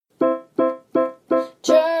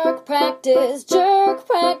jerk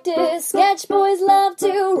practice. Sketch boys love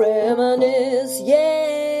to reminisce,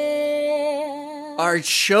 yeah. Our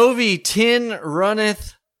Chovy tin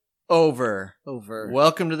runneth over. Over.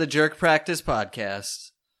 Welcome to the Jerk Practice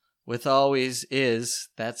Podcast. With always is,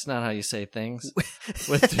 that's not how you say things.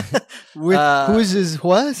 With who's his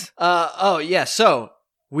was? So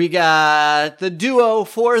we got the duo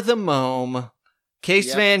for the mome.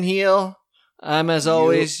 Case Van Heel. I'm, as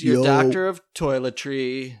always, your doctor of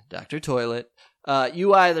toiletry, Dr. Toilet.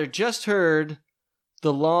 You either just heard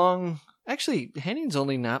the long... Actually, Henning's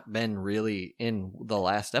only not been really in the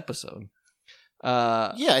last episode.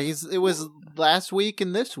 It was last week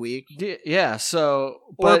and this week. Yeah, so...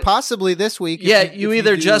 Or possibly this week. Yeah, you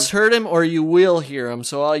either just heard him or you will hear him.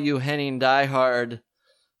 So all you Henning diehard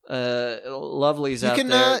lovelies out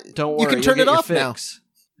there, don't worry. You can turn it off now.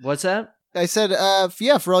 What's that? I said,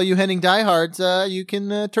 for all you Henning diehards, you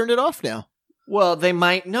can turn it off now. Well, they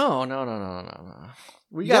might... No.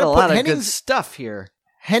 We got a lot of good stuff here.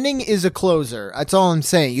 Henning is a closer. That's all I'm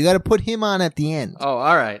saying. You got to put him on at the end. Oh,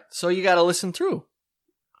 all right. So you got to listen through.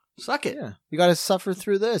 Suck it. Yeah. You got to suffer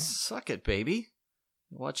through this. Suck it, baby.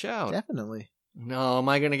 Watch out. Definitely. No, am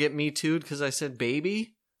I going to get Me Too'd because I said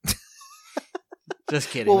baby? Just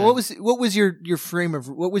kidding. Well, what was your frame of...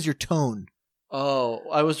 What was your tone? Oh,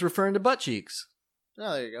 I was referring to butt cheeks.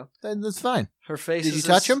 Oh, there you go. Then that's fine. Her face. Did you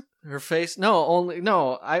touch him? Her face.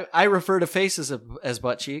 No. I refer to faces as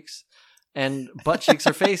butt cheeks, and butt cheeks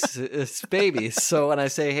are faces. It's babies. So when I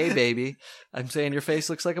say "Hey, baby," I'm saying your face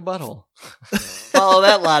looks like a butthole. Follow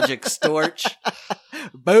that logic, Storch.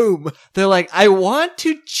 Boom. They're like, I want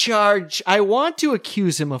to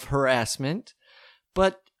accuse him of harassment,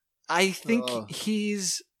 but I think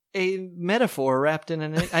he's a metaphor wrapped in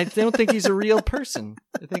an... I don't think he's a real person.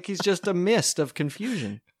 I think he's just a mist of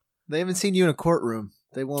confusion. They haven't seen you in a courtroom.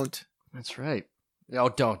 They won't. That's right. Oh,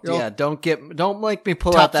 don't make me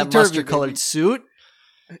pull out that mustard-colored suit.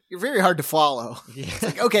 You're very hard to follow. Yeah. It's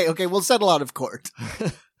like, okay, we'll settle out of court.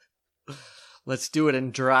 Let's do it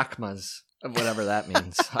in drachmas, whatever that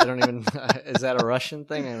means. I don't even... Is that a Russian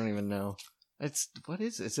thing? I don't even know. What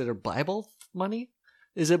is it? Is it a Bible money?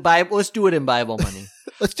 Is it Bible? Let's do it in Bible money.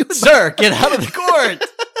 Let's do it. Sir, get out of the court.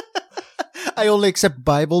 I only accept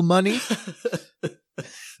Bible money.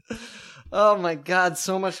 Oh my God,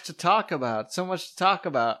 so much to talk about. So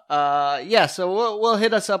we'll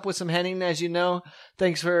hit us up with some Henning, as you know.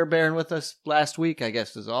 Thanks for bearing with us last week, I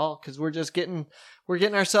guess is all, because we're getting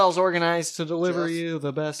ourselves organized to deliver you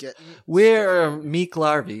the best. We're meek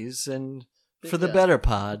larvies, and for the better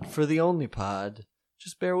pod, for the only pod,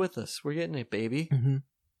 just bear with us. We're getting it, baby. Mm-hmm.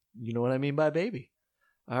 You know what I mean by baby.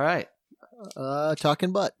 All right.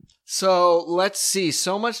 Talking butt. So let's see.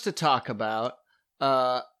 So much to talk about.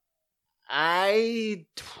 Let's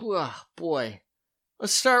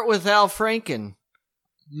start with Al Franken.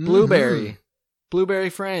 Blueberry. Blueberry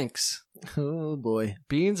Franks. Oh, boy.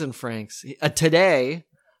 Beans and Franks. Today,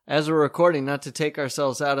 as we're recording, not to take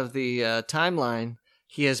ourselves out of the timeline,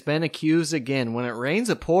 he has been accused again. When it rains,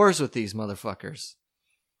 it pours with these motherfuckers.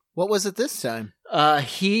 What was it this time?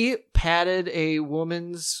 He patted a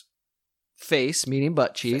woman's face, meaning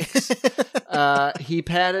butt cheeks. He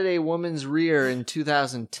patted a woman's rear in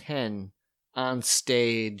 2010 on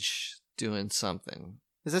stage doing something.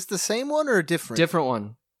 Is this the same one or a different? Different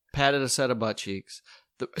one. Patted a set of butt cheeks.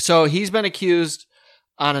 So he's been accused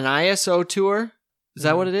on an ISO tour. Is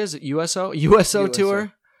that what it is? USO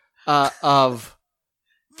tour of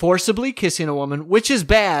forcibly kissing a woman, which is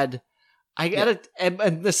bad.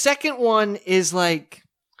 And the second one is like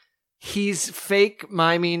he's fake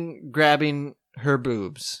miming grabbing her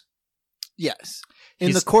boobs. Yes.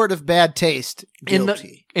 In the court of bad taste.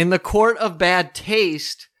 Guilty. In the court of bad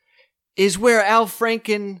taste is where Al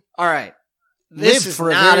Franken... All right. This is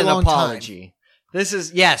not an apology. This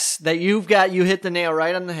is... Yes, that you hit the nail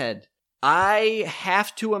right on the head. I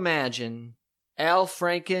have to imagine Al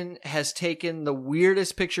Franken has taken the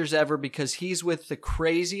weirdest pictures ever because he's with the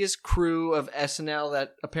craziest crew of SNL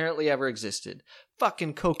that apparently ever existed.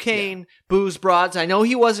 Fucking cocaine, booze, broads. I know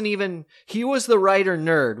he was the writer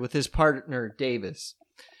nerd with his partner Davis,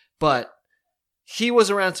 but he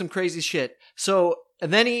was around some crazy shit. So,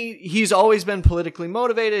 and then he's always been politically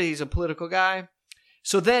motivated. He's a political guy.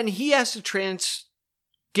 So then he has to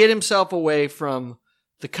get himself away from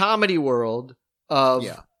the comedy world of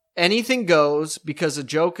anything goes because a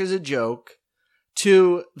joke is a joke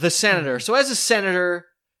to the senator. So as a senator,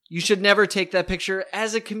 you should never take that picture.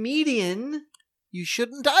 As a comedian, you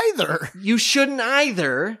shouldn't either.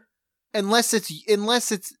 Unless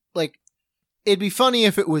it's like, it'd be funny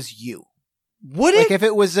if it was you. Would it? Like if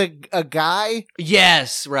it was a guy?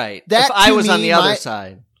 Yes, right. If I was on the other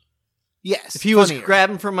side. Yes. If he was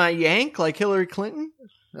grabbing for my yank like Hillary Clinton.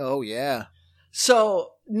 Oh, yeah.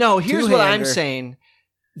 So, no, here's what I'm saying.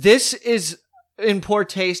 This is in poor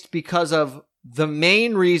taste because of the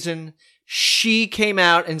main reason she came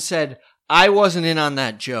out and said, I wasn't in on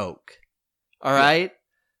that joke. All right?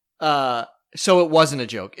 So it wasn't a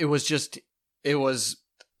joke. It was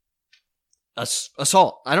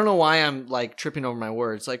assault. I don't know why I'm like tripping over my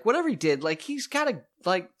words. Like whatever he did, like he's got to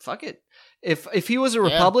like, fuck it. If he was a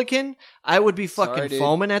Republican, I would be fucking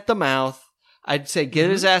foaming at the mouth. I'd say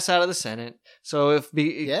get his ass out of the Senate. So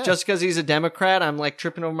just because he's a Democrat, I'm like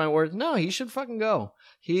tripping over my words. No, he should fucking go.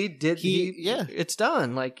 It's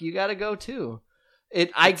done. Like you got to go too.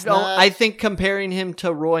 I think comparing him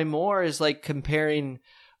to Roy Moore is like comparing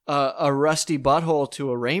a rusty butthole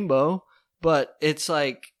to a rainbow. But it's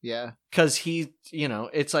like, because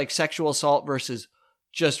it's like sexual assault versus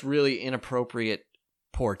just really inappropriate,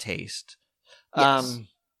 poor taste. Yes.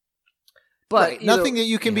 But nothing that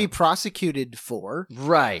you can be prosecuted for.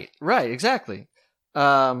 Right, exactly.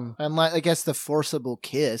 Unlike, I guess, the forcible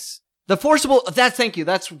kiss. Thank you.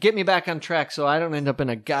 That's get me back on track so I don't end up in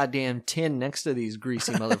a goddamn tin next to these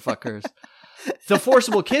greasy motherfuckers. The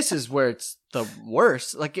forcible kiss is where it's the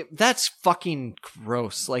worst. Like, that's fucking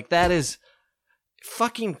gross. Like, that is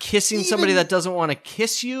fucking kissing somebody that doesn't want to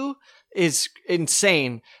kiss you is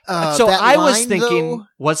insane. So I was thinking,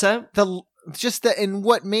 what's that? And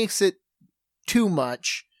what makes it too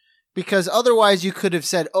much, because otherwise you could have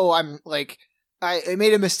said, oh, I'm like, I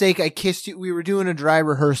made a mistake. I kissed you. We were doing a dry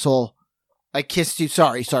rehearsal. I kissed you.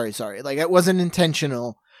 Sorry. Like, it wasn't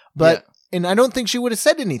intentional. But, and I don't think she would have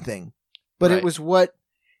said anything. But it was what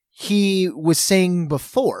he was saying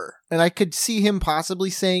before. And I could see him possibly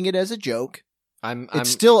saying it as a joke. It's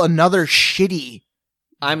still another shitty.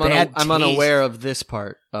 I'm unaware of this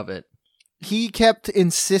part of it. He kept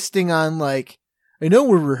insisting on, like, I know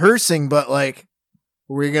we're rehearsing, but, like,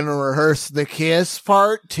 we're going to rehearse the kiss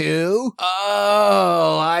part too?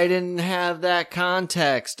 Oh, I didn't have that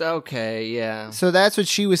context. Okay, yeah. So that's what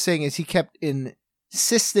she was saying, is he kept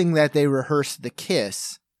insisting that they rehearse the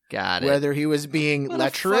kiss. Got it. Whether he was being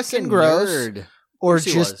lecherous and gross nerd. Or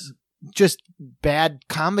just bad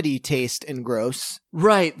comedy taste and gross.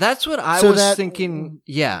 Right, that's what I was thinking.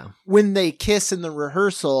 Yeah. When they kiss in the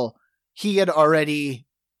rehearsal, he had already...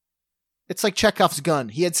 It's like Chekhov's gun.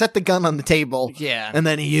 He had set the gun on the table, and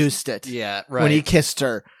then he used it. Yeah, right. When he kissed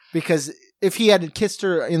her, because if he had kissed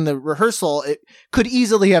her in the rehearsal, it could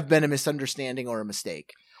easily have been a misunderstanding or a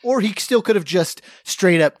mistake, or he still could have just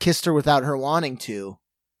straight up kissed her without her wanting to.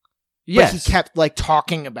 Yes, but he kept like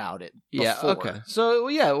talking about it. Before. Yeah. Okay. So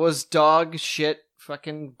it was dog shit,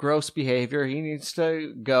 fucking gross behavior. He needs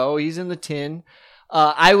to go. He's in the tin.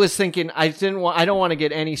 I was thinking I don't want to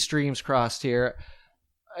get any streams crossed here.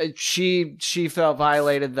 She felt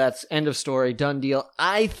violated. That's end of story. Done deal.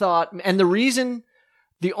 I thought, and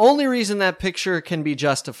the only reason that picture can be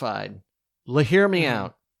justified, hear me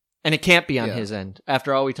out, and it can't be on his end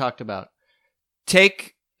after all we talked about.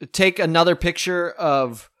 Take another picture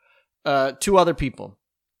of two other people.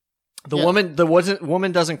 The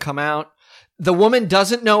woman doesn't come out. The woman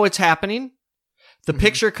doesn't know it's happening. The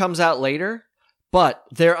picture comes out later, but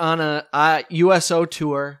they're on a USO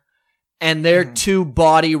tour. And they're two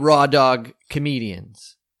bawdy raw dog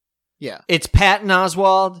comedians. Yeah. It's Patton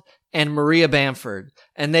Oswalt and Maria Bamford.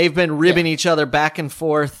 And they've been ribbing each other back and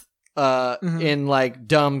forth in like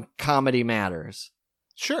dumb comedy matters.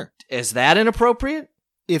 Sure. Is that inappropriate?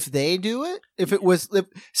 If they do it? If it was the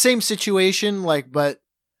same situation, like, but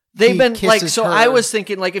they've been like, so her. I was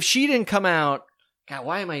thinking, like, if she didn't come out, God,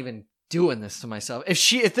 why am I even doing this to myself?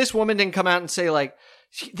 If this woman didn't come out and say, like,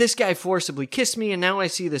 this guy forcibly kissed me and now I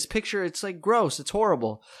see this picture, it's like gross, it's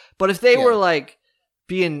horrible. But if they were like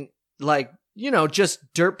being like,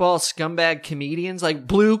 just dirtball scumbag comedians, like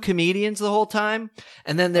blue comedians the whole time,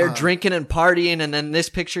 and then they're drinking and partying and then this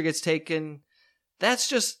picture gets taken, that's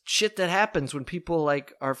just shit that happens when people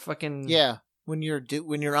like are fucking... Yeah, when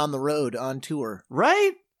you're on the road, on tour.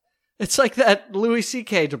 Right? It's like that Louis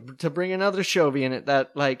C.K. to bring another Chauvy in it,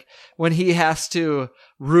 that like when he has to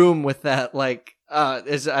room with that like... I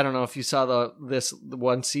don't know if you saw this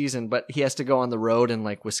one season, but he has to go on the road in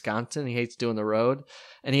like Wisconsin. He hates doing the road,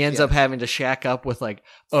 and he ends up having to shack up with like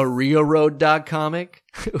a Rio Road dog comic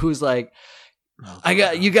who's like,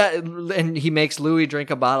 and he makes Louis drink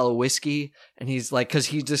a bottle of whiskey, and he's like, because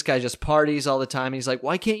this guy just parties all the time. And he's like,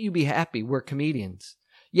 why can't you be happy? We're comedians.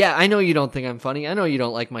 Yeah, I know you don't think I'm funny. I know you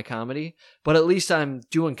don't like my comedy, but at least I'm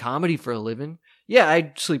doing comedy for a living. Yeah,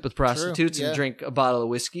 I sleep with prostitutes and drink a bottle of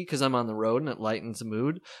whiskey because I'm on the road and it lightens the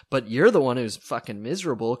mood. But you're the one who's fucking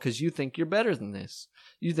miserable because you think you're better than this.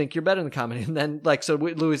 You think you're better than comedy. And then, like, so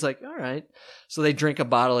Louis like, all right. So they drink a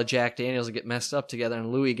bottle of Jack Daniels and get messed up together.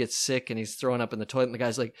 And Louis gets sick and he's throwing up in the toilet. And the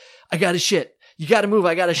guy's like, I got to shit. You got to move.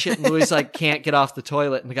 I got to shit. And Louis like, can't get off the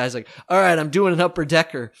toilet. And the guy's like, all right, I'm doing an upper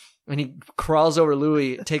decker. And he crawls over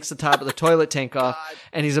Louis, takes the top of the toilet tank off,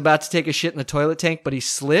 and he's about to take a shit in the toilet tank, but he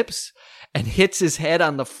slips and hits his head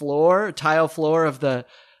on the floor, tile floor of the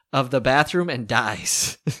bathroom, and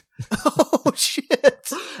dies. Oh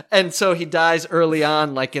shit! And so he dies early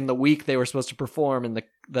on, like in the week they were supposed to perform, and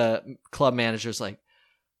the club manager's like,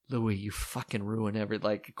 Louis, you fucking ruin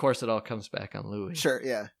like, of course it all comes back on Louis. Sure,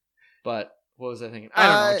 yeah. But what was I thinking? I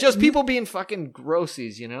don't know. Just people being fucking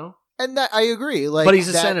grossies, you know? And that I agree. Like, but he's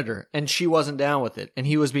a senator, and she wasn't down with it, and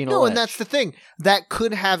he was being no, and that's the thing. That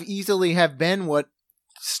could have easily have been what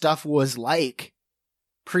stuff was like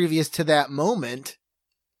previous to that moment,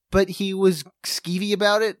 but he was skeevy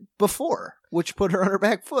about it before, which put her on her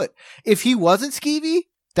back foot. If he wasn't skeevy,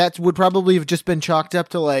 that would probably have just been chalked up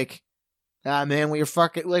to like, man, we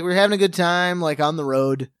were having a good time, like on the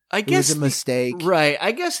road. I guess it was a mistake. Right.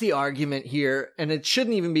 I guess the argument here, and it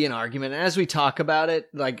shouldn't even be an argument, and as we talk about it,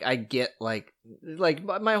 like, I get, like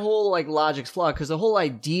my whole, like, logic's flawed, because the whole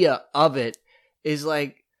idea of it is,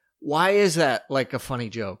 like, why is that, like, a funny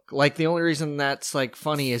joke? Like, the only reason that's, like,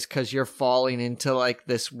 funny is because you're falling into, like,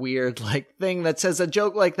 this weird, like, thing that says a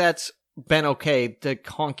joke like that's been okay, to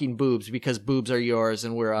honking boobs because boobs are yours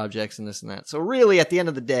and we're objects and this and that. So really, at the end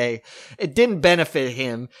of the day, it didn't benefit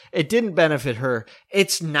him. It didn't benefit her.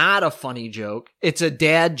 It's not a funny joke. It's a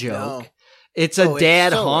dad joke. No. It's a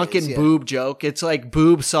dad honking boob joke. It's like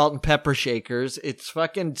boob salt and pepper shakers. It's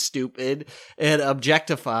fucking stupid. It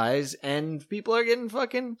objectifies, and people are getting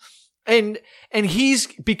fucking, and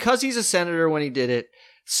because he's a senator when he did it,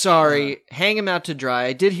 sorry, hang him out to dry.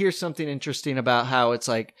 I did hear something interesting about how it's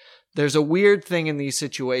like, there's a weird thing in these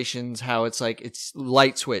situations, how it's like, it's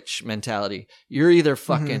light switch mentality. You're either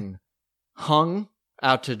fucking hung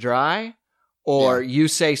out to dry, or you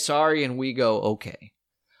say sorry and we go, okay.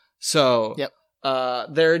 So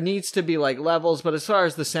there needs to be like levels, but as far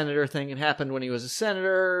as the senator thing, it happened when he was a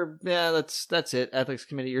senator. Yeah, that's it. Ethics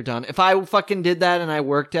committee, you're done. If I fucking did that and I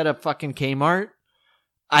worked at a fucking Kmart,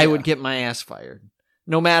 I would get my ass fired.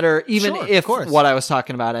 No matter, even if what I was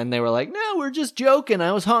talking about, and they were like, no, we're just joking.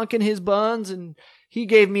 I was honking his buns and he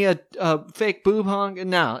gave me a fake boob honk. And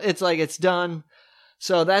now it's like, it's done.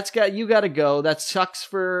 So you got to go. That sucks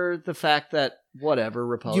for the fact that whatever,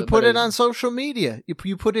 Republican. You put it on social media.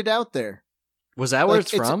 You put it out there. Was that where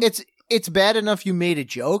it's from? It's bad enough you made a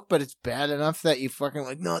joke, but it's bad enough that you fucking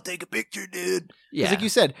like, no, take a picture, dude. Yeah. Like you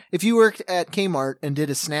said, if you worked at Kmart and did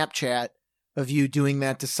a Snapchat of you doing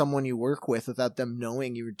that to someone you work with without them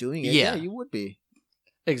knowing you were doing it, yeah you would be.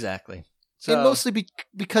 Exactly. So, and mostly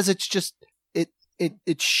because it's just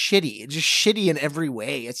it's shitty. It's just shitty in every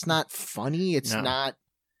way. It's not funny. It's not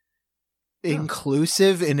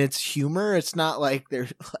inclusive in its humor. It's not like they're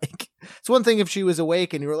like, it's one thing if she was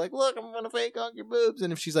awake and you were like, look, I'm gonna fake honk your boobs,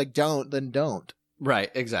 and if she's like, don't, then don't.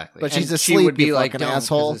 Right, exactly. But she's asleep, she would be like, an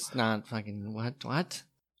asshole. It's not fucking what?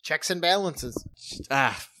 Checks and balances.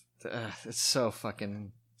 It's so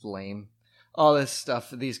fucking lame. All this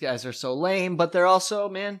stuff. These guys are so lame, but they're also,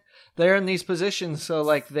 man, they're in these positions, so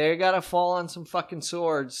like they gotta fall on some fucking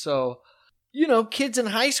swords. So, you know, kids in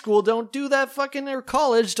high school don't do that fucking, or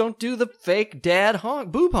college, don't do the fake dad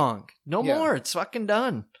honk, boob honk. No more. It's fucking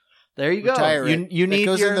done. There you Retire go. You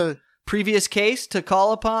need your previous case to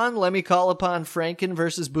call upon. Let me call upon Franken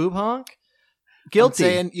versus boob honk. Guilty. I'm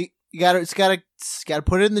saying you gotta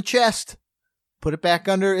put it in the chest. Put it back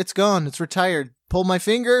under. It's gone. It's retired. Pull my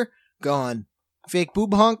finger. Gone. Fake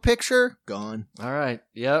boob honk picture. Gone. All right.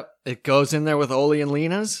 Yep. It goes in there with Oli and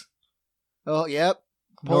Lena's. Oh, yep.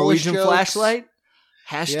 Norwegian flashlight.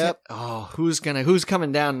 Hashtag. Yep. Oh, who's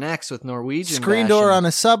coming down next with Norwegian? Screen door on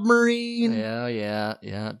a submarine.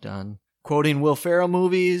 Yeah. Done. Quoting Will Ferrell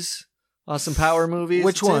movies. Austin Power movies.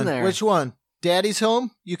 Which one? Which one? Daddy's Home?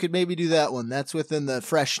 You could maybe do that one. That's within the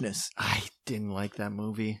freshness. I didn't like that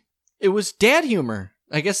movie. It was dad humor.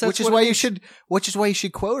 I guess that's which is why you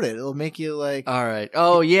should quote it. It'll make you like. All right.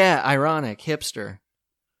 Oh yeah, ironic hipster.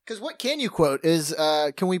 Because what can you quote? Is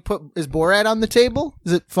Borat on the table?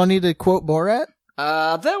 Is it funny to quote Borat?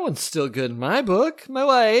 That one's still good in my book. My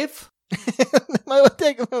wife. my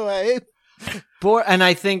wife. And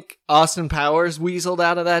I think Austin Powers weaseled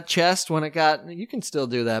out of that chest when it got. You can still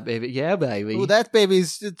do that, baby. Yeah, baby. Well, that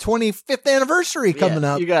baby's 25th anniversary coming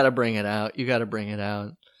up. You got to bring it out.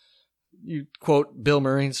 You quote Bill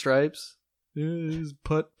Murray in Stripes.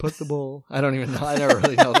 Put the bowl. I don't even know. I never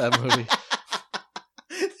really know that movie.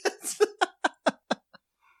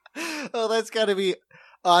 Oh, that's got to be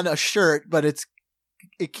on a shirt, but it's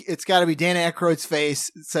it's got to be Dan Aykroyd's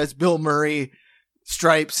face. It says Bill Murray,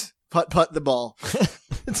 stripes, putt the ball.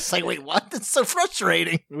 It's like, wait, what? That's so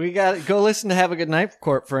frustrating. We got to go listen to Have a Good Night,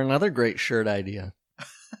 Court for another great shirt idea.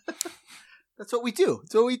 That's what we do.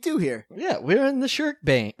 That's what we do here. Yeah, we're in the shirt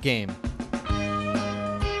game.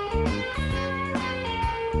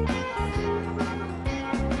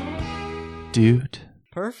 Dude.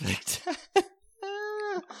 Perfect.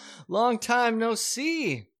 Long time no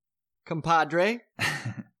see, compadre.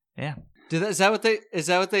 Yeah. Is that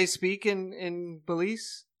what they speak in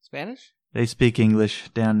Belize? Spanish? They speak English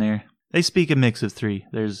down there. They speak a mix of three.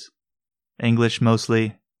 There's English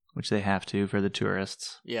mostly, which they have to for the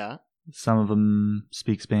tourists. Yeah. Some of them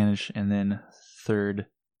speak Spanish, and then third,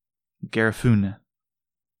 Garifuna.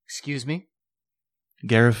 Excuse me?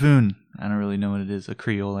 Garifun. I don't really know what it is. A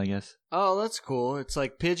Creole, I guess. Oh, that's cool. It's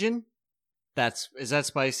like pigeon? Is that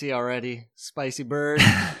spicy already? Spicy bird?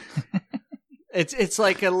 It's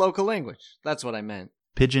like a local language. That's what I meant.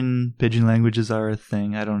 Pigeon languages are a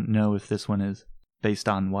thing. I don't know if this one is based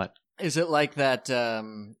on what. Is it like that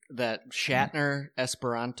Shatner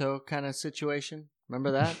Esperanto kind of situation?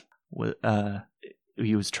 Remember that?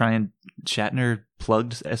 He was trying. Shatner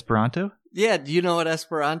plugged Esperanto. Yeah. Do you know what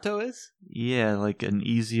Esperanto is? Yeah, like an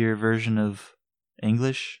easier version of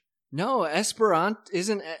English. No,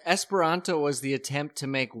 Esperanto was the attempt to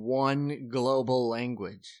make one global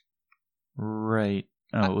language. Right.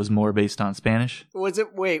 Oh, it was more based on Spanish? Was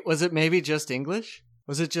it maybe just English?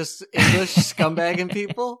 Was it just English scumbagging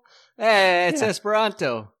people? Hey, it's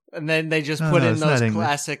Esperanto. And then they just put in those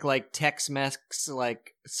classic like Tex-Mex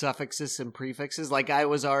like suffixes and prefixes like I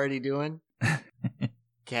was already doing.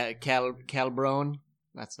 Calbrone.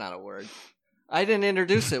 That's not a word. I didn't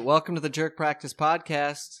introduce it. Welcome to the Jerk Practice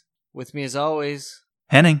Podcast. With me as always,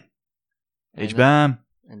 Henning. H-Bomb.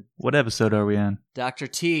 And what episode are we on? Dr.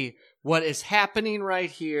 T. What is happening right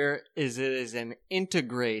here is it is an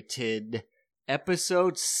integrated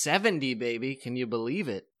episode 70, baby. Can you believe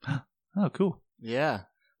it? Oh, cool. Yeah.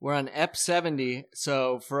 We're on EP 70,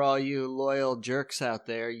 so for all you loyal jerks out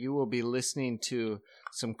there, you will be listening to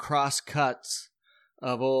some cross cuts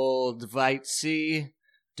of old Vite C,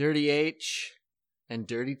 Dirty H, and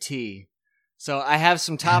Dirty T. So I have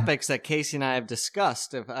some topics that Casey and I have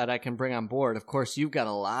discussed that I can bring on board. Of course, you've got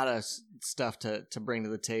a lot of stuff to bring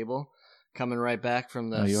to the table. Coming right back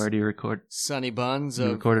from the you already record sunny buns you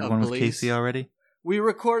of recorded of one Belize. with Casey already? We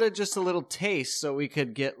recorded just a little taste so we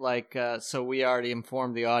could get so we already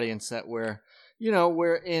informed the audience that we're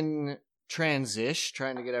in transition,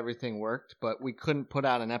 trying to get everything worked, but we couldn't put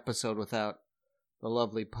out an episode without the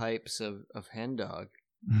lovely pipes of Hen Dog.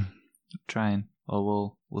 Trying.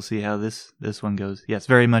 Well, we'll see how this one goes. Yes,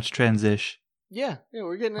 very much transition. Yeah,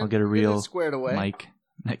 we're getting it. I'll get a real squared away mic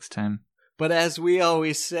next time. But as we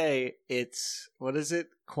always say, it's what is it?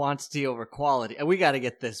 Quantity over quality. And we got to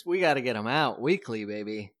get this. We got to get them out weekly,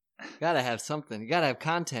 baby. Got to have something. You got to have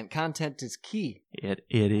content. Content is key. It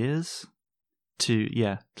is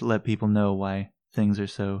to let people know why things are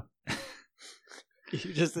so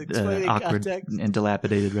You just explaining awkward context and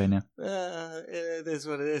dilapidated right now. It is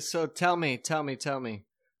what it is. So tell me.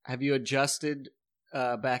 Have you adjusted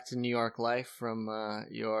back to New York life from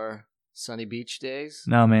your sunny beach days?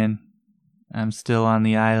 No, man. I'm still on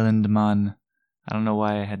the island, man. I don't know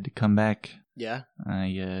why I had to come back. Yeah?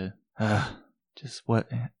 It's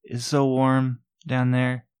so warm down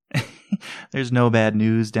there. There's no bad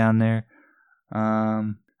news down there.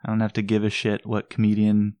 I don't have to give a shit what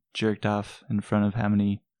comedian jerked off in front of how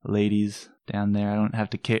many ladies down there. I don't have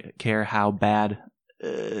to care how bad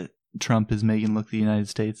Trump is making look the United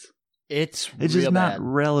States. It's just not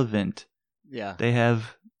relevant. Yeah. They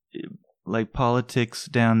have politics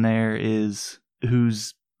down there is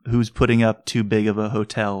who's putting up too big of a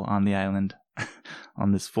hotel on the island,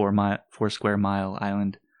 on this 4 square mile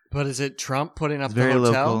island. But is it Trump putting up it's the very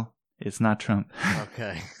hotel? Local. It's not Trump.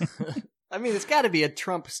 Okay. I mean, it's got to be a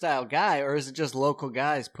Trump-style guy, or is it just local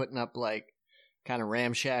guys putting up, kind of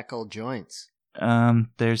ramshackle joints?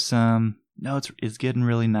 There's some... No, it's getting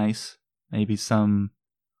really nice. Maybe some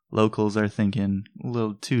locals are thinking a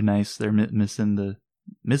little too nice. They're missing the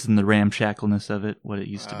ramshackleness of it, what it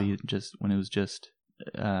used to be just when it was just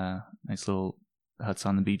nice little huts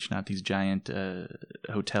on the beach, not these giant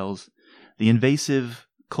hotels. The invasive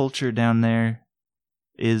culture down there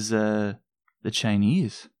is the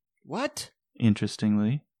Chinese. What?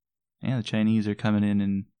 Interestingly. Yeah, the Chinese are coming in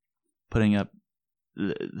and putting up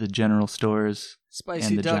the general stores Spicy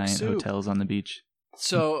and the duck giant soup. hotels on the beach.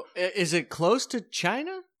 So, is it close to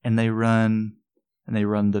China? And they run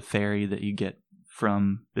the ferry that you get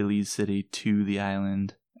from Belize City to the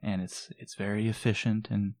island, and it's very efficient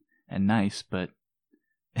and nice, but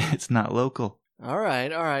It's not local. All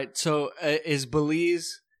right. So is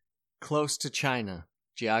Belize close to China?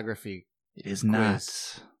 Geography. It is quiz.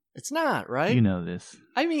 not. It's not, right? You know this.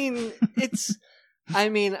 I mean, it's... I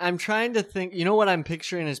mean, I'm trying to think... You know what I'm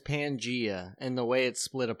picturing is Pangea and the way it's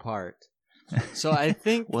split apart. So I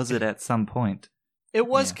think... Was it at some point? It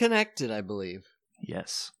was connected, I believe.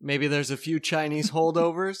 Yes. Maybe there's a few Chinese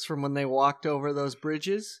holdovers from when they walked over those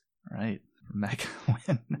bridges. Right. Back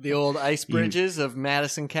when. The old ice bridges of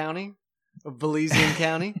Madison County, of Belizean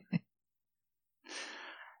County.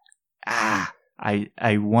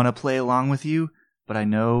 I want to play along with you, but I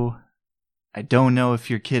don't know if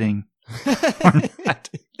you're kidding or not.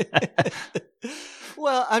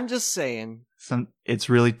 Well, I'm just saying. It's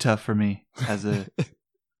really tough for me as a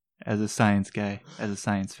science guy, as a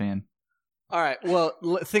science fan. All right. Well,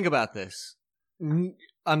 think about this.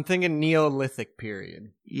 I'm thinking Neolithic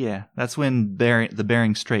period. Yeah, that's when the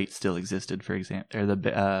Bering Strait still existed, for example, or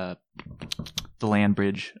the land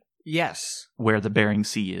bridge. Yes. Where the Bering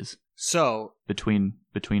Sea is. So between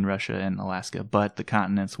Russia and Alaska, but the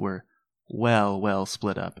continents were well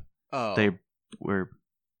split up. Oh. They were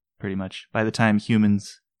pretty much, by the time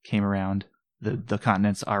humans came around, the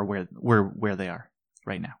continents are where they are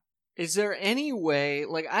right now. Is there any way,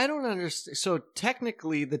 like, I don't understand. So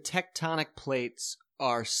technically the tectonic plates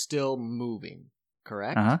are still moving,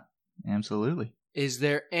 correct? Uh-huh. Absolutely. Is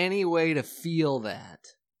there any way to feel that?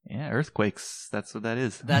 Yeah, earthquakes, that's what that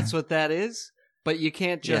is. That's what that is? But you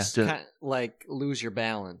can't just like lose your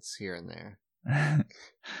balance here and there.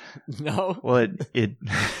 No? Well, it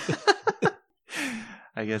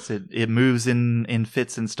I guess it moves in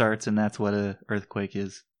fits and starts, and that's what a earthquake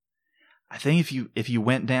is. I think if you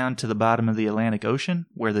went down to the bottom of the Atlantic Ocean,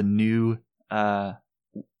 where the new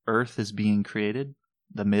Earth is being created,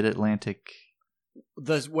 the Mid-Atlantic.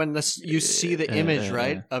 When you see the image,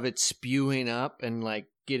 right, of it spewing up and like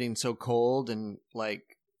getting so cold and like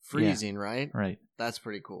freezing, right? Right. That's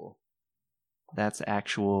pretty cool. That's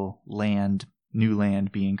actual land, new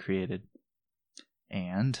land being created,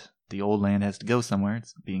 and the old land has to go somewhere.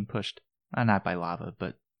 It's being pushed, not by lava,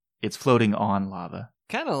 but it's floating on lava.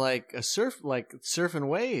 Kind of like surfing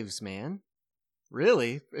waves, man.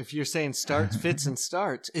 Really? If you're saying starts, fits, and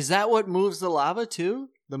starts. Is that what moves the lava too?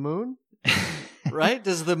 The moon? Right?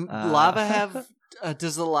 Does the lava have...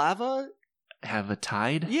 does the lava... have a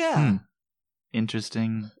tide? Yeah.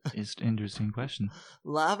 Interesting question.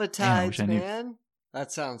 Lava tides, man.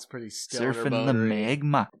 That sounds pretty stoner surfing boatery. The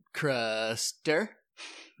magma. Cruster.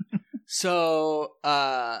 So,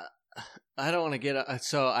 I don't want to get...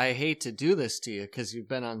 so I hate to do this to you because you've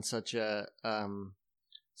been on such a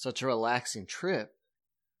relaxing trip.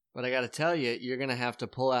 But I got to tell you, you're going to have to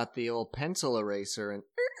pull out the old pencil eraser and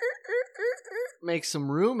make some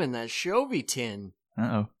room in that Chovy tin.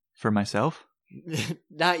 Uh-oh. For myself?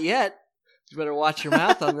 Not yet. You better watch your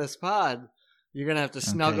mouth on this pod. You're going to have to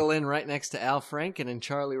snuggle in right next to Al Franken and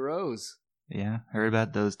Charlie Rose. Yeah, heard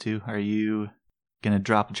about those two. Are you going to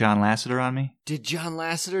drop John Lasseter on me? Did John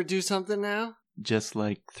Lasseter do something now? Just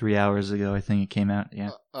like 3 hours ago, I think it came out, yeah.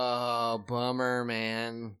 Oh, bummer,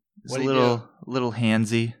 man. It's a little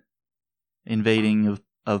handsy, invading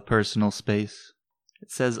of personal space.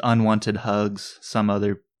 It says unwanted hugs. Some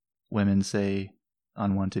other women say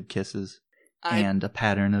unwanted kisses. And a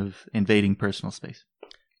pattern of invading personal space.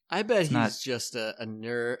 I bet he's just a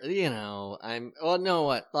nerd. You know, know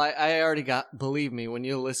what? I already believe me, when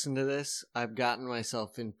you listen to this, I've gotten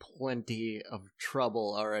myself in plenty of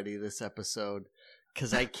trouble already this episode.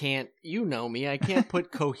 Because I can't, you know me, I can't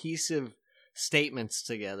put cohesive statements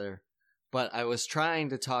together. But I was trying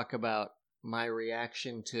to talk about my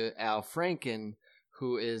reaction to Al Franken,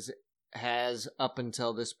 who has up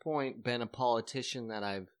until this point been a politician that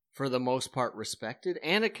I've, for the most part, respected,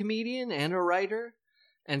 and a comedian and a writer.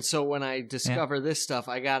 And so when I discover this stuff,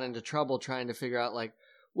 I got into trouble trying to figure out, like,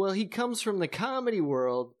 well, he comes from the comedy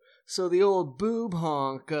world, so the old boob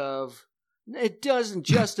honk of, it doesn't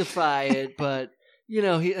justify it, but, you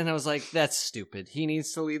know, and I was like, that's stupid. He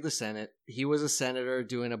needs to leave the Senate. He was a senator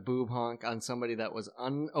doing a boob honk on somebody that was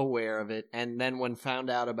unaware of it, and then when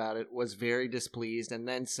found out about it, was very displeased, and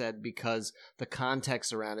then said, because the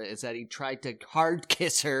context around it is that he tried to hard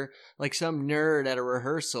kiss her like some nerd at a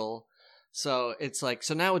rehearsal. So it's like,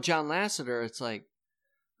 so now with John Lasseter, it's like,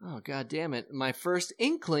 oh, God damn it. My first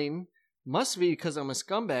inkling must be, because I'm a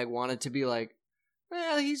scumbag, wanted to be like,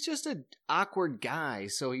 well, he's just an awkward guy,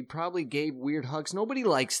 so he probably gave weird hugs. Nobody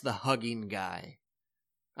likes the hugging guy.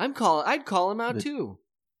 I'd call him out too.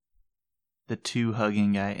 The two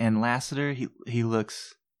hugging guy. And Lasseter,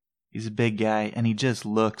 he's a big guy, and he just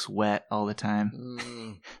looks wet all the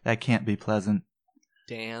time. That can't be pleasant.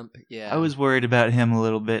 damp. Yeah. I was worried about him a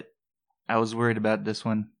little bit. I was worried about this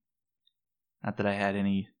one. Not that I had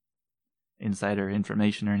any insider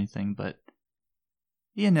information or anything, but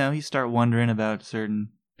you start wondering about certain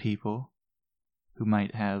people who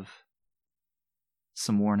might have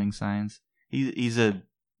some warning signs. He's a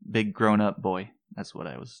big grown-up boy. That's what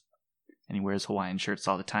I was. And he wears Hawaiian shirts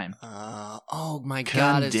all the time. Oh my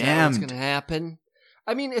God! Is that what's going to happen?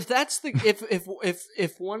 I mean, if that's the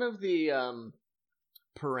if one of the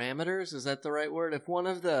parameters, is that the right word? If one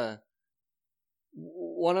of the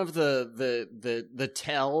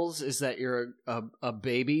tells is that you're a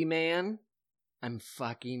baby man, I'm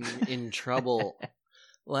fucking in trouble.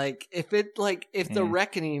 If the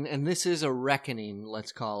reckoning, and this is a reckoning,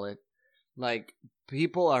 let's call it,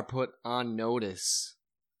 people are put on notice.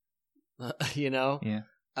 Yeah.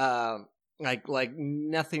 Like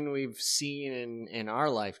nothing we've seen in our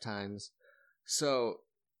lifetimes. So,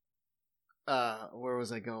 where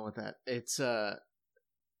was I going with that? It's I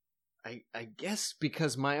guess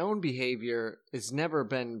because my own behavior has never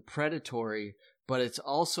been predatory, but it's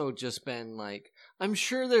also just been I'm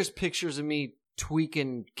sure there's pictures of me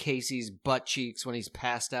tweaking Casey's butt cheeks when he's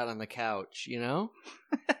passed out on the couch,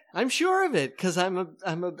 I'm sure of it because I'm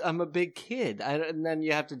a big kid. And then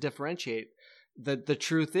you have to differentiate. The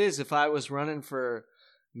truth is, if I was running for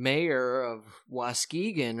mayor of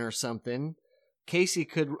Waukegan or something, Casey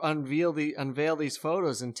could unveil these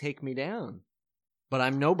photos and take me down. But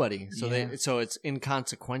I'm nobody, so it's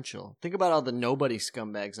inconsequential. Think about all the nobody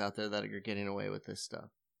scumbags out there that are getting away with this stuff.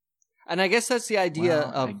 And I guess that's the idea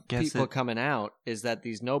of people coming out, is that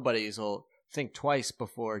these nobodies will think twice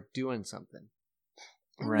before doing something.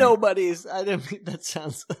 Right. Nobodies. I don't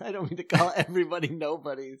mean to call everybody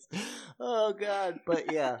nobodies. Oh God,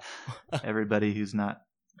 but yeah. Everybody who's not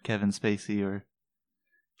Kevin Spacey or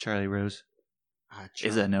Charlie Rose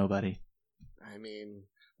is a nobody. I mean,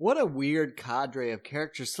 what a weird cadre of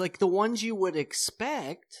characters. The ones you would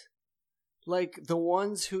expect, the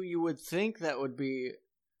ones who you would think that would be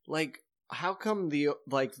how come the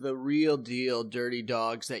real deal dirty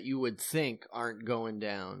dogs that you would think aren't going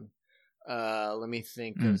down? Let me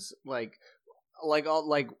think.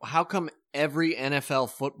 How come every NFL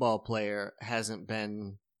football player hasn't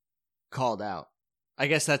been called out? I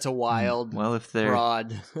guess that's a wild, if they're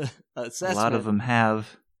broad assessment. A lot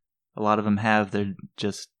of them have. They're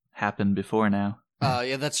just happened before now.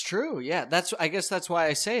 Yeah, that's true. Yeah, I guess that's why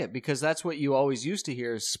I say it, because that's what you always used to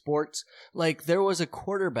hear is sports. There was a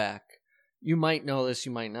quarterback. You might know this,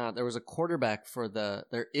 you might not. There is a quarterback for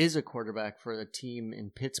the team in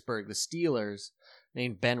Pittsburgh, the Steelers,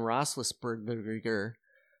 named Ben Roethlisberger,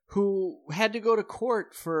 who had to go to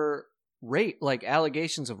court for rape,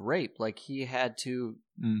 allegations of rape. He had to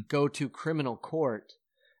go to criminal court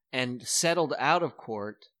and settled out of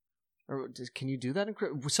court. Or can you do that in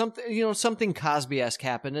something Cosby-esque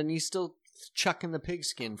happened, and he's still chucking the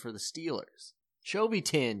pigskin for the Steelers. Shelby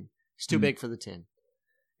tin. He's too big for the tin.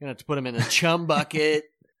 You're going to have to put him in a chum bucket.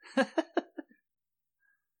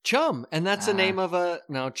 Chum. And that's the name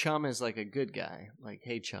of Chum is a good guy.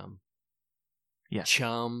 Hey, Chum. Yeah.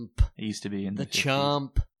 Chump. It used to be in the 50s.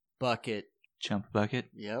 Chump bucket. Chump bucket?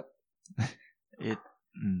 Yep.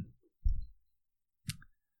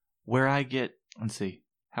 Where I get, let's see,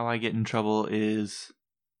 how I get in trouble is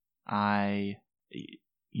I've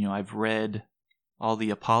read all the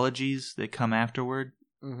apologies that come afterward.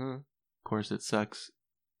 Mm-hmm. Of course, it sucks.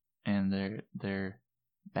 And they're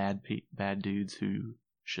bad dudes who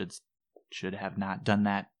should have not done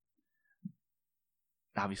that.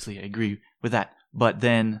 Obviously, I agree with that. But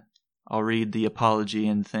then I'll read the apology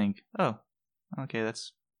and think, oh, okay,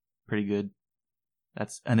 that's pretty good.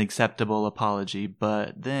 That's an acceptable apology.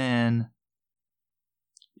 But then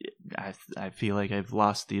I feel like I've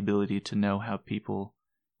lost the ability to know how people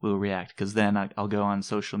will react. Because then I'll go on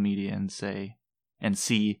social media and see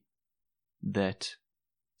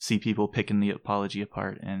people picking the apology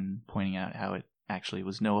apart and pointing out how it actually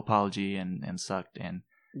was no apology and sucked and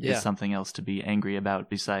is something else to be angry about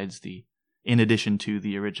besides in addition to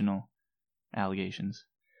the original allegations.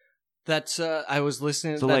 That's I was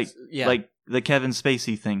listening. So like the Kevin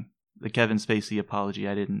Spacey thing, the Kevin Spacey apology.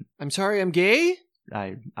 I'm sorry, I'm gay.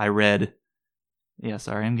 I read. Yeah,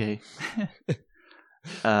 sorry, I'm gay.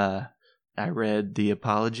 I read the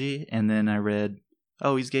apology and then I read,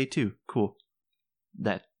 oh, he's gay too. Cool.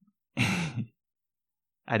 That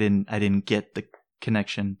I didn't get the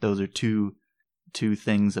connection. Those are two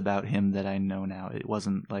things about him that I know now. It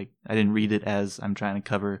wasn't I didn't read it as I'm trying to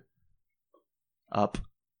cover up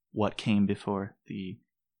what came before the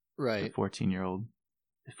 14-year-old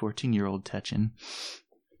touching.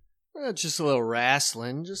 Just a little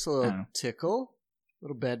wrestling, just a little tickle.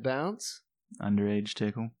 Little bed bounce. Underage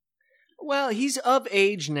tickle. Well, he's of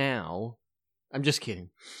age now. I'm just kidding.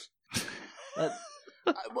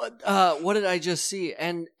 What did I just see?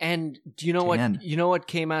 And do you know what? You know what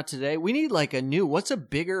came out today? We need like a new. What's a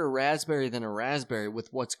bigger raspberry than a raspberry with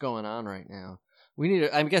what's going on right now? We need.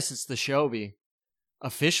 I guess it's the Shovey, a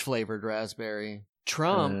fish flavored raspberry.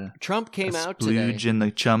 Trump came out today. Splooge in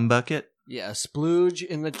the chum bucket. Yeah, a splooge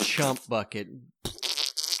in the chump bucket.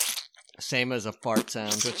 Same as a fart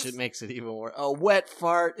sound, which it makes it even worse. A wet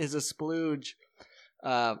fart is a splooge.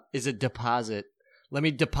 Is a deposit. Let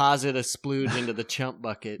me deposit a splooge into the chump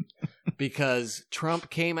bucket because Trump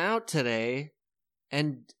came out today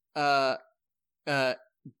and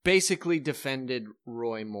basically defended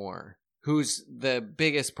Roy Moore, who's the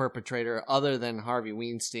biggest perpetrator other than Harvey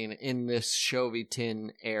Weinstein in this Shovey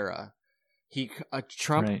tin era.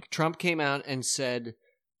 Trump came out and said,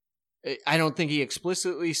 I don't think he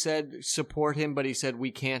explicitly said support him, but he said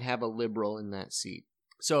we can't have a liberal in that seat.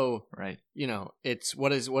 So, right. It's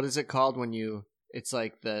what is it called when you? It's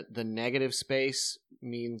like the negative space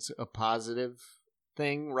means a positive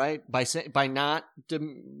thing, right? By not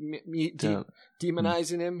demonizing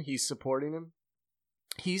him, he's supporting him.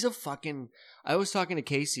 He's a fucking. I was talking to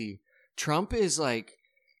Casey. Trump is like.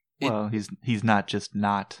 Well, he's not just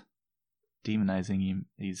not demonizing him;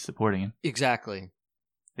 he's supporting him. Exactly.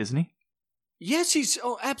 Isn't he? Yes,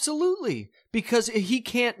 absolutely. Because he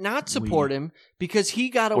can't not support him because he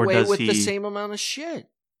got away with the same amount of shit.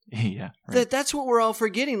 Yeah, right. That's what we're all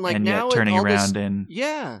forgetting. Like and now, yet turning around and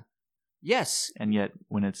yes, and yet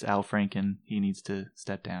when it's Al Franken, he needs to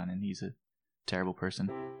step down, and he's a terrible person.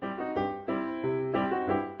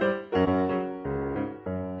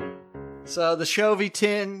 So the Shovey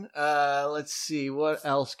tin. Let's see what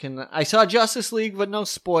else I saw Justice League, but no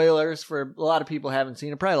spoilers for a lot of people haven't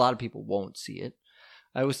seen it. Probably a lot of people won't see it.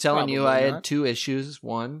 I was telling you I had 2 issues.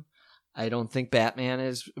 One, I don't think Batman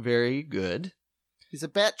is very good. He's a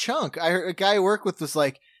bat chunk. I heard a guy I work with was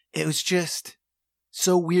like, it was just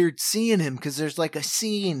so weird seeing him because there's like a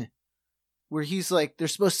scene where he's like,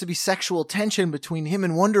 there's supposed to be sexual tension between him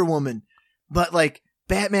and Wonder Woman, but like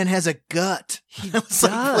Batman has a gut. I was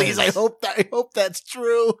like, please, I hope that's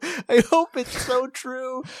true. I hope it's so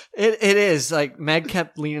true. It is. Like Meg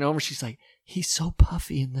kept leaning over. She's like, he's so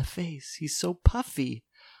puffy in the face. He's so puffy.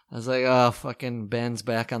 I was like, oh, fucking Ben's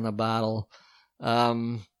back on the bottle.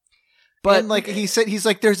 But and like he said, he's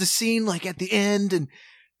like, there's a scene like at the end, and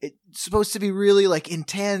it's supposed to be really like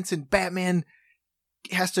intense, and Batman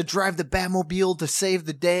has to drive the Batmobile to save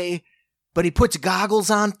the day, but he puts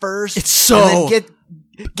goggles on first. It's so and then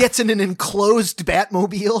gets in an enclosed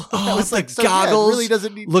Batmobile. Oh, was like, the goggles really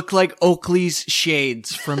doesn't need look like Oakley's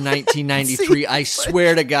shades from 1993. I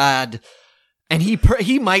swear to God. And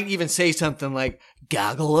he might even say something like,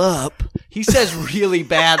 goggle up. He says really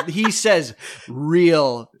bad. He says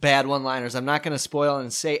real bad one-liners. I'm not going to spoil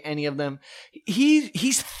and say any of them.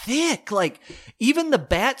 He's thick. Like, even the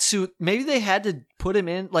bat suit, maybe they had to put him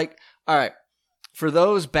in. Like, all right, for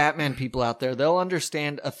those Batman people out there, they'll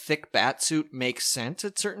understand a thick bat suit makes sense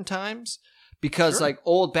at certain times. Because, like,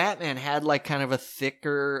 old Batman had, like, kind of a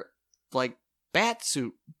thicker, like, bat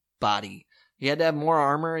suit body. He had to have more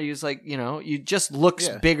armor. He was like, he just looks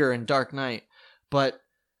bigger in Dark Knight. But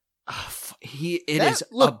it is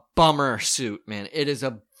a bummer suit, man. It is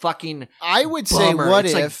a fucking I would bummer. Say, what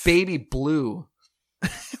it's if... like baby blue.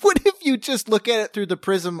 What if you just look at it through the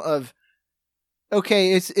prism of,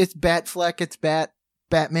 okay, it's Batfleck, it's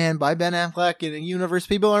Batman by Ben Affleck in a universe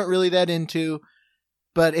people aren't really that into.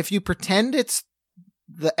 But if you pretend it's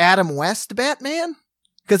the Adam West Batman,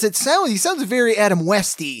 because he sounds very Adam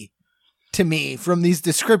Westy to me from these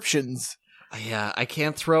descriptions. Yeah, I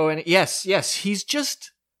can't throw any. Yes, he's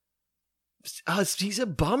just. He's a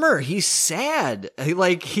bummer. He's sad. And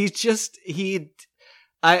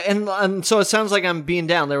so it sounds like I'm being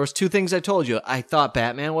down. There was 2 things I told you. I thought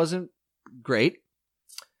Batman wasn't great.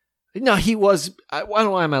 No, he was.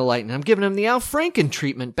 Why am I lighting? I'm giving him the Al Franken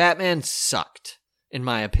treatment. Batman sucked, in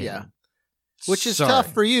my opinion. Yeah. Which is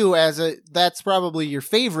tough for you that's probably your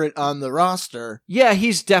favorite on the roster. Yeah,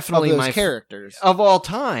 he's definitely my characters. Of all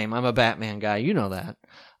time. I'm a Batman guy. You know that.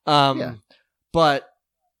 But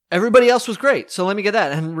everybody else was great. So let me get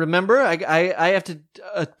that. And remember, I have to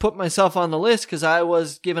put myself on the list because I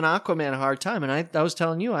was giving Aquaman a hard time. And I was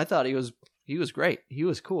telling you, I thought he was great. He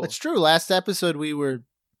was cool. It's true. Last episode, we were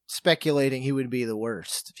speculating he would be the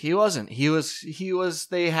worst. He wasn't. He was,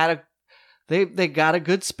 They got a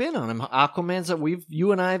good spin on him. Aquaman's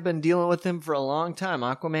you and I have been dealing with him for a long time.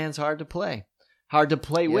 Aquaman's hard to play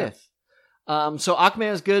with. So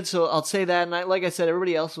Aquaman is good. So I'll say that. And like I said,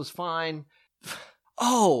 everybody else was fine.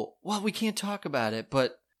 Oh, well, we can't talk about it,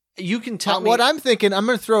 but you can tell me. What I'm thinking, I'm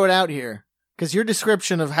going to throw it out here, because your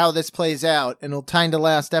description of how this plays out, and it'll tie into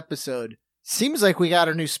last episode, seems like we got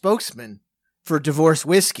our new spokesman for Divorce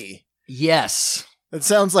Whiskey. Yes. It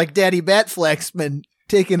sounds like Daddy Batfleck's been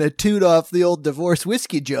taking a toot off the old Divorce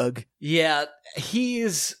Whiskey jug. Yeah,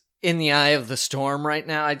 he's in the eye of the storm right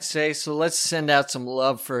now, I'd say. So let's send out some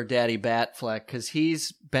love for Daddy Batfleck, because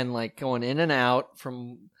he's been like going in and out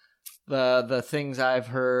from the things I've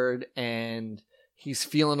heard, and he's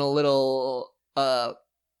feeling a little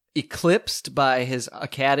eclipsed by his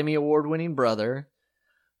Academy Award winning brother.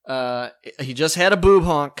 He just had a boob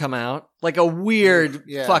honk come out, like a weird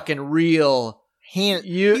fucking real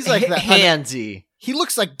he's like handsy. He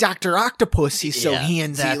looks like Dr. Octopus. He's so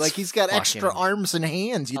handsy. that's Like he's got extra arms and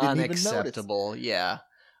hands. You didn't even notice. Unacceptable. Yeah.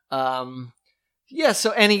 Yeah.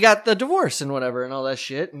 So, and he got the divorce and whatever and all that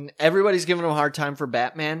shit, and everybody's giving him a hard time for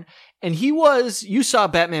Batman. And you saw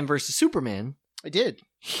Batman versus Superman. I did.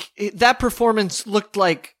 That performance looked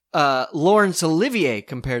like Laurence Olivier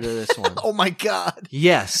compared to this one. Oh my God.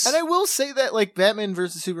 Yes. And I will say that like Batman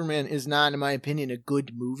versus Superman is not, in my opinion, a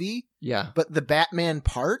good movie. Yeah. But the Batman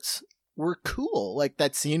parts were cool. Like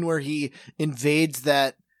that scene where he invades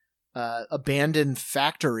that abandoned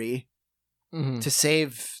factory to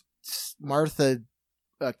save Martha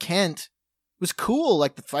Kent was cool.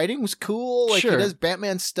 Like the fighting was cool. Like he does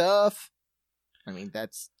Batman stuff. I mean,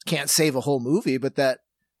 can't save a whole movie, but that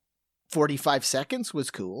 45 seconds was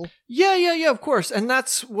cool. Yeah, of course. And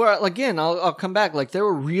that's where, again, I'll come back. Like, there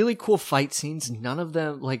were really cool fight scenes. None of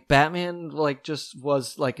them, like, Batman, like, just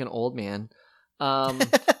was like an old man.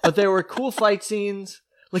 But there were cool fight scenes.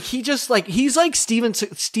 Like, he's like Steven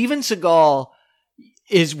Seagal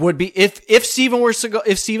would be, if Steven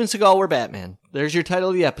Seagal were Batman. There's your title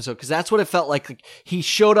of the episode, because that's what it felt like. Like, he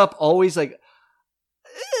showed up always, like,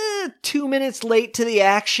 2 minutes late to the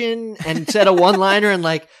action and said a one-liner and,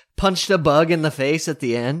 like, punched a bug in the face at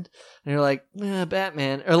the end. And you're like,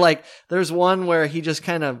 Batman. Or like, there's one where he just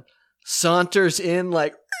kind of saunters in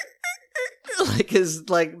like his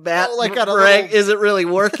like bat rank isn't really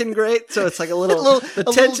working great. So it's like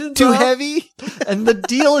the tension's too off, heavy. And the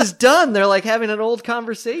deal is done. They're like having an old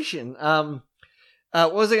conversation. What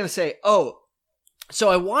was I going to say? Oh, so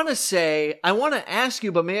I want to ask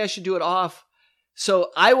you, but maybe I should do it off.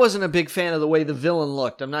 So I wasn't a big fan of the way the villain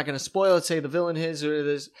looked. I'm not going to spoil it, say the villain is or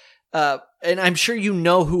this. And I'm sure you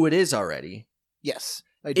know who it is already. Yes,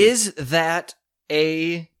 I do. Is that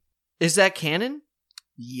canon?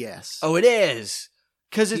 Yes. Oh, it is.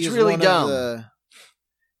 Because it's really dumb.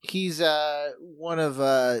 He's one of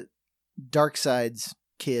Darkseid's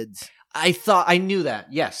kids. I knew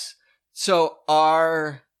that. Yes. So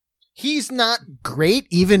he's not great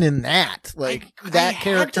even in that. Like that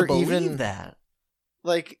character even that.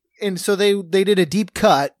 Like, and so they did a deep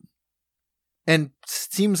cut, and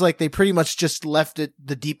seems like they pretty much just left it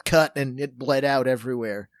the deep cut and it bled out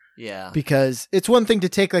everywhere. Yeah. Because it's one thing to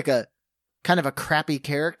take like a kind of a crappy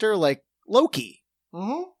character like Loki.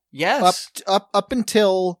 Mm-hmm. Yes. Up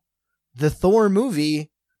until the Thor movie,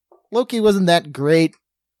 Loki wasn't that great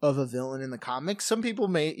of a villain in the comics. Some people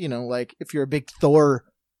may, like if you're a big Thor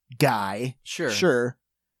guy, sure.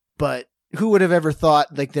 But who would have ever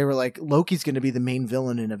thought, like, they were like, Loki's going to be the main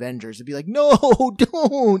villain in Avengers? It'd be like, no,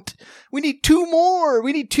 don't. We need two more.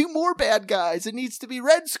 We need two more bad guys. It needs to be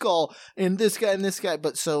Red Skull and this guy and this guy.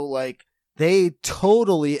 But so, like, they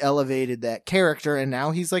totally elevated that character, and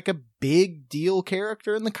now he's like a big deal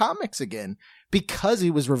character in the comics again because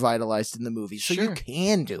he was revitalized in the movie. So you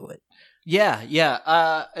can do it. Yeah.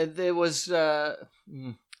 There was...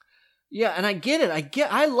 Yeah, and I get it.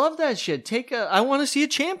 I love that shit. I want to see a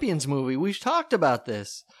Champions movie. We've talked about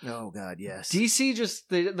this. Oh God, yes. DC just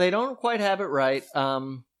they don't quite have it right.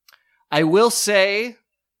 I will say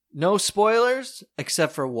no spoilers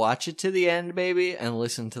except for watch it to the end, baby, and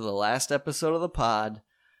listen to the last episode of the pod,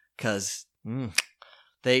 because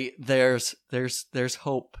there's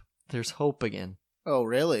hope. There's hope again. Oh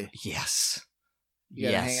really? Yes.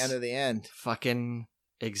 You gotta hang on to the end. Fucking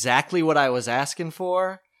exactly what I was asking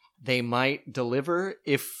for. They might deliver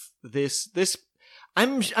if this.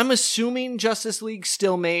 I'm assuming Justice League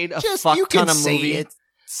still made a fuck ton of movie.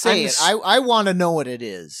 Say it. I want to know what it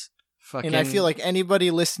is, and I feel like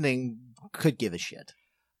anybody listening could give a shit.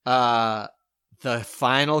 The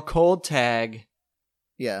final cold tag.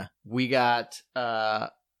 Yeah, we got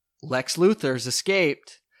Lex Luthor's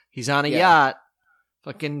escaped. He's on a yacht.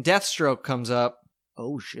 Fucking Deathstroke comes up.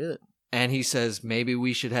 Oh shit! And he says maybe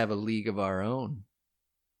we should have a league of our own.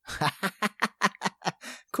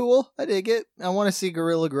 Cool, I dig it. I want to see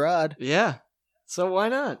Gorilla Grodd. Yeah, so why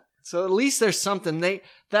not? So at least there's something.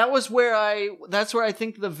 That's where I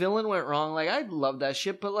think the villain went wrong. Like, I love that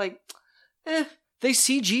shit, but like, they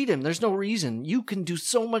CG'd him. There's no reason. You can do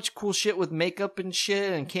so much cool shit with makeup and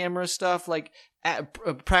shit and camera stuff, like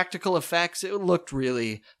practical effects. It looked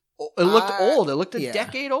old. It looked a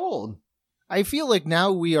decade old. I feel like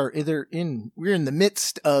now we're in the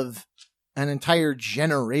midst of an entire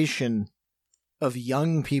generation of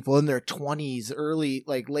young people in their 20s, early,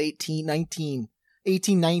 like late 18,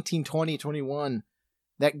 19, 20, 21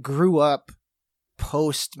 that grew up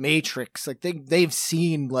post Matrix. Like they've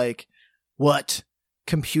seen like what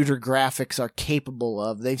computer graphics are capable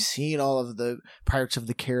of. They've seen all of the Pirates of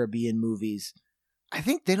the Caribbean movies. I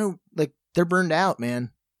think they're burned out, man.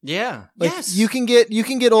 Yeah. Like, yes. You can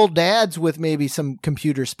get old dads with maybe some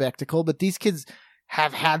computer spectacle, but these kids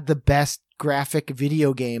have had the best graphic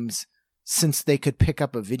video games since they could pick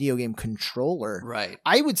up a video game controller. Right.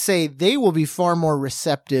 I would say they will be far more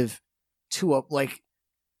receptive to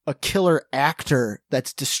a killer actor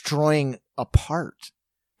that's destroying a part.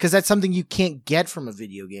 Because that's something you can't get from a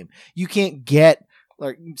video game. You can't get,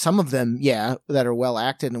 like, some of them, that are well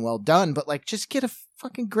acted and well done, but like, just get a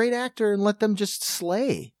fucking great actor and let them just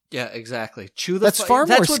slay. Yeah, exactly. That's far more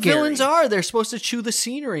That's what scary. villains are. They're supposed to chew the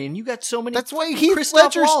scenery, and you got so many. That's why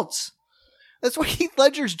Christoph Waltz. That's why Heath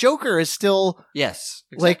Ledger's Joker is still... Yes,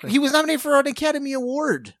 exactly. Like, he was nominated for an Academy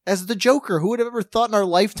Award as the Joker. Who would have ever thought in our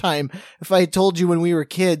lifetime, if I had told you when we were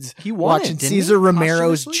kids, he won watching it, Cesar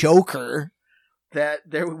Romero's Joker, that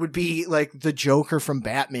there would be, like, the Joker from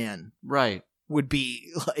Batman. Right. Would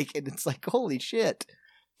be, like, and it's like, holy shit.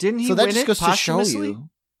 Didn't he so that win just it goes to show posthumously? you.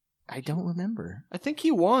 I don't remember. I think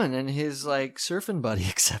he won, and his, like, surfing buddy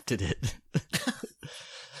accepted it.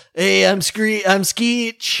 Hey, I'm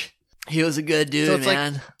Skeech. He was a good dude, so it's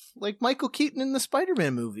man. Like Michael Keaton in the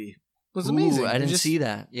Spider-Man movie. It was amazing. I didn't see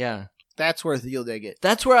that. Yeah. That's where you'll dig it.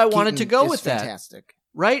 That's where I wanted to go with fantastic. That.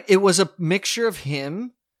 Right? It was a mixture of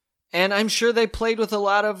him, and I'm sure they played with a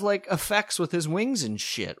lot of, like, effects with his wings and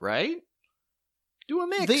shit, right? Do a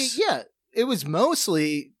mix. It was most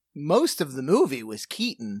of the movie was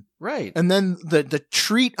Keaton. Right. And then the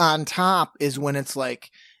treat on top is when it's like,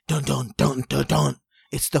 dun dun dun dun dun.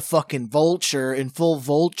 It's the fucking Vulture in full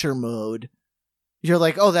Vulture mode. You're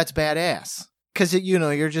like, oh, that's badass. Because,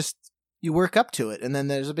 you work up to it, and then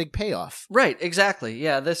there's a big payoff. Right, exactly.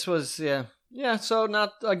 Yeah, this was, Yeah, so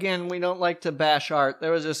not, again, we don't like to bash art.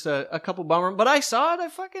 There was just a couple bummer, but I saw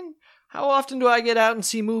it. How often do I get out and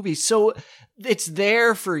see movies? So it's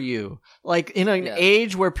there for you. Like, in an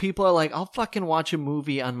age where people are like, I'll fucking watch a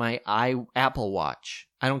movie on my Apple Watch.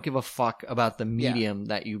 I don't give a fuck about the medium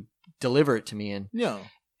that you deliver it to me in. No.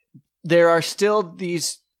 There are still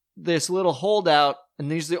this little holdout,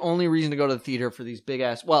 and these are the only reason to go to the theater for these big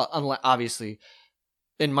ass, well, obviously,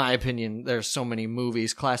 in my opinion, there's so many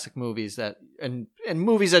movies, classic movies and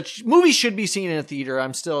movies should be seen in a theater.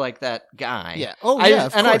 I'm still like that guy. Yeah. Oh yeah.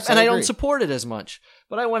 I don't support it as much.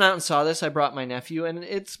 But I went out and saw this. I brought my nephew, and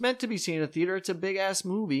it's meant to be seen in a theater. It's a big ass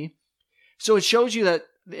movie, so it shows you that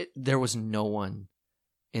there was no one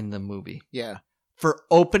in the movie. Yeah. For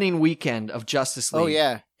opening weekend of Justice League. Oh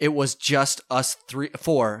yeah. It was just us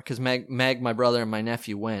 4, because Meg, my brother, and my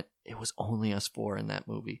nephew went. It was only us 4 in that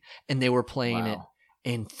movie, and they were playing it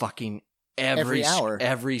in fucking every hour,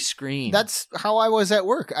 every screen. That's how I was at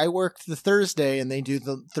work. I worked the Thursday, and they do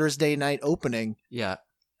the Thursday night opening. Yeah.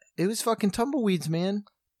 It was fucking tumbleweeds, man.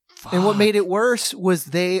 Fuck. And what made it worse was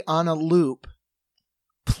they, on a loop,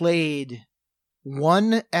 played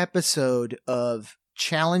one episode of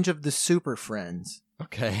Challenge of the Super Friends.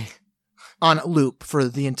 Okay. On a loop for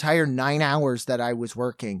the entire 9 hours that I was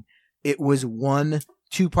working. It was one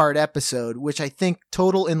 2-part episode, which I think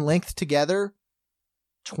total in length together,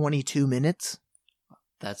 22 minutes.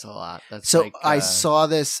 That's a lot. That's so like, I saw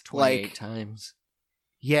this 28 times.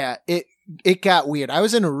 Yeah, it got weird. I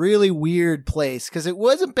was in a really weird place because it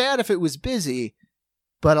wasn't bad if it was busy,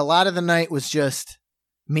 but a lot of the night was just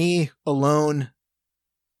me alone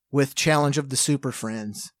with Challenge of the Super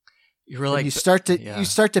Friends. You were like, you start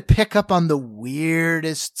to pick up on the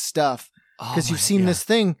weirdest stuff because you've seen this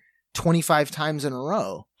thing 25 times in a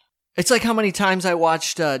row. It's like how many times I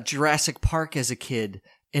watched Jurassic Park as a kid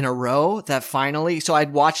in a row that finally, so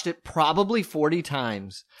I'd watched it probably 40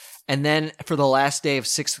 times. And then for the last day of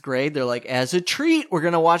 6th grade, they're like, as a treat, we're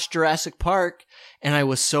going to watch Jurassic Park. And I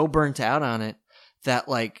was so burnt out on it that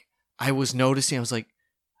like I was like,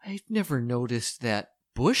 I've never noticed that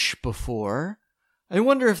bush before. I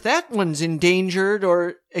wonder if that one's endangered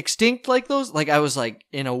or extinct like those. Like I was like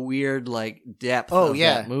in a weird like depth of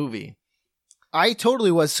that movie. I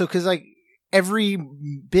totally was. So, because like every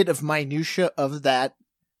bit of minutia of that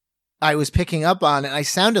I was picking up on, and I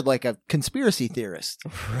sounded like a conspiracy theorist.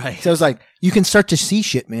 Right. So I was like, you can start to see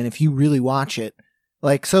shit, man, if you really watch it.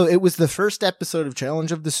 Like, so it was the first episode of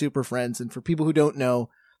Challenge of the Super Friends, and for people who don't know,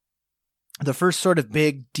 the first sort of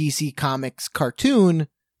big DC Comics cartoon,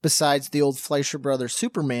 besides the old Fleischer Brothers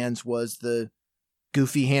Supermans, was the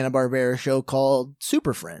goofy Hanna-Barbera show called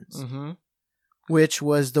Super Friends, which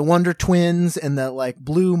was the Wonder Twins and the, like,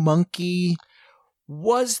 Blue Monkey.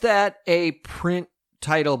 Was that a print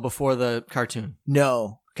title before the cartoon?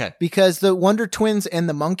 No. Okay. Because the Wonder Twins and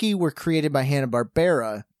the Monkey were created by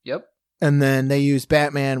Hanna-Barbera. Yep. And then they used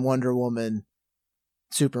Batman, Wonder Woman,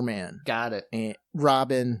 Superman. Got it. And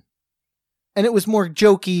Robin. And it was more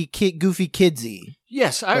jokey, goofy, kidsy.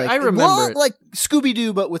 Yes, Like, I remember well, it. like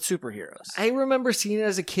Scooby-Doo, but with superheroes. I remember seeing it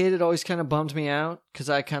as a kid. It always kind of bummed me out because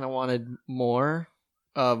I kind of wanted more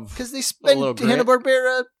of. Because they a little spend grit.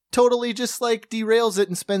 Hanna-Barbera totally just like derails it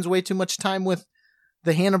and spends way too much time with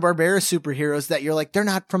the Hanna-Barbera superheroes that you're like, they're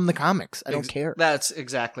not from the comics. I don't care. That's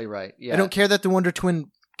exactly right. Yeah. I don't care that the Wonder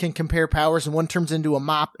Twin can compare powers and one turns into a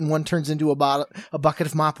mop and one turns into a bucket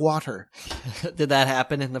of mop water. Did that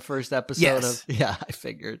happen in the first episode? Yes. Yeah, I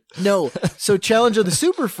figured. No. So Challenge of the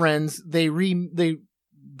Super Friends, they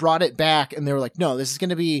brought it back and they were like, no, this is going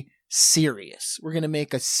to be serious. We're going to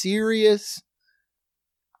make as serious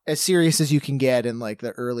as you can get in like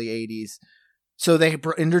the early 80s. So they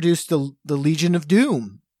introduced the Legion of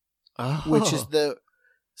Doom, which is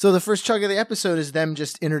So the first chunk of the episode is them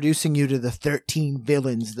just introducing you to the 13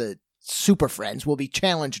 villains that Super Friends will be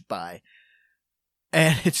challenged by.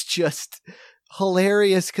 And it's just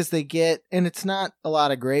hilarious because they get, and it's not a lot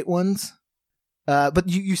of great ones, but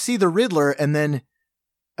you see the Riddler and then,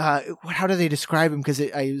 how do they describe him? Because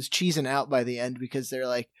I was cheesing out by the end because they're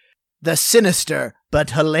like, the sinister but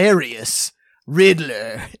hilarious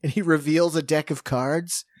Riddler. And he reveals a deck of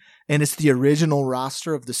cards and it's the original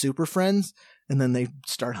roster of the Super Friends. And then they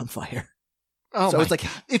start on fire. Oh, so it's like,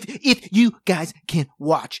 if you guys can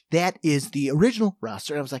watch, that is the original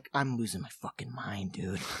roster. I was like, I'm losing my fucking mind,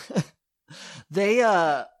 dude. They,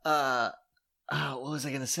 what was I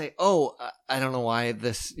going to say? Oh, I don't know why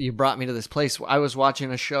you brought me to this place. I was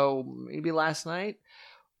watching a show maybe last night.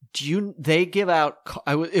 They give out,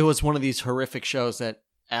 it was one of these horrific shows that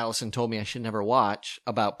Allison told me I should never watch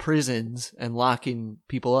about prisons and locking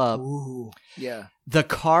people up. Ooh, yeah. The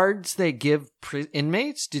cards they give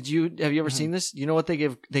inmates. Have you ever seen this? You know what they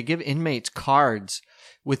give? They give inmates cards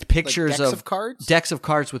with pictures like decks of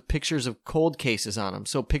cards with pictures of cold cases on them.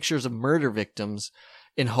 So pictures of murder victims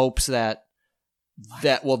in hopes that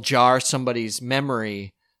will jar somebody's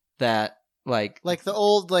memory that like the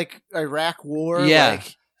old like Iraq war. Yeah.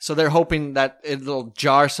 Like, so they're hoping that it'll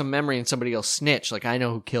jar some memory and somebody will snitch. Like, I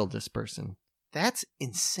know who killed this person. That's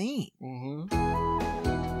insane. Mm-hmm.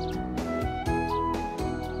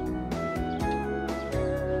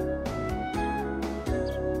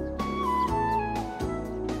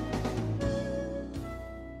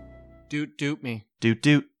 Doot me. Doot.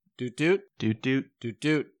 Doot.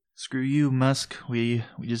 Screw you, Musk. We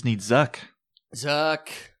just need Zuck. Zuck.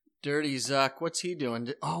 Dirty Zuck. What's he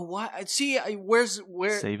doing? Oh, what? See,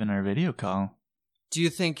 where? Saving our video call. Do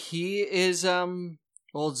you think he is, old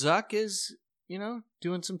Zuck is,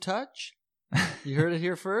 doing some touch? You heard it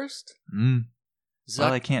here first? Zuck.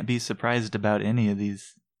 Well, I can't be surprised about any of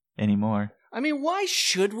these anymore. I mean, why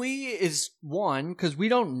should we? Is one, because we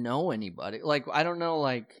don't know anybody. Like, I don't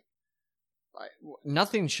know,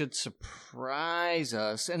 nothing should surprise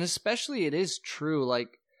us. And especially it is true,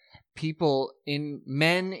 like,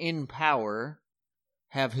 men in power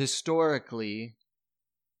have historically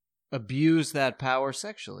abused that power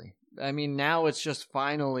sexually. I mean, now it's just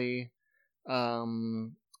finally,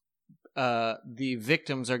 the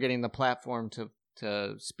victims are getting the platform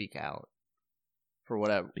to speak out for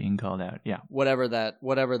whatever. Being called out, yeah. Whatever that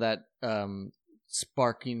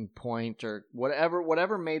sparking point or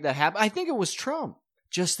whatever made that happen. I think it was Trump.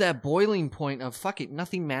 Just that boiling point of fuck it,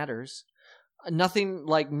 nothing matters. Nothing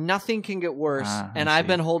can get worse. And I've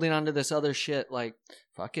been holding on to this other shit like,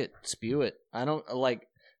 fuck it, spew it. I don't like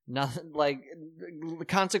nothing, like the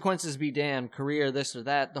consequences be damned, career, this or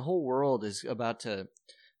that. The whole world is about to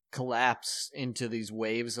collapse into these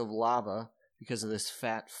waves of lava because of this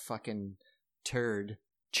fat fucking turd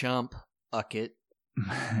chump bucket.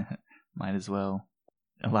 Might as well.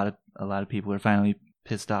 A lot of people are finally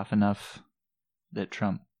pissed off enough that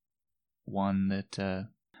Trump won that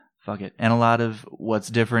fuck it. And a lot of what's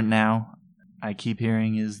different now, I keep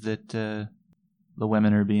hearing, is that the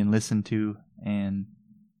women are being listened to and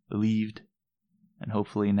believed, and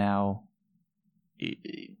hopefully now,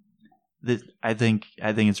 I think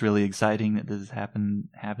it's really exciting that this is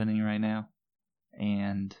happening right now,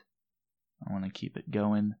 and I want to keep it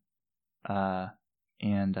going.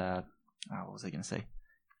 And what was I gonna say?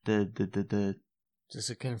 The Is this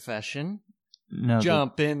a confession? no.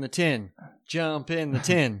 Jump in the tin. Jump in the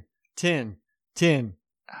tin. Tin.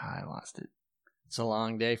 I lost it. It's a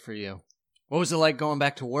long day for you. What was it like going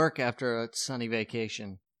back to work after a sunny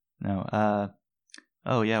vacation? No.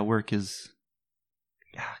 Oh yeah, work is.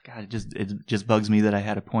 God, it just bugs me that I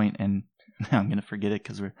had a point and now I'm gonna forget it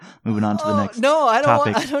because we're moving on to the next. No, I don't.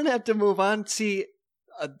 topic. I don't have to move on. See,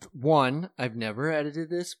 one, I've never edited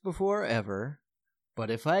this before ever, but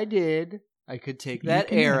if I did, I could take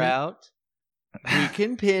that air out. We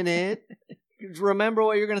can pin it. Remember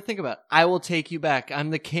what you're going to think about. I will take you back.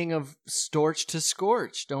 I'm the king of storch to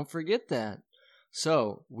scorch. Don't forget that.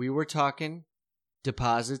 So we were talking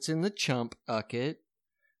deposits in the chump bucket.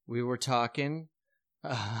 We were talking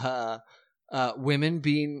women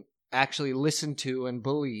being actually listened to and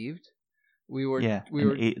believed.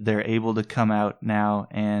 They're able to come out now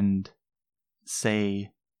and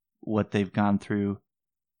say what they've gone through,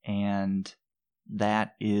 and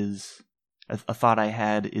that is a thought I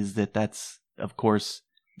had is that's, of course,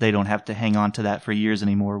 they don't have to hang on to that for years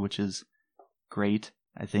anymore, which is great.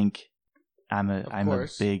 I think I'm a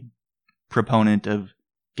big proponent of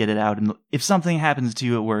get it out, and if something happens to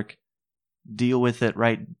you at work, deal with it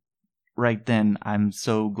right then. I'm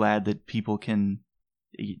so glad that people can.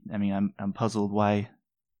 I mean, I'm puzzled why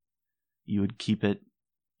you would keep it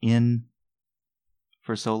in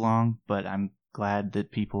for so long, but I'm glad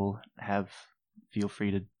that people feel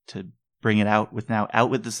free to bring it out with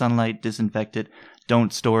the sunlight, disinfect it,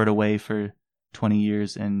 don't store it away for 20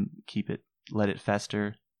 years and let it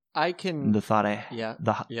fester. I can. The thought I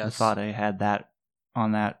had that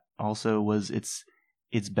on that also was it's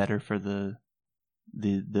better for the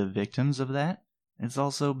victims of that. It's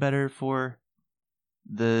also better for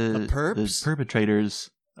the perpetrators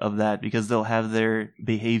of that because they'll have their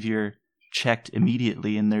behavior checked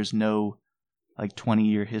immediately, and there's no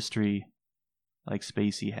 20-year history like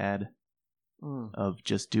Spacey had of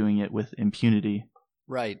just doing it with impunity.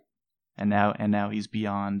 Right. And now he's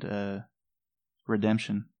beyond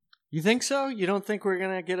redemption. You think so? You don't think we're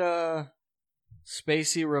gonna get a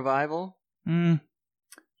Spacey revival? Not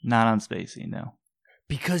on Spacey, no.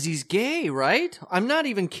 Because he's gay, right? I'm not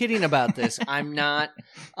even kidding about this. I'm not.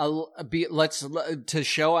 To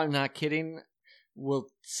show I'm not kidding, we'll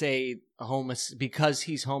say because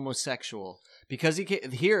he's homosexual. Because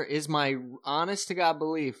here is my honest to God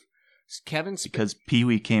belief. Because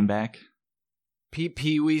Pee-wee came back.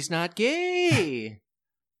 Pee-wee's not gay.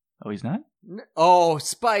 Oh, he's not? Oh,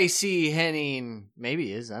 spicy Henning. Maybe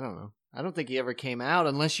he is. I don't know. I don't think he ever came out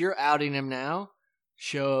unless you're outing him now.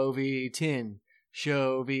 Shovey Tin.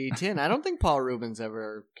 I don't think Paul Rubens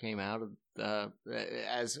ever came out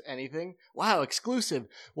as anything. Wow, exclusive.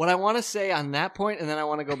 What I want to say on that point, and then I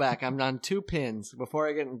want to go back. I'm on 2 pins before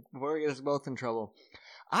I get us both in trouble.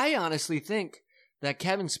 I honestly think that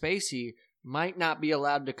Kevin Spacey might not be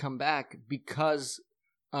allowed to come back because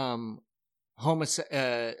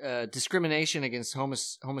discrimination against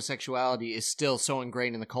homosexuality is still so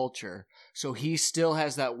ingrained in the culture. So he still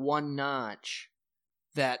has that one notch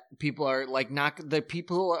that people are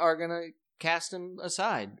people are gonna cast him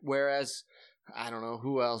aside. Whereas I don't know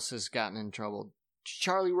who else has gotten in trouble.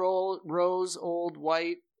 Charlie Rose, old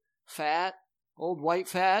white fat.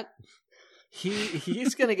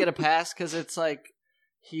 He's gonna get a pass because it's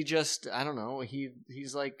he just, I don't know,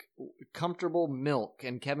 he's like comfortable milk,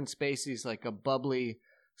 and Kevin Spacey's like a bubbly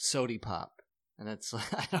sody pop. And it's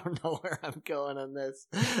I don't know where I'm going on this.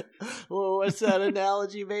 Whoa, what's that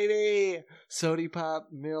analogy, baby? Sody pop,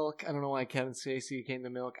 milk. I don't know why Kevin Spacey came to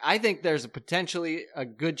milk. I think there's potentially a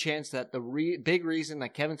good chance that the big reason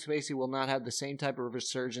that Kevin Spacey will not have the same type of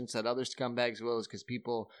resurgence that other scumbags will is because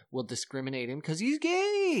people will discriminate him because he's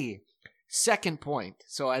gay. Second point,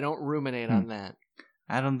 so I don't ruminate on that.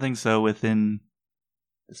 I don't think so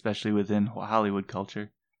especially within Hollywood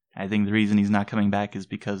culture. I think the reason he's not coming back is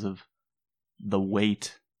because of the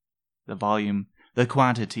weight, the volume, the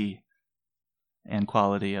quantity, and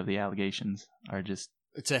quality of the allegations are just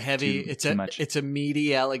it's a heavy, too much. It's a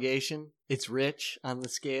meaty allegation. It's rich on the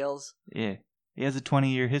scales. Yeah, he has a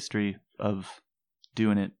 20-year history of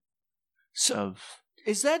doing it.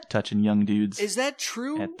 Is that touching young dudes? Is that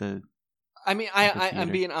true? I'm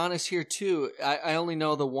being honest here too. I only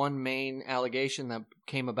know the one main allegation that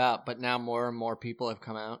came about, but now more and more people have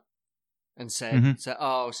come out and said,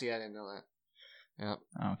 "Oh, see, I didn't know that." Yeah.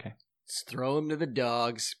 Oh, okay. Let's throw him to the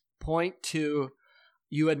dogs. Point 2,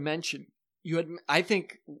 you had mentioned. I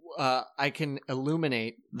think I can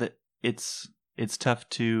illuminate that it's tough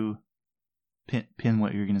to pin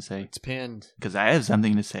what you're going to say. It's pinned. Because I have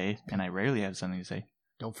something to say, and I rarely have something to say.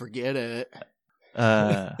 Don't forget it.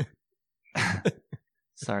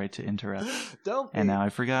 Sorry to interrupt. Don't be. And now I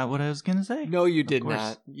forgot what I was going to say. No, you did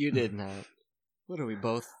not. You did not. What are we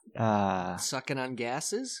both Uh, sucking on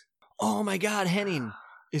gases? Oh my God, Henning,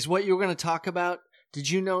 is what you were going to talk about? Did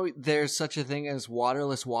you know there's such a thing as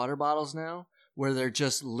waterless water bottles now, where they're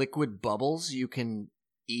just liquid bubbles you can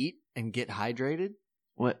eat and get hydrated?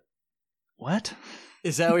 What?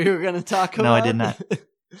 Is that what you were going to talk about? No, I did not.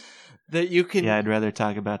 That you can. Yeah, I'd rather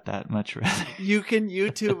talk about that much rather. You can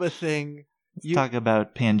YouTube a thing. Let's talk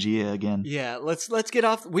about Pangea again. Yeah, let's get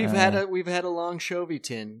off. We've had a long show,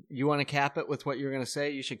 Tin. You want to cap it with what you're going to say?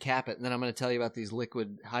 You should cap it, and then I'm going to tell you about these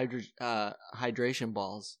liquid hydration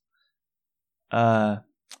balls.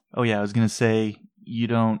 Oh yeah, I was going to say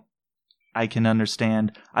I can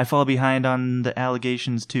understand. I fall behind on the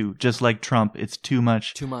allegations too. Just like Trump, it's too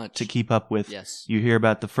much to keep up with. Yes. You hear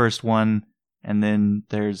about the first one, and then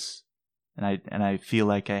there's, and I feel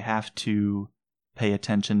like I have to pay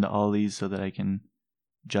attention to all these so that I can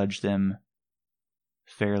judge them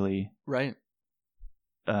fairly. Right.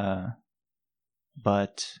 But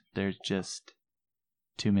there's just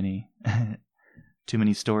too many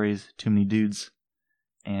stories, too many dudes,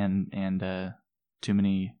 and too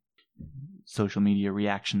many social media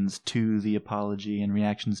reactions to the apology and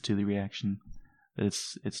reactions to the reaction.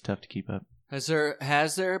 It's tough to keep up. Has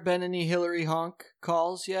there been any Hillary honk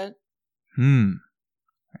calls yet?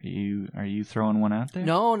 Are you throwing one out there?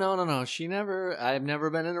 No. She never. I've never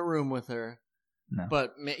been in a room with her. No.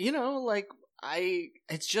 But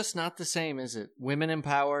it's just not the same, is it? Women in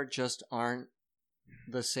power just aren't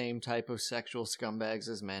the same type of sexual scumbags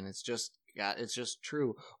as men. It's just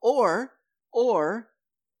true. Or,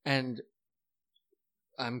 and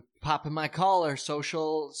I'm popping my collar.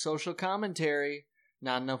 Social commentary.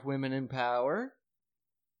 Not enough women in power.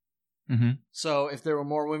 Mm-hmm. So if there were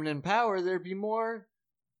more women in power, there'd be more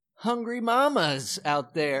hungry mamas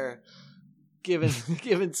out there giving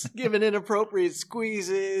inappropriate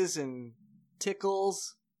squeezes and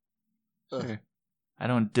tickles. Sure. I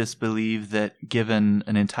don't disbelieve that given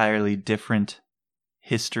an entirely different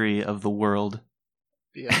history of the world,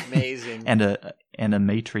 be amazing, and a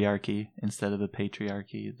matriarchy instead of a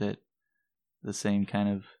patriarchy, that the same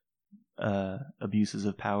kind of abuses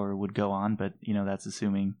of power would go on. But that's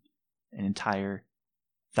assuming an entire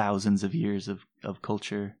thousands of years of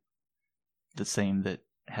culture, the same that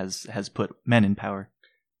has put men in power.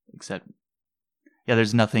 Except,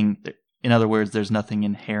 there's nothing. In other words, there's nothing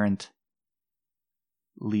inherently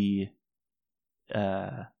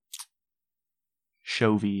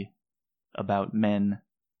chauvy about men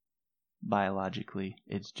biologically.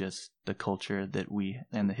 It's just the culture that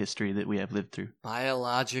and the history that we have lived through.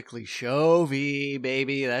 Biologically chauvy,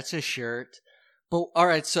 baby. That's a shirt. But all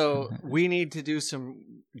right, so we need to do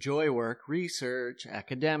some joy work, research,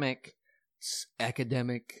 academic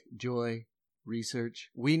joy research.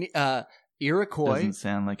 We Iroquois doesn't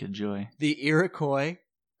sound like a joy. The Iroquois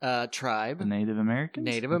tribe, the Native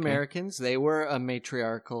Americans. Americans. They were a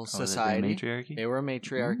matriarchal society. They were a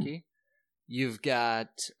matriarchy. Ooh. You've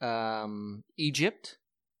got Egypt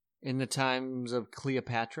in the times of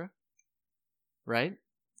Cleopatra, right?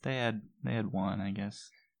 They had one, I guess.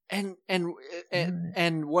 And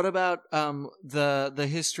what about the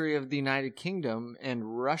history of the United Kingdom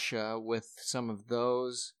and Russia with some of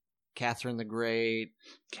those, Catherine the Great,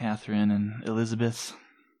 Catherine and Elizabeth,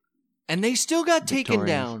 and they still got taken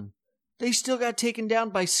down. They still got taken down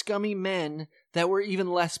by scummy men that were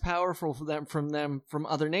even less powerful from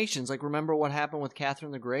other nations. Like, remember what happened with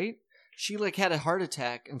Catherine the Great? She had a heart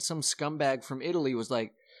attack, and some scumbag from Italy was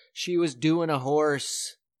like, she was doing a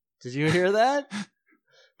horse. Did you hear that?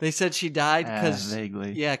 They said she died because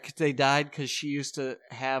vaguely. Yeah, they died because she used to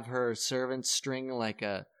have her servants string like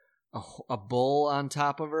a bull on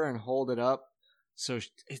top of her and hold it up. So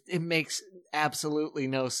it makes absolutely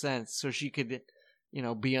no sense. So she could,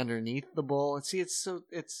 be underneath the bull. And see,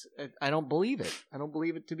 I don't believe it. I don't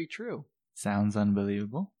believe it to be true. Sounds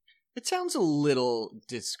unbelievable. It sounds a little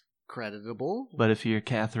discreditable. But if you're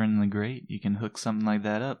Catherine the Great, you can hook something like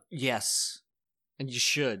that up. Yes, and you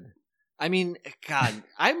should. I mean, God,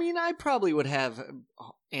 I probably would have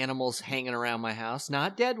animals hanging around my house,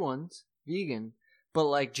 not dead ones, vegan,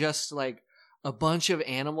 but just a bunch of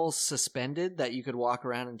animals suspended that you could walk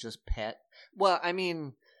around and just pet. Well, I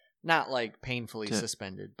mean, not painfully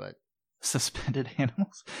suspended, but suspended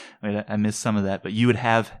animals. Wait, I missed some of that, but you would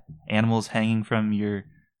have animals hanging from your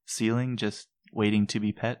ceiling, just waiting to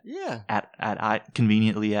be pet. Yeah,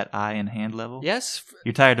 conveniently at eye and hand level. Yes,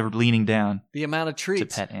 you're tired of leaning down. The amount of treats to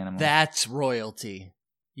pet animals. That's royalty.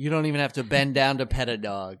 You don't even have to bend down to pet a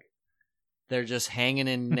dog. They're just hanging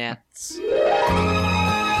in nets.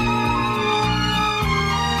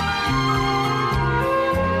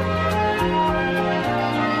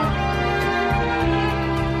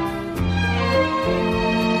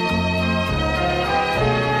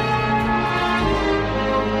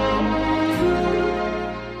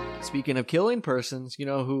 Speaking of killing persons, you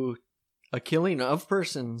know who a killing of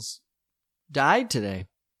persons died today?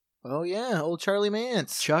 Oh, yeah. Old Charlie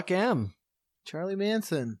Mance. Chuck M. Charlie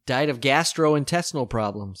Manson. Died of gastrointestinal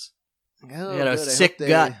problems. Oh, He had a good. I sick hope they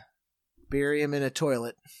gut. Bury him in a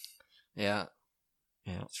toilet. Yeah.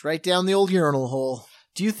 It's right down the old urinal hole.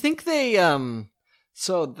 Do you think they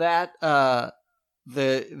so that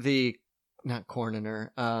the not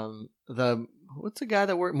coroner, what's the guy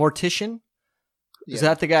that worked mortician? Yeah. Is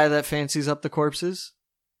that the guy that fancies up the corpses?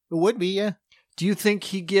 It would be, yeah. Do you think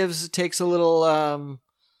he takes a little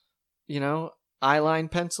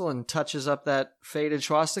eyeline pencil and touches up that faded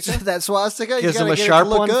swastika? That swastika? You Gives him gotta a get it sharp to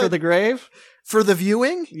look one good. for the grave? For the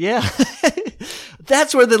viewing? Yeah.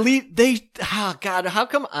 That's where oh God, how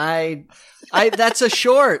come that's a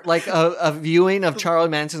short, like a viewing of Charlie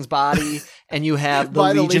Manson's body, and you have the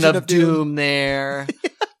By the Legion of Doom there,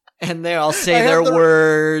 and they all say their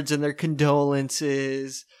words and their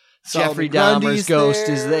condolences. Solomon Jeffrey Grundy's Dahmer's ghost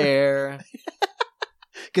there. is there.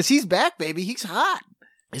 Because he's back, baby. He's hot.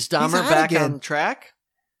 Is Dahmer hot back again. on track?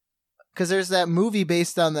 Because there's that movie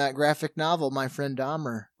based on that graphic novel, My Friend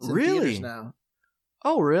Dahmer. It's in Really? theaters now.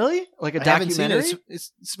 Oh, really? Like a I haven't seen documentary? it.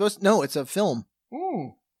 It's supposed. No, it's a film.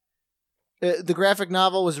 Mm. The graphic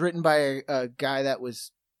novel was written by a guy that was,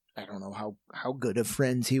 I don't know how good of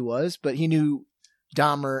friends he was, but he knew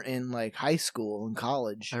Dahmer in like high school and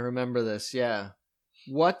college. I remember this. Yeah.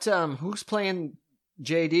 What? Who's playing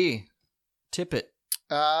JD Tippett?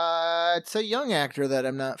 It's a young actor that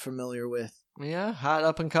I'm not familiar with. Yeah, hot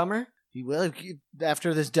up and comer.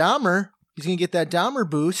 After this Dahmer, he's gonna get that Dahmer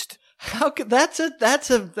boost. How could that's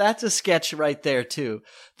a sketch right there too.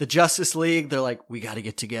 The Justice League, they're like, we got to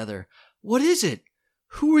get together. What is it?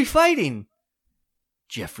 Who are we fighting?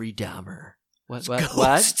 Jeffrey Dahmer. What?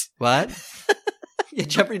 Yeah,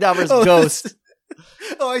 Jeffrey Dahmer's ghost.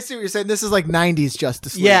 Oh, I see what you're saying. This is like 90s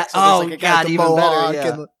Justice League. Yeah. So there's, Oh, like, a guy God, with the even better, mohawk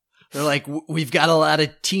yeah. and- They're like, we've got a lot of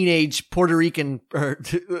teenage Puerto Rican or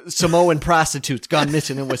Samoan prostitutes gone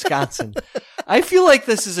missing in Wisconsin. I feel like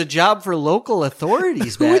this is a job for local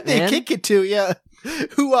authorities, Who would Batman. they kick it to? Yeah.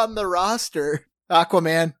 Who on the roster?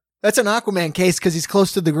 Aquaman. That's an Aquaman case because he's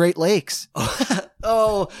close to the Great Lakes.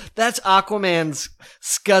 Oh, that's Aquaman's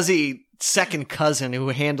scuzzy second cousin who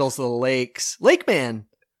handles the lakes. Lake Man.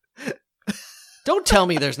 Don't tell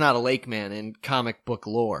me there's not a Lake Man in comic book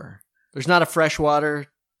lore. There's not a freshwater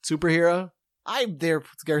superhero?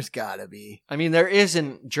 There's gotta be. I mean, there is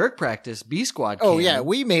in Jerk Practice, B-Squad Oh, canon. yeah.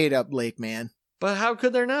 We made up Lake Man. But how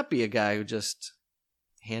could there not be a guy who just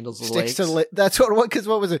handles the Sticks lakes? to that's because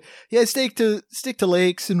what was it? Yeah, stick to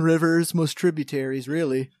lakes and rivers, most tributaries,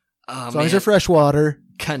 really. Oh, As long as they're freshwater.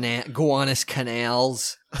 Gowanus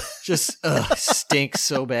canals. Just stinks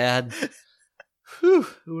so bad. Whew,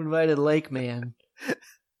 who invited Lake Man?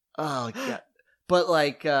 Oh, God. But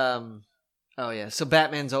like, oh yeah. So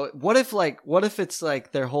Batman's, what if it's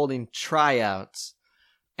like they're holding tryouts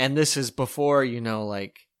and this is before,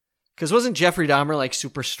 because wasn't Jeffrey Dahmer like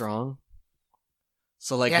super strong?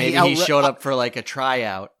 So like maybe he showed up for like a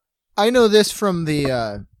tryout. I know this from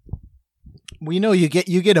the, we know you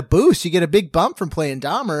get a boost, you get a big bump from playing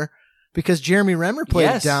Dahmer because Jeremy Renner played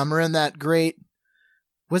Dahmer in that great,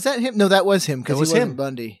 was that him? No, that was him because he wasn't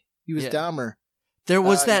Bundy. He was Dahmer. There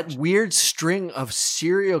was that weird string of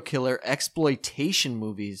serial killer exploitation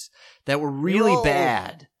movies that were really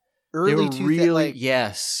bad. Early they were really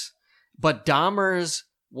yes. But Dahmer's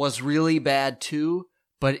was really bad too,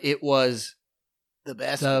 but it was the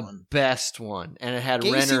best one. And it had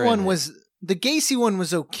Gacy Renner one in was it. The Gacy one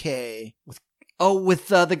was okay. With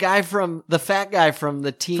the guy from the fat guy from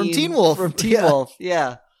the Teen Wolf. From Teen Wolf.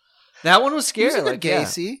 Yeah. That one was scary. It was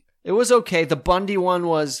Gacy. Yeah. It was okay. The Bundy one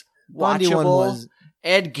was watchable.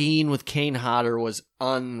 Ed Gein with Kane Hodder was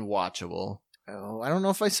unwatchable. Oh, I don't know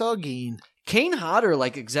if I saw Gein. Kane Hodder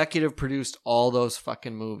like executive produced all those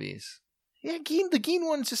fucking movies. Yeah, the Gein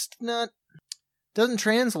one's just doesn't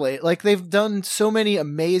translate. Like they've done so many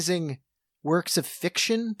amazing works of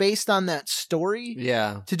fiction based on that story.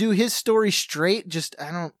 Yeah. To do his story straight,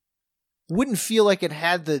 wouldn't feel like it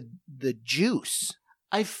had the juice.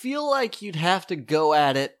 I feel like you'd have to go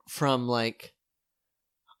at it from like,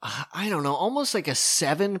 I don't know, almost like a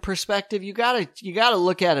 7 perspective. You gotta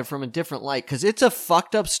look at it from a different light because it's a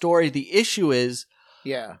fucked up story. The issue is,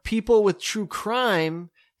 yeah, people with true crime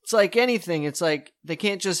It's like anything. It's like they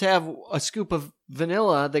can't just have a scoop of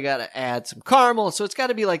vanilla. They got to add some caramel. So it's got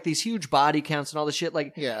to be like these huge body counts and all the shit.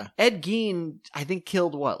 Like Ed Gein, I think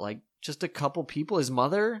killed what? Like just a couple people, his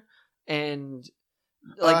mother, and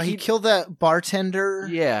like he killed that bartender.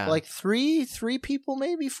 Yeah. Like three people,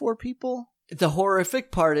 maybe 4 people. The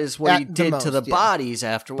horrific part is what he did to the bodies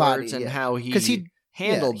afterwards and how he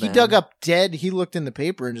handled them. He dug up dead. He looked in the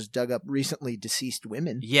paper and just dug up recently deceased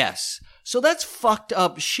women. Yes. So that's fucked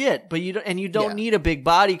up shit, but you don't need a big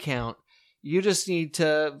body count. You just need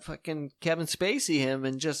to fucking Kevin Spacey him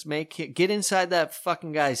and just get inside that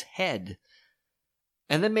fucking guy's head.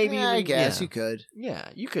 And then maybe I guess you could. Yeah,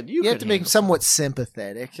 you could. You have to make him somewhat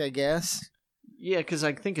sympathetic, I guess. Yeah, because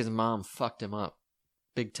I think his mom fucked him up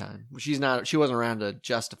big time. She wasn't around to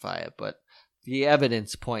justify it, but the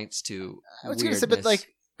evidence points to I was going to say, but like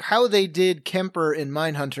how they did Kemper in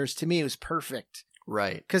Mindhunters, to me, it was perfect.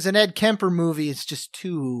 Right. Because an Ed Kemper movie is just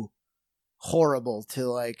too horrible to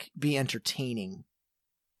like be entertaining.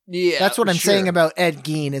 Yeah, that's what I'm saying about Ed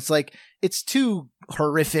Gein. It's like it's too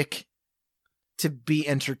horrific to be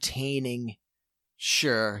entertaining.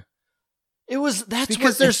 Sure. There's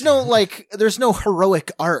no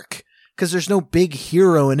heroic arc. Because there's no big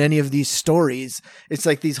hero in any of these stories. It's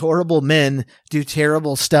like these horrible men do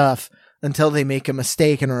terrible stuff until they make a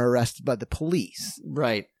mistake and are arrested by the police.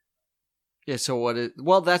 Right. Yeah. So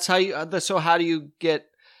that's how you. So how do you get?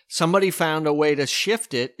 Somebody found a way to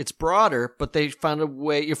shift it. It's broader, but they found a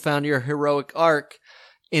way. You found your heroic arc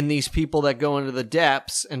in these people that go into the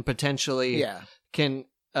depths and potentially can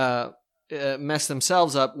mess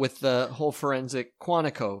themselves up with the whole forensic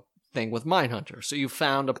Quantico thing with Mindhunter. So you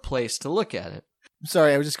found a place to look at it.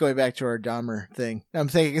 Sorry, I was just going back to our Dahmer thing. I'm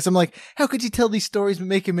thinking, because I'm like, how could you tell these stories and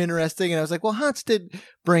make them interesting? And I was like, well, Hans did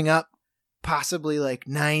bring up possibly like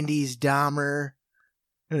 90s Dahmer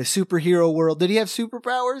in a superhero world. Did he have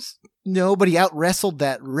superpowers? No, but he out-wrestled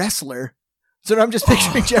that wrestler. So I'm just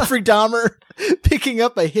picturing Jeffrey Dahmer picking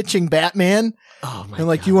up a hitching Batman. Oh my! And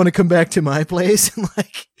like, you want to come back to my place and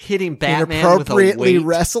like hitting Batman inappropriately with a weight.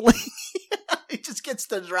 Wrestling. He just gets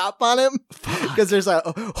the drop on him because there's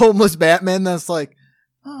a homeless Batman that's like,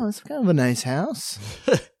 oh, it's kind of a nice house.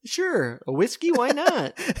 Sure, a whiskey? Why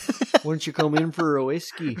not? Why don't you come in for a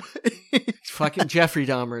whiskey? Fucking Jeffrey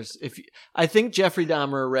Dahmer's. I think Jeffrey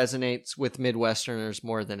Dahmer resonates with Midwesterners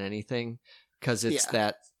more than anything because it's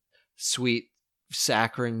that sweet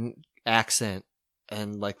saccharine accent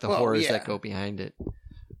and like the horrors that go behind it.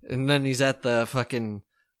 And then he's at the fucking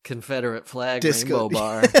Confederate flag rainbow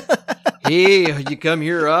bar. Hey, you come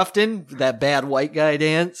here often? That bad white guy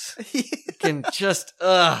dance? Can just,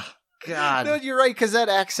 God. No, you're right, because that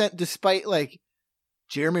accent, despite like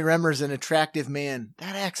Jeremy Renner's an attractive man,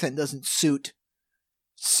 that accent doesn't suit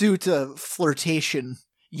a flirtation.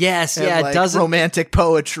 Yes, and, it doesn't. Romantic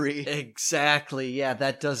poetry. Exactly, yeah,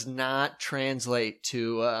 that does not translate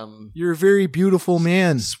to, you're a very beautiful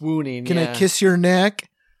man. Swooning, Can I kiss your neck?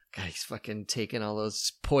 God, he's fucking taking all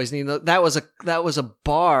those poisoning. That was a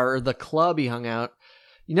bar, or the club he hung out.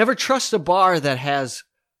 You never trust a bar that has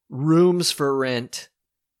rooms for rent.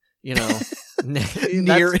 You know,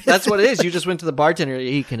 that's what it is. You just went to the bartender.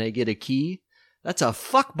 Hey, can I get a key? That's a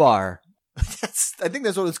fuck bar. I think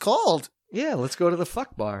that's what it's called. Yeah, let's go to the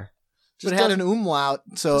fuck bar. But it had an umlaut,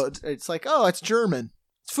 so it's like, oh, it's German.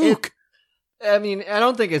 It's Fook. I mean, I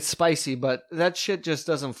don't think it's spicy, but that shit just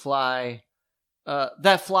doesn't fly.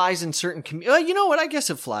 That flies in certain communities. You know what? I guess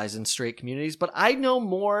it flies in straight communities, but I know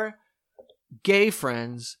more gay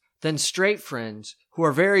friends than straight friends who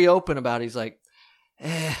are very open about it. He's like,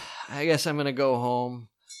 I guess I'm going to go home,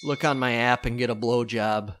 look on my app and get a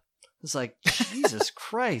blowjob. It's like, Jesus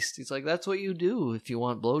Christ. He's like, that's what you do if you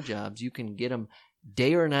want blowjobs. You can get them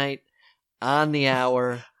day or night, on the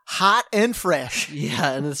hour. Hot and fresh.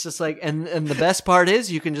 Yeah, and it's just like, and the best part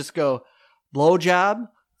is you can just go, blowjob,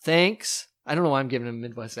 thanks. I don't know why I'm giving him a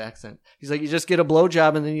Midwest accent. He's like, you just get a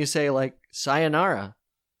blowjob and then you say like, sayonara.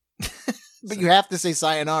 But you have to say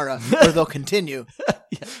sayonara or they'll continue.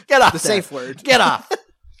 Yeah. Get off the safe word. Get off.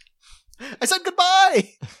 I said goodbye.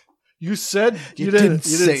 You said you didn't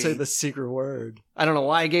say the secret word. I don't know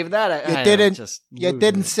why I gave that. You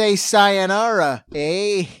didn't say sayonara,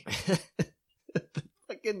 eh?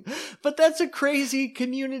 But that's a crazy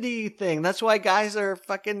community thing. That's why guys are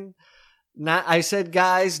fucking not. I said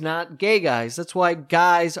guys, not gay guys. That's why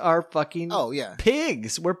guys are fucking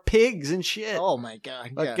pigs. We're pigs and shit. Oh my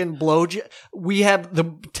god! Fucking blowjob. We have the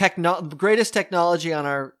greatest technology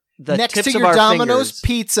on the next tips to of your our Domino's fingers.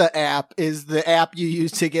 Pizza app is the app you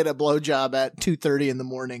use to get a blowjob at 2:30 in the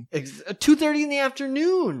morning. 2:30 in the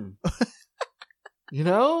afternoon. You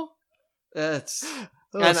know, that's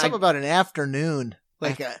something about an afternoon.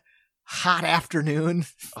 like a hot afternoon.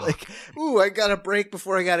 Like, ooh, I got a break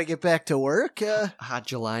before I got to get back to work. Hot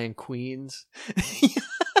July in Queens.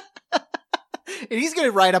 And he's going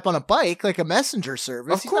to ride up on a bike like a messenger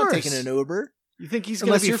service. Of He's course. not taking an Uber. You think he's going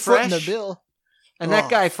to Unless be you're fresh? footing the bill. And that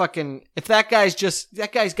guy fucking, if that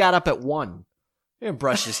guy's got up at 1. He didn't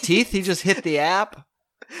brush his teeth. He just hit the app.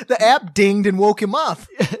 The app dinged and woke him up.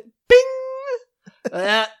 Bing!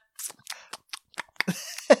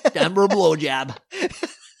 Time for a blowjob.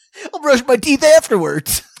 I'll brush my teeth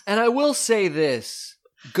afterwards. And I will say this.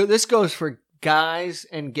 This goes for guys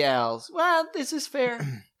and gals. Well, this is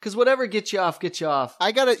fair. Because whatever gets you off, gets you off.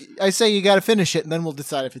 I say you gotta finish it and then we'll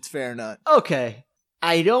decide if it's fair or not. Okay.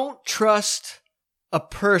 I don't trust a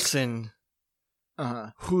person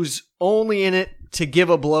who's only in it to give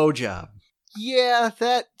a blowjob. Yeah,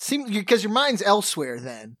 that seems, because your mind's elsewhere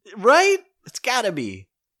then. Right? It's gotta be.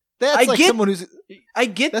 That's like someone who's,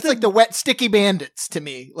 that's like the wet sticky bandits to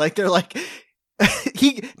me. Like they're like,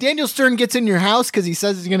 Daniel Stern gets in your house because he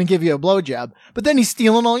says he's going to give you a blowjob, but then he's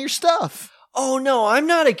stealing all your stuff. Oh no, I'm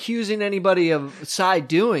not accusing anybody of side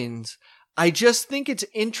doings. I just think it's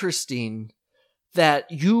interesting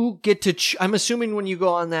that you get to, I'm assuming when you go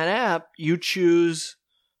on that app, you choose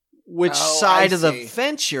which side of the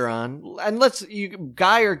fence you're on. And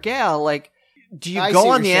guy or gal, like, do you go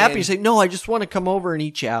on the app and you say, no, I just want to come over and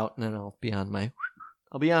eat you out, and then I'll be on my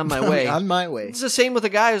way. On my way. It's the same with a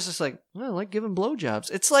guy who's just like, well, I like giving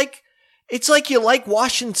blowjobs. It's like you like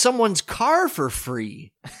washing someone's car for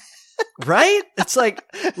free. Right? It's like,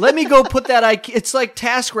 let me go put that it's like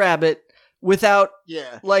TaskRabbit without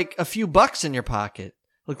like a few bucks in your pocket.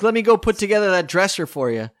 Like, let me go put together that dresser for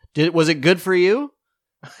you. Was it good for you?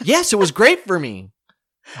 Yes, it was great for me.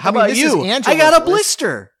 How about you? I got a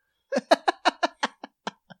blister.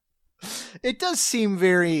 It does seem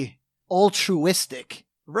very altruistic.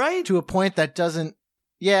 Right? To a point that doesn't.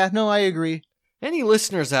 Yeah, no, I agree. Any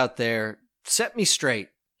listeners out there, set me straight.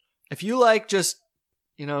 If you like just,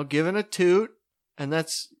 giving a toot, and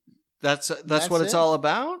that's what it's all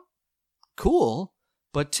about, cool.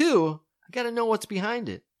 But 2, I got to know what's behind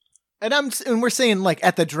it. And we're saying like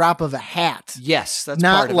at the drop of a hat. Yes, that's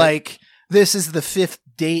not part of like this is the 5th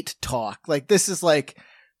date talk. Like this is like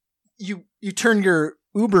you turn your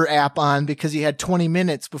Uber app on because you had 20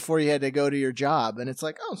 minutes before you had to go to your job, and it's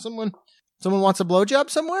like, oh, someone wants a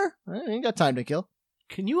blowjob somewhere? I ain't got time to kill.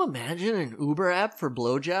 Can you imagine an Uber app for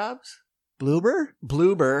blowjobs? Bloober?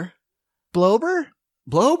 Blober?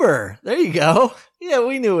 There you go. Yeah,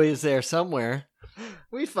 we knew he was there somewhere.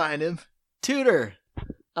 We find him. Tutor.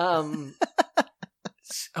 An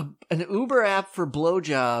Uber app for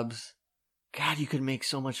blowjobs. God, you could make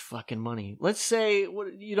so much fucking money. Let's say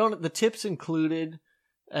the tips included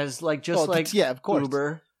as like of course.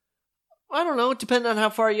 Uber. I don't know. Depending on how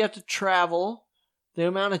far you have to travel, the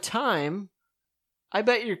amount of time. I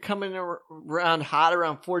bet you're coming around hot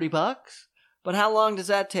around $40. But how long does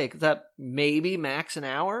that take? Is that maybe max an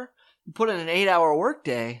hour? You put in an 8-hour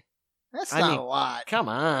workday. That's not a lot. Come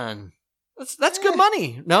on. That's good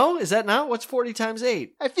money. No? Is that not? What's 40 times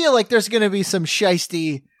 8? I feel like there's going to be some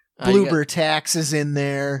shiesty bloober taxes in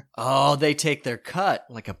there. Oh, they take their cut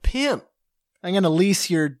like a pimp. I'm going to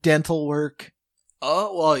lease your dental work.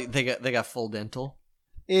 Oh, well, they got full dental.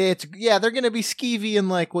 They're going to be skeevy and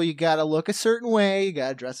like, well, you got to look a certain way, you got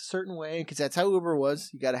to dress a certain way, because that's how Uber was.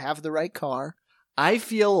 You got to have the right car. I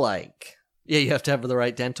feel like, you have to have the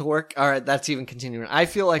right dental work. All right, that's even continuing. I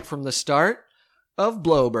feel like from the start of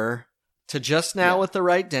Blober to just now with the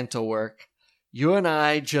right dental work, you and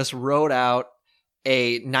I just wrote out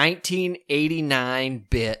a 1989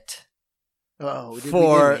 bit. Oh,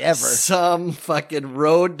 for some fucking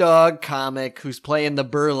road dog comic who's playing the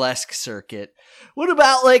burlesque circuit. What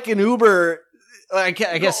about like an Uber? I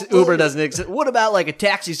guess Uber doesn't exist. What about like a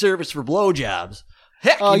taxi service for blowjobs?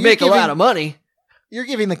 Heck, you make a lot of money. You're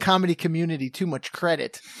giving the comedy community too much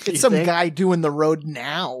credit. It's some guy doing the road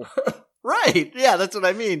now. Right. Yeah, that's what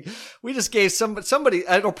I mean. We just gave somebody,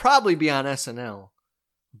 it'll probably be on SNL.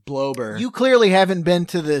 Blober. You clearly haven't been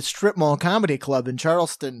to the Strip Mall Comedy Club in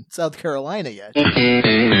Charleston, South Carolina yet.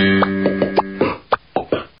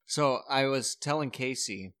 So I was telling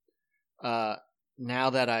Casey, now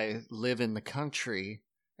that I live in the country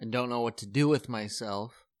and don't know what to do with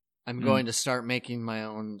myself, I'm going to start making my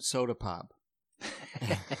own soda pop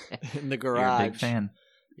in the garage. You're a big fan.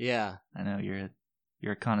 Yeah. I know you're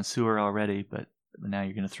a connoisseur already, but now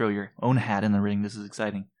you're going to throw your own hat in the ring. This is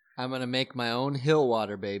exciting. I'm going to make my own hill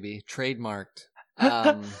water, baby. Trademarked.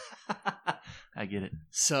 I get it.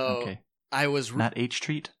 So I was... Not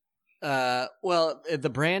H-Treat? Well, the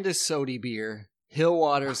brand is Sody Beer. Hill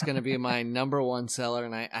water is going to be my number one seller,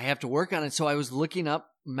 and I have to work on it. So I was looking up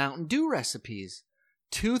Mountain Dew recipes.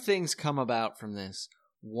 2 things come about from this.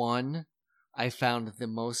 One, I found the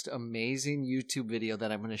most amazing YouTube video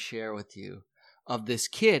that I'm going to share with you of this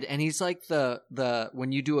kid, and he's like the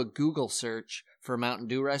when you do a Google search for a Mountain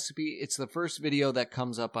Dew recipe, it's the first video that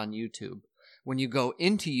comes up on YouTube. When you go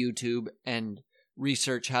into YouTube and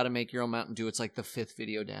research how to make your own Mountain Dew, it's like the 5th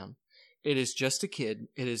video down. It is just a kid.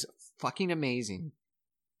 It is fucking amazing.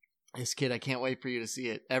 This kid, I can't wait for you to see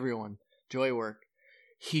it. Everyone, joy work.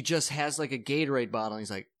 He just has like a Gatorade bottle. And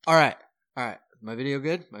he's like, all right. My video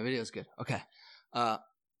good? My video's good. Okay. I'm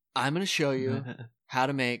going to show you how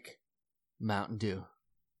to make Mountain Dew.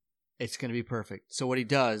 It's going to be perfect. So what he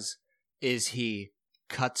does is he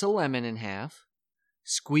cuts a lemon in half,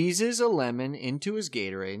 squeezes a lemon into his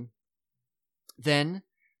Gatorade, then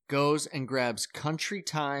goes and grabs Country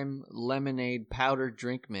Time lemonade powdered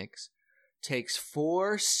drink mix, takes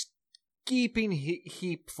 4 heaping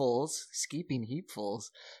heapfuls,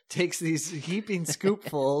 takes these heaping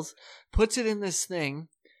scoopfuls, puts it in this thing,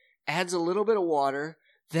 adds a little bit of water,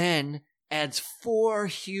 then adds 4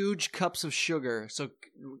 huge cups of sugar. So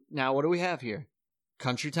now what do we have here?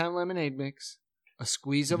 Country Time lemonade mix, a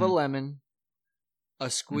squeeze of a lemon, a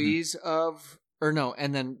squeeze of...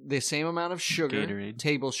 and then the same amount of sugar, Gatorade.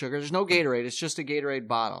 Table sugar. There's no Gatorade. It's just a Gatorade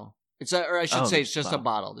bottle. It's just a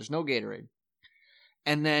bottle. There's no Gatorade.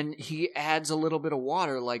 And then he adds a little bit of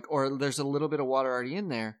water, or there's a little bit of water already in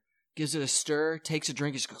there, gives it a stir, takes a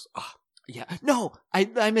drink, and just goes, oh, yeah. No,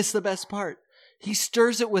 I missed the best part. He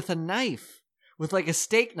stirs it with a knife, with like a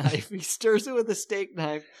steak knife. He stirs it with a steak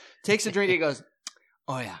knife, takes a drink, and he goes,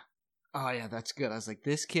 oh, yeah, that's good. I was like,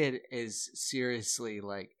 this kid is seriously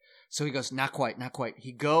like... So he goes, not quite.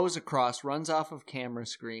 He goes across, runs off of camera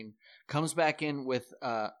screen, comes back in with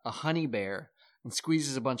a honey bear and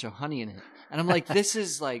squeezes a bunch of honey in it. And I'm like, this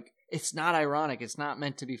is like, it's not ironic. It's not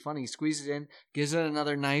meant to be funny. He squeezes it in, gives it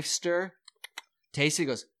another knife stir, tastes it,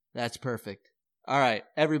 goes, that's perfect. All right,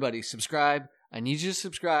 everybody, subscribe. I need you to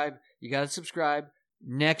subscribe. You got to subscribe.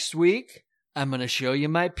 Next week, I'm going to show you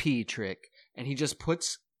my pee trick. And he just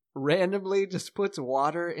randomly puts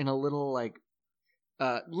water in a little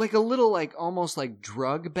almost like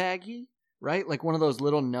drug baggie, right? Like one of those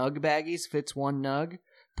little nug baggies, fits 1 nug,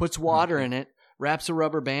 puts water in it, wraps a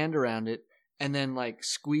rubber band around it, and then like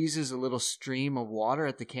squeezes a little stream of water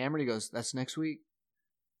at the camera. He goes, that's next week.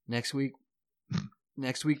 Next week,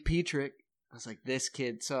 pee trick. I was like, this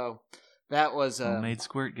kid. So that was homemade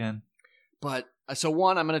squirt gun. But so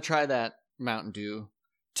 1, I'm going to try that Mountain Dew.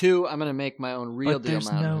 2, I'm going to make my own real deal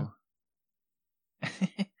Mountain Dew.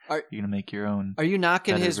 You're going to make your own. Are you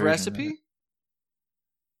knocking his recipe?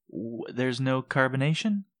 There's no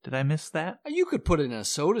carbonation? Did I miss that? You could put it in a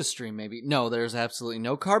soda stream, maybe. No, there's absolutely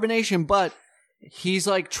no carbonation, but he's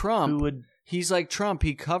like Trump. He's like Trump.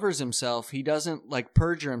 He covers himself. He doesn't like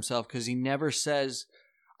perjure himself because he never says,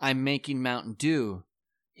 I'm making Mountain Dew.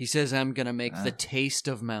 He says, I'm going to make the taste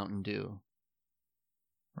of Mountain Dew.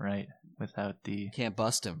 Right. Without the... Can't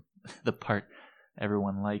bust him. The part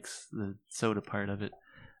everyone likes, the soda part of it.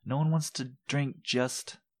 No one wants to drink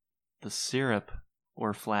just the syrup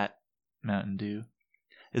or flat Mountain Dew.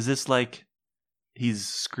 Is this like he's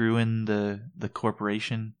screwing the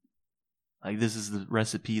corporation? Like this is the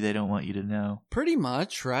recipe they don't want you to know? Pretty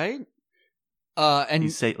much, right? And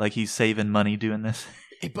he's saving money doing this.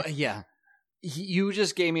 But yeah, you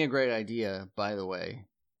just gave me a great idea. By the way,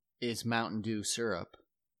 is Mountain Dew syrup,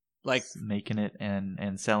 like making it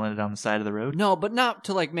and selling it on the side of the road? No, but not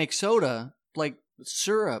to like make soda, like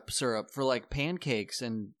syrup for like pancakes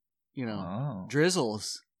and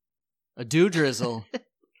drizzles. A dew drizzle.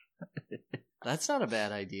 That's not a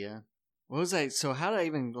bad idea. What was I? So how did I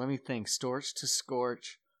even? Let me think. Storch to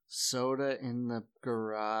scorch. Soda in the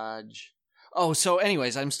garage. Oh, so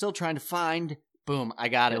anyways, I'm still trying to find. Boom! I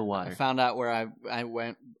got it. I found out where I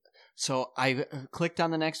went. So I clicked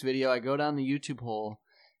on the next video. I go down the YouTube hole,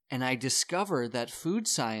 and I discover that food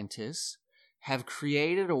scientists have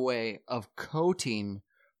created a way of coating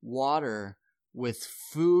water with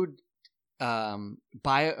food degradable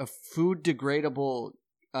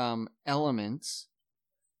elements.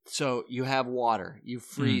 So you have water, you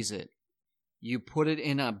freeze it, you put it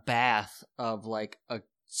in a bath of like a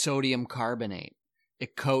sodium carbonate,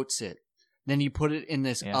 it coats it, then you put it in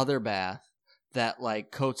this other bath that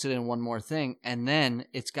like coats it in one more thing, and then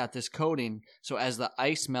it's got this coating, so as the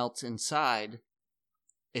ice melts inside,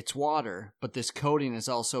 it's water, but this coating is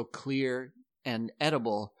also clear and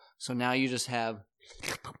edible, so now you just have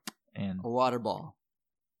a water ball.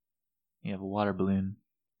 You have a water balloon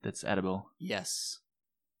that's edible. Yes.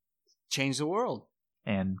 Change the world.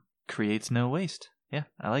 And creates no waste. Yeah,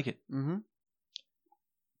 I like it. Mm-hmm.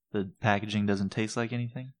 The packaging doesn't taste like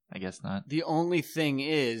anything? I guess not. The only thing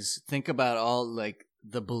is, think about all like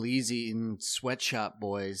the Belizean sweatshop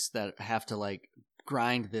boys that have to like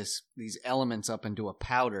grind these elements up into a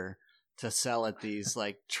powder to sell at these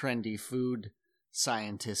like trendy food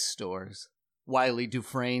scientist stores. Wiley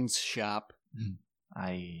Dufresne's shop.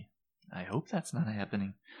 I hope that's not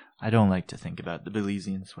happening. I don't like to think about the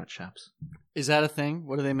Belizean sweatshops. Is that a thing?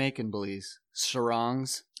 What do they make in Belize?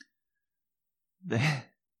 Sarongs?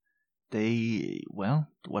 They well,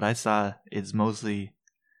 what I saw is mostly,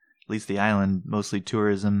 at least the island, mostly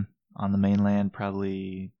tourism. On the mainland,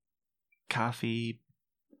 probably coffee,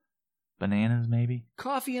 bananas maybe.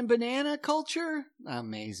 Coffee and banana culture?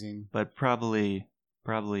 Amazing. But probably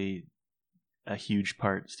a huge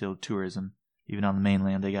part still tourism. Even on the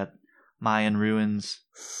mainland, they got Mayan ruins,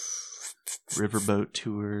 riverboat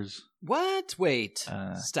tours. What? Wait.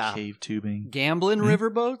 Stop. Cave tubing. Gambling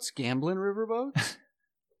riverboats? Gambling riverboats?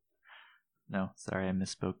 No, sorry, I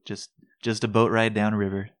misspoke. Just a boat ride down a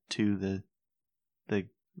river to the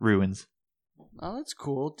ruins. Oh, that's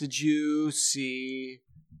cool. You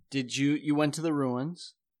went to the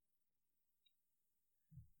ruins?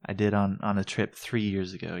 I did on a trip 3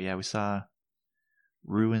 years ago. Yeah, we saw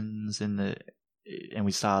ruins and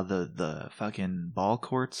we saw the fucking ball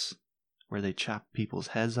courts where they chop people's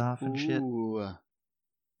heads off and shit. Ooh.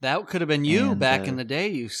 That could have been you back in the day,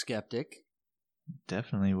 you skeptic.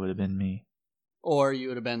 Definitely would have been me. Or you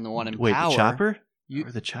would have been the one in Wait, power. the chopper?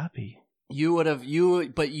 Or the choppy? You would have,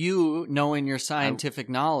 but you, knowing your scientific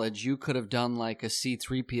knowledge, you could have done like a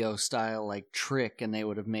C-3PO style like trick and they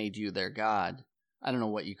would have made you their god. I don't know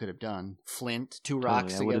what you could have done. Flint, two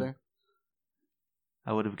rocks together?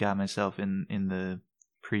 I would have got myself in the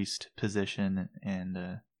priest position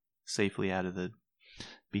and safely out of the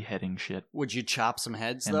beheading shit. Would you chop some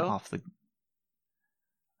heads, and though?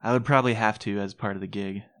 I would probably have to as part of the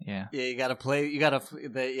gig, yeah. Yeah, you gotta fake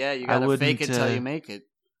it till you make it.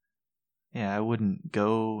 Yeah, I wouldn't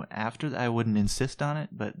go after I wouldn't insist on it,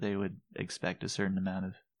 but they would expect a certain amount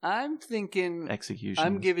of I'm thinking execution.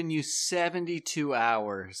 I'm giving you 72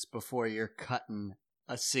 hours before you're cutting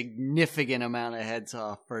a significant amount of heads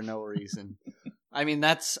off for no reason. I mean,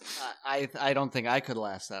 I don't think I could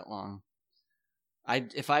last that long.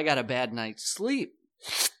 If I got a bad night's sleep,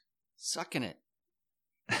 sucking it.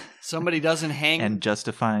 Somebody doesn't hang and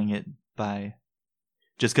justifying it by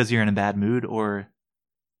just because you're in a bad mood, or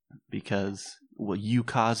because you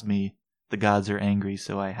caused me, the gods are angry,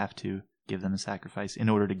 so I have to give them a sacrifice in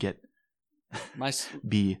order to get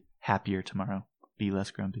be happier tomorrow, be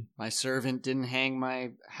less grumpy. My servant didn't hang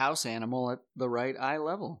my house animal at the right eye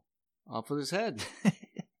level off with his head.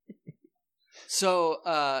 So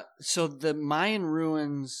the Mayan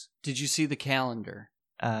ruins, did you see the calendar?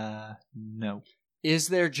 No. Is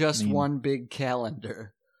there just one big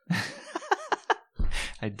calendar?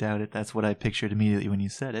 I doubt it. That's what I pictured immediately when you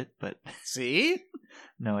said it, but... See?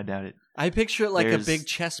 No, I doubt it. I picture it like a big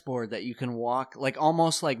chessboard that you can walk, like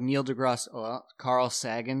almost like Neil deGrasse, Carl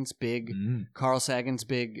Sagan's big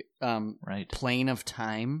right. plane of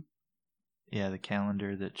time. Yeah, the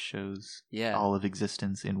calendar that shows all of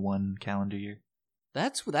existence in one calendar year.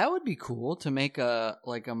 That would be cool to make a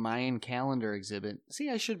Mayan calendar exhibit. See,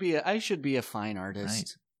 I should be a fine artist.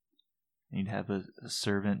 Right. You'd have a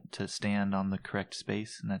servant to stand on the correct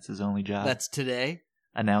space, and that's his only job. That's today.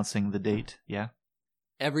 Announcing the date. Yeah.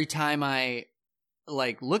 Every time I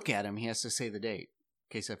look at him, he has to say the date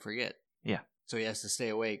in case I forget. Yeah. So he has to stay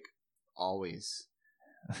awake always.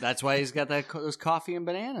 That's why he's got those coffee and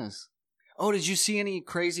bananas. Oh, did you see any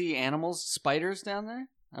crazy animals, spiders down there?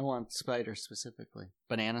 I want spiders specifically.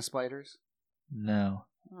 Banana spiders? No.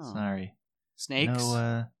 Oh. Sorry. Snakes?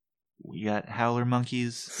 No, we got howler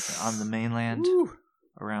monkeys on the mainland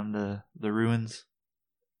around the ruins.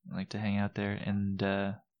 I like to hang out there.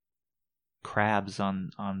 And crabs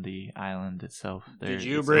on the island itself. Did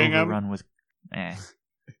you bring them? Run with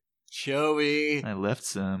Show me. I left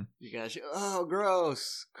some. You guys, oh,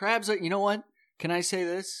 gross. Crabs are, you know what? Can I say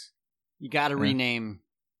this? You got to rename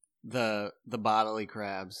the bodily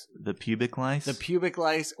crabs. The pubic lice? The pubic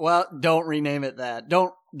lice. Well, don't rename it that.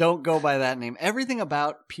 Don't go by that name. Everything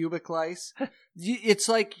about pubic lice, it's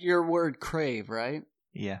like your word crave, right?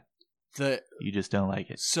 Yeah. You just don't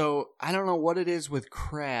like it. So I don't know what it is with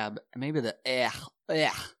crab. Maybe the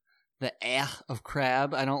of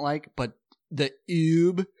crab I don't like, but the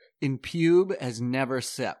oob in pube has never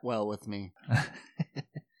set well with me.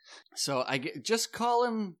 So just call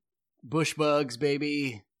him bush bugs,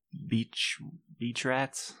 baby. Beach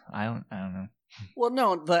rats. I don't know. Well,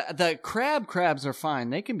 no, the crabs are fine.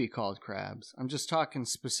 They can be called crabs. I'm just talking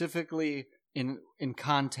specifically in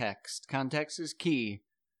context. Context is key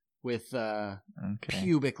with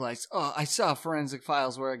pubic lice. Oh, I saw Forensic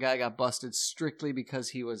Files where a guy got busted strictly because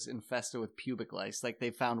he was infested with pubic lice. Like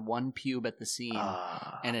they found one pube at the scene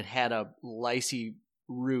and it had a licey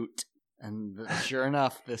root. And sure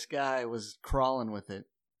enough, this guy was crawling with it.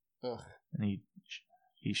 Ugh. And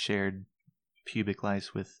he shared pubic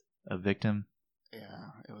lice with a victim. Yeah,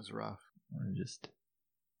 it was rough. Or just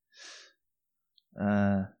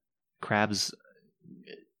crabs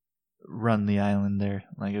run the island there.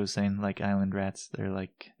 Like I was saying, like island rats.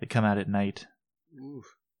 They come out at night. Oof.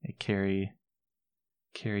 They carry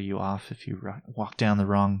you off if you walk down the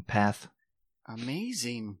wrong path.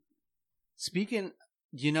 Amazing. Speaking,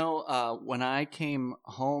 when I came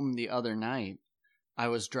home the other night, I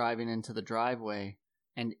was driving into the driveway,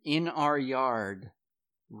 and in our yard,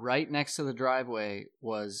 right next to the driveway,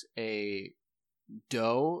 was a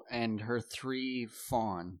doe and her 3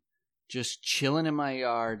 fawn just chilling in my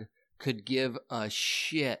yard. Could give a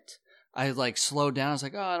shit. I slowed down. I was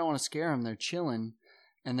like, oh, I don't want to scare them. They're chilling.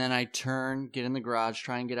 And then I turn, get in the garage,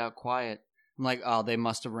 try and get out quiet. I'm like, oh, they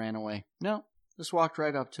must have ran away. No, just walked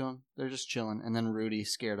right up to them. They're just chilling. And then Rudy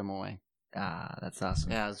scared them away. Ah, that's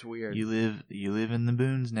awesome. Yeah, it's weird. You live in the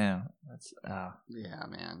boons now. That's yeah,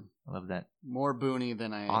 man. I love that. More boony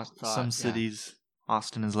than I thought. Some cities,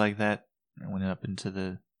 Austin is like that. I went up into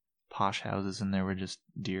the posh houses and there were just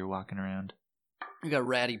deer walking around. We got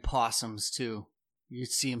ratty possums too. You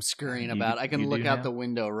see them scurrying about. I can look out the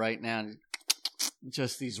window right now.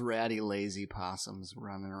 Just these ratty, lazy possums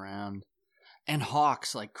running around. And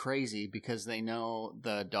hawks like crazy because they know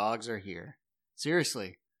the dogs are here.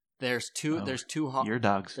 Seriously. There's two hawk. Your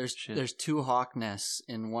dogs. There's 2 hawk nests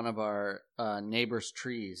in one of our neighbor's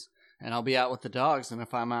trees. And I'll be out with the dogs, and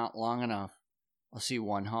if I'm out long enough, I'll see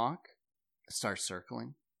one hawk start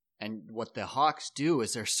circling. And what the hawks do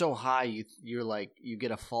is they're so high, you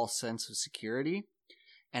get a false sense of security.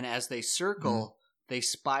 And as they circle, they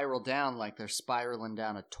spiral down like they're spiraling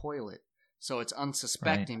down a toilet. So it's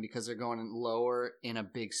unsuspecting because they're going lower in a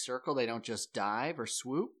big circle. They don't just dive or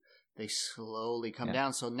swoop. They slowly come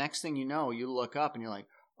down. So next thing you know, you look up and you're like,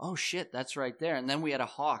 oh shit, that's right there. And then we had a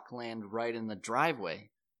hawk land right in the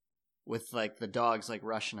driveway with the dogs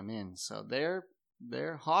rushing them in. So they're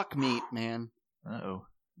hawk meat, man. Uh-oh.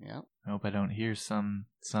 Yep. I hope I don't hear some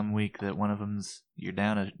week that one of them's you're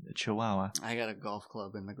down a chihuahua. I got a golf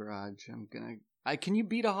club in the garage. Can you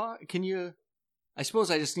beat a hawk? Can you? I suppose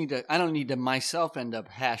I don't need to myself end up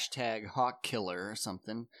 #hawk killer or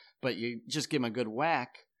something, but you just give him a good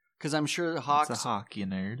whack because I'm sure the hawks. It's a hawk, you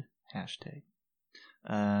nerd. #.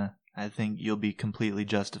 I think you'll be completely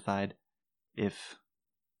justified if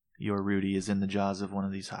your Rudy is in the jaws of one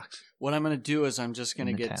of these hawks. What I'm going to do is I'm just going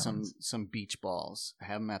to get some beach balls,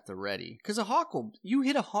 have them at the ready. Because you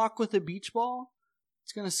hit a hawk with a beach ball,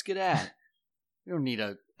 it's going to skedat. You don't need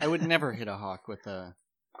I would never hit a hawk with a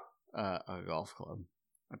golf club.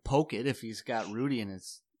 I'd poke it if he's got Rudy in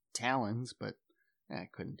his talons, but I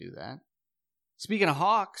couldn't do that. Speaking of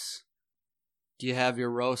hawks, do you have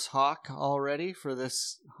your roast hawk all ready for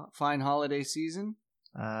this fine holiday season?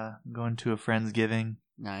 I'm going to a Friendsgiving.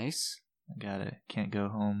 Nice. Can't go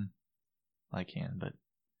home. Well, I can, but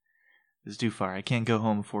it's too far. I can't go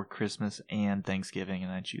home before Christmas and Thanksgiving,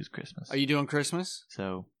 and I choose Christmas. Are you doing Christmas?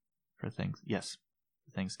 So, for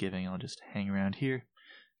Thanksgiving, I'll just hang around here,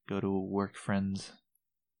 go to a work friend's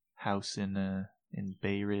house in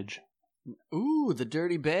Bay Ridge. Ooh, the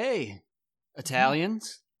Dirty Bay.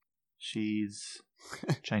 Italians? She's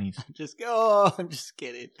Chinese. I'm just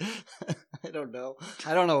kidding. I don't know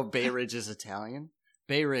if Bay Ridge is Italian.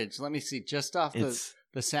 Bay Ridge, let me see. Just off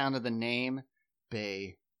the sound of the name,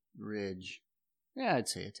 Bay Ridge. Yeah, I'd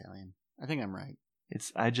say Italian. I think I'm right.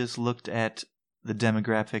 I just looked at the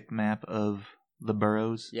demographic map of the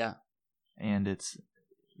boroughs. Yeah. And it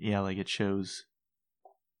shows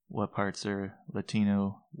what parts are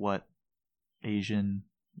Latino, what Asian,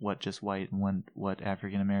 what just white, and what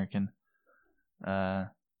African American.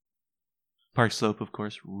 Park Slope, of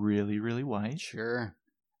course, really, really white. Sure.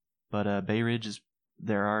 But Bay Ridge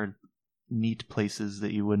there are neat places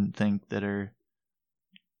that you wouldn't think that are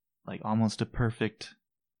almost a perfect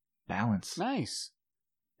balance. Nice.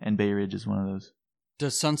 And Bay Ridge is one of those.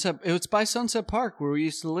 It's by Sunset Park where we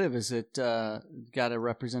used to live. Is it got a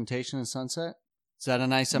representation of Sunset? Is that a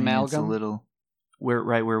nice amalgam? It's a little.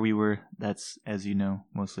 Right where we were, that's, as you know,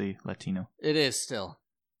 mostly Latino. It is still.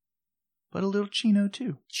 But a little Chino,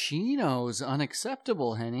 too. Chino's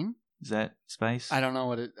unacceptable, Henning. Is that spice? I don't know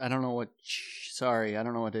what it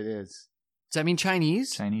is. Does that mean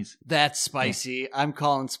Chinese? Chinese. That's spicy. Yeah. I'm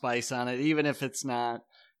calling spice on it, even if it's not.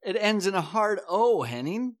 It ends in a hard O,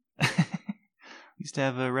 Henning. We used to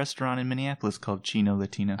have a restaurant in Minneapolis called Chino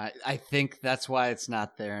Latino. I think that's why it's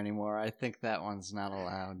not there anymore. I think that one's not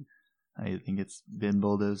allowed. I think it's been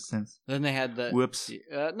bulldozed since. Then they had the... Whoops.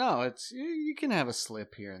 No, it's you can have a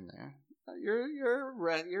slip here and there.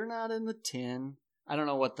 You're not in the tin. I don't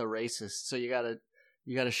know what the racist. So you got a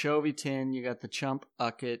Chovy tin, you got the Chump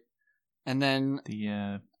Ucket, and then...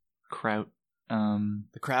 The kraut...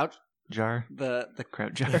 the kraut? Jar? The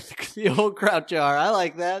kraut jar. The old kraut jar. I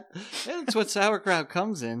like that. That's what sauerkraut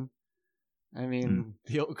comes in. I mean,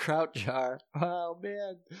 the old kraut jar. Oh,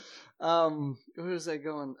 man. Where was I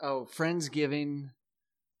going? Oh, Friendsgiving.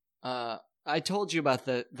 I told you about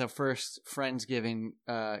the first Friendsgiving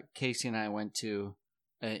Casey and I went to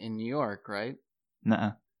in New York, right?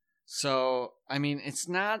 Nuh-uh. So, I mean, it's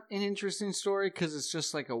not an interesting story because it's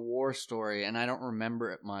just like a war story, and I don't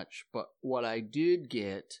remember it much. But what I did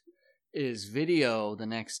get is video the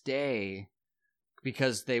next day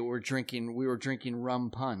because we were drinking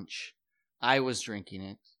rum punch. I was drinking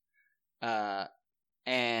it.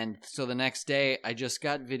 And so the next day I just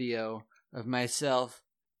got video of myself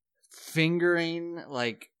fingering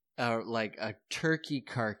like a turkey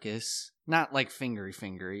carcass, not like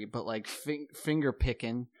fingery, but like finger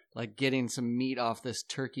picking, like getting some meat off this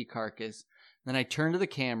turkey carcass. Then I turned to the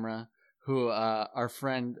camera, who our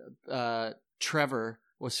friend Trevor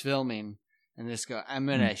was filming, and just go, I'm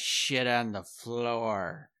gonna shit on the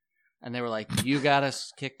floor. And they were like, you got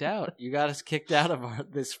us kicked out. You got us kicked out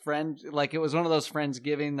of this friend. Like, it was one of those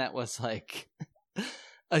Friendsgiving that was like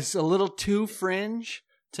a little too fringe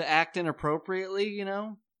to act inappropriately, you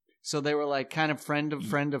know? So they were like kind of friend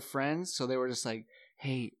of friends. So they were just like,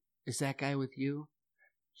 hey, is that guy with you?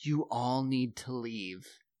 You all need to leave.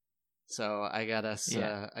 So I got us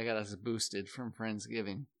boosted from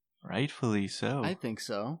Friendsgiving. Rightfully so. I think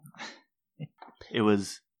so. It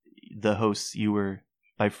was the hosts. You were,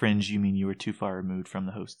 by fringe, you mean you were too far removed from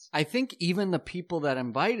the hosts? I think even the people that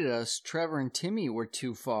invited us, Trevor and Timmy, were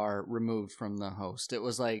too far removed from the host. It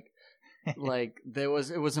was like it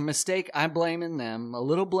was a mistake. I'm blaming them. A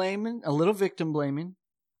little victim blaming.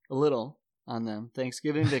 A little on them.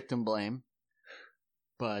 Thanksgiving victim blame.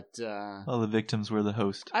 But well, the victims were the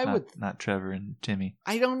host. Not Trevor and Timmy.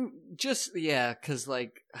 I don't because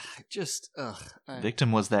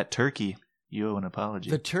victim was that turkey. You owe an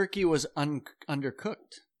apology. The turkey was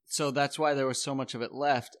undercooked, so that's why there was so much of it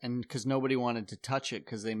left, and because nobody wanted to touch it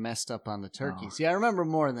because they messed up on the turkey. See, I remember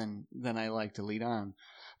more than I like to lead on.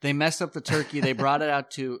 They messed up the turkey. They brought it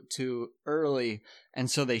out too early,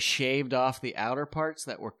 and so they shaved off the outer parts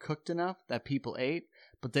that were cooked enough that people ate.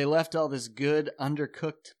 But they left all this good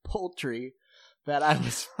undercooked poultry that I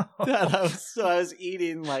was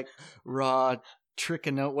eating like raw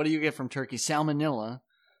trichinosis. What do you get from turkey? Salmonella.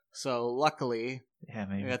 So luckily,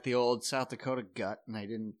 I got the old South Dakota gut, and I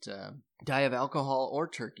didn't die of alcohol or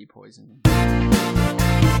turkey poisoning.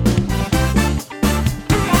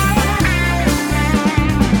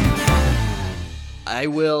 I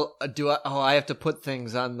will I have to put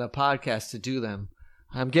things on the podcast to do them.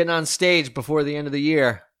 I'm getting on stage before the end of the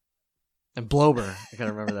year. And Blober. I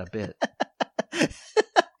gotta remember that bit.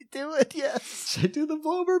 Do it, yes. Should I do the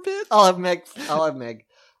Blober bit? I'll have Meg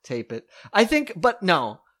tape it. I think, but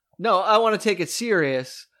no, I want to take it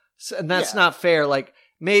serious. And that's not fair. Like,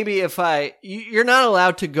 maybe if you're not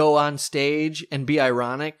allowed to go on stage and be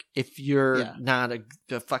ironic if you're not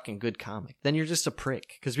a fucking good comic. Then you're just a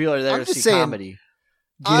prick. Because people are there to see comedy.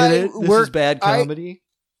 Get it? This is bad comedy.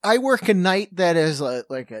 I work a night that is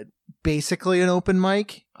basically an open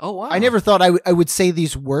mic. Oh, wow. I never thought I would say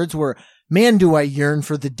these words where, man, do I yearn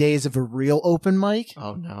for the days of a real open mic.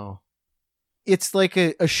 Oh, no. It's like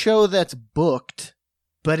a show that's booked,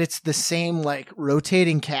 but it's the same like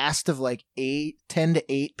rotating cast of like 10 to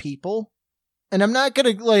 8 people. And I'm not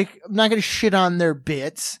going to shit on their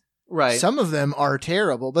bits. Right. Some of them are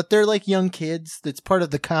terrible, but they're like young kids. That's part of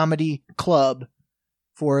the comedy club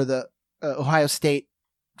for the Ohio State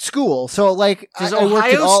school. So like, does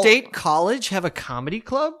Ohio State College have a comedy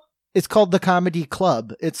club? It's called the Comedy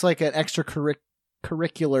Club. It's like an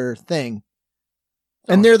extracurricular thing.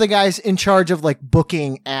 And they're the guys in charge of like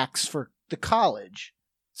booking acts for the college.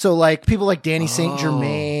 So like people like Danny St.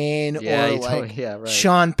 Germain or like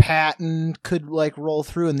Sean Patton could like roll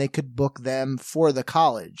through and they could book them for the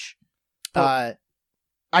college.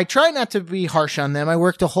 I try not to be harsh on them. I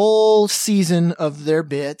worked a whole season of their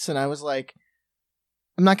bits and I was like,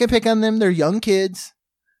 I'm not going to pick on them. They're young kids.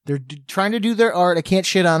 They're trying to do their art. I can't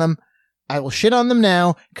shit on them. I will shit on them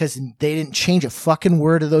now because they didn't change a fucking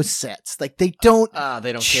word of those sets. Like, they don't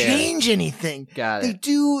they don't change anything. Got it. They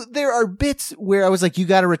do. There are bits where I was like, you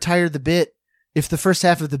got to retire the bit if the first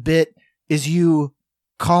half of the bit is you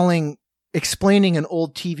explaining an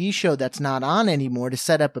old TV show that's not on anymore to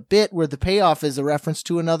set up a bit where the payoff is a reference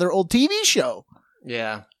to another old TV show.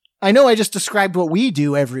 Yeah. I know I just described what we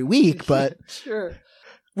do every week, but sure.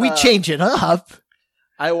 We change it up.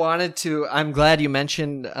 I'm glad you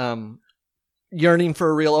mentioned yearning for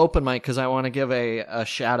a real open mic, because I want to give a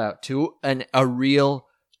shout out to a real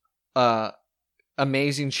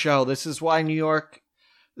amazing show. This is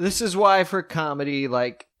why for comedy,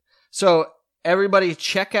 like, so everybody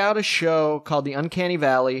check out a show called The Uncanny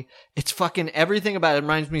Valley. It's fucking everything about it. It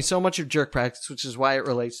reminds me so much of Jerk Practice, which is why it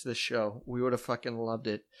relates to this show. We would have fucking loved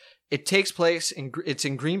it. It takes place it's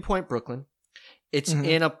in Greenpoint, Brooklyn. It's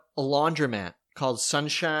in a laundromat called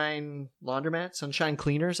Sunshine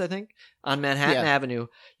Cleaners, I think, on Manhattan Avenue.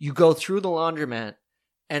 You go through the laundromat,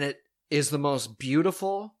 and it is the most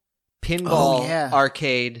beautiful pinball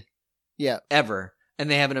arcade ever.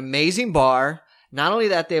 And they have an amazing bar. Not only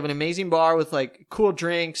that, they have an amazing bar with like cool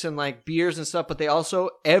drinks and like beers and stuff, but they also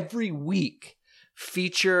every week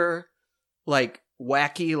feature like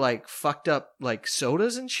wacky, like fucked up like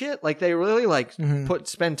sodas and shit. Like they really like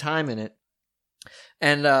spend time in it.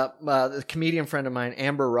 And the comedian friend of mine,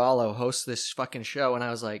 Amber Rollo, hosts this fucking show, and I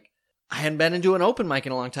was like, I hadn't been into an open mic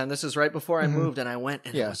in a long time. This is right before I moved, and I went,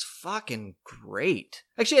 and it was fucking great.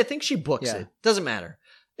 Actually, I think she books it. Doesn't matter.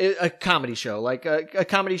 A comedy show, like a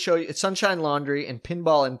comedy show. It's Sunshine Laundry and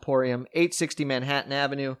Pinball Emporium, 860 Manhattan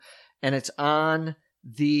Avenue, and it's on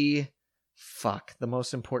the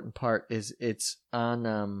most important part is it's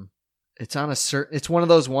on it's one of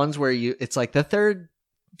those ones where it's like the third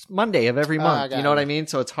Monday of every month. You know what I mean?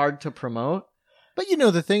 So it's hard to promote. But you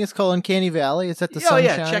know the thing is called Uncanny Valley. It's at the Sunshine.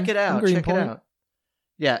 Yeah, check it out. Check it out.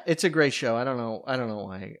 Yeah, it's a great show. I don't know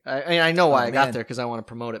why. I know why I got there because I want to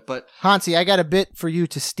promote it. But Hansi, I got a bit for you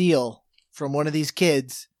to steal from one of these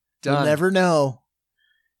kids. Done. You'll never know.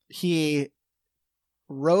 He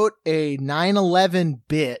wrote a 9/11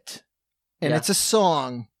 bit, and it's a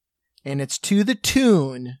song, and it's to the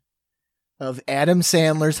tune of Adam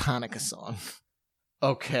Sandler's Hanukkah song.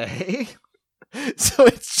 Okay. So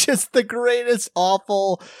it's just the greatest,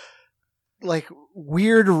 awful, like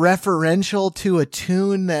weird referential to a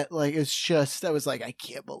tune that like is just, I was like, I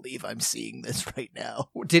can't believe I'm seeing this right now.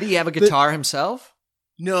 Did he have a guitar himself?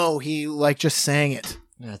 No, he like just sang it.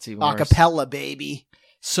 That's even worse. Acapella, baby.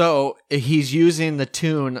 So he's using the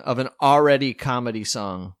tune of an already comedy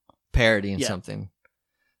song parodying something.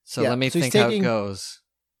 So let me think how it goes.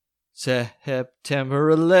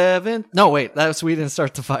 September 11th. No, wait, we didn't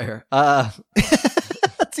start the fire.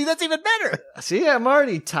 See, that's even better. See, I'm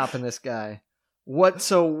already topping this guy. What,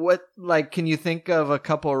 like, can you think of a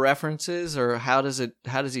couple of references, or how does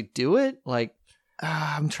he do it? Like,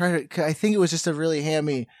 I'm trying to, I think it was just a really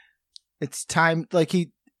hammy, it's time, like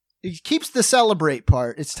he keeps the celebrate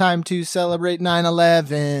part. It's time to celebrate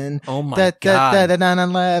 9/11. Oh my God.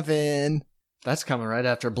 9/11. That's coming right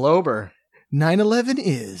after Blober. 9/11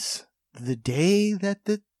 is the day that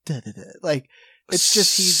like, it's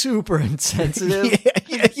just he's super insensitive.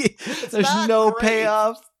 yeah. There's no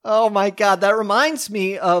payoff. Oh my God, that reminds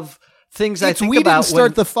me of things I think we about. Didn't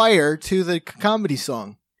start the fire to the comedy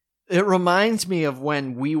song. It reminds me of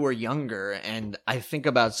when we were younger, and I think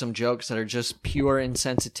about some jokes that are just pure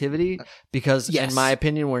insensitivity. Because, in my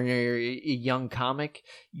opinion, when you're a young comic,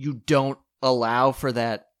 you don't allow for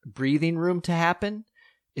that breathing room to happen.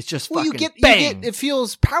 It's just fucking bang. It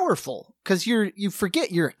feels powerful because you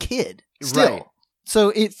forget you're a kid still. Right. So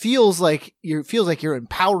it feels like you're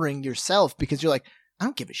empowering yourself because you're like, I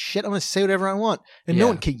don't give a shit. I'm going to say whatever I want. And no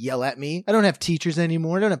one can yell at me. I don't have teachers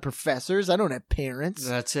anymore. I don't have professors. I don't have parents.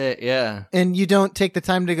 That's it. Yeah. And you don't take the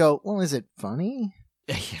time to go, well, is it funny?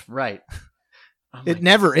 Right. It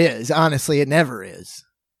never is. Honestly, it never is.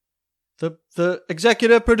 The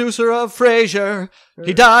executive producer of Frasier,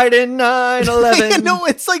 he died in 9/11. No,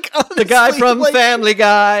 it's like, honestly, the guy from Family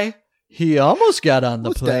Guy. He almost got on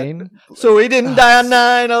the plane, so he didn't die on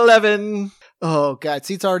 9/11. Oh, God.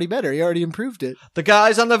 See, it's already better. He already improved it. The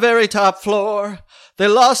guys on the very top floor, they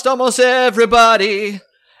lost almost everybody,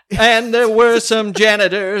 and there were some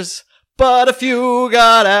janitors, but a few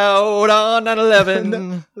got out on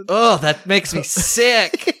 9/11. Oh, that makes me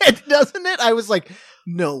sick. Doesn't it? I was like,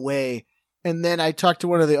 no way. And then I talked to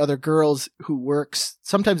one of the other girls who works.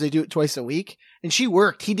 Sometimes they do it twice a week. And she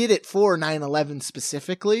worked. He did it for 9/11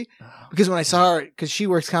 specifically. Because when I saw her, because she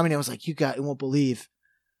works comedy, I was like, you won't believe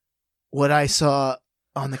what I saw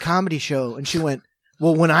on the comedy show. And she went,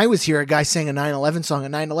 Well, when I was here, a guy sang a 9/11 song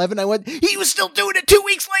at 9/11. I went, he was still doing it 2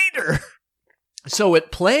 weeks later. So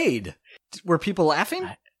it played. Were people laughing?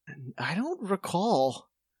 I don't recall.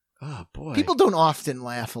 Oh boy. People don't often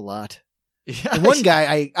laugh a lot. Yeah. And one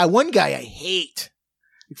guy I hate.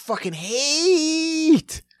 I fucking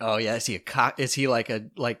hate. Oh yeah, is he is he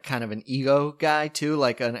like kind of an ego guy too,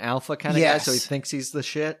 like an alpha kind of guy? So he thinks he's the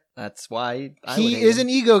shit. That's why he is an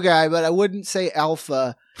ego guy, but I wouldn't say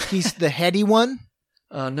alpha. He's the heady one.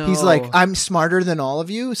 Oh no, he's like, I'm smarter than all of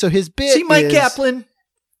you. So his bit. See Mike Kaplan.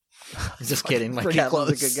 I'm just kidding. Mike Kaplan's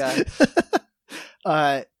close. a good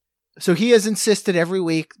guy. So he has insisted every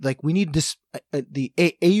week, like, we need this the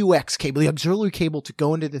AUX cable, the auxiliary cable, to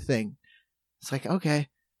go into the thing. It's like, okay,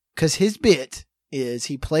 because his bit is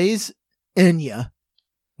he plays Enya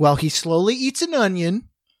while he slowly eats an onion.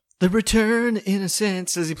 The Return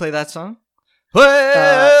Innocence. Does he play that song?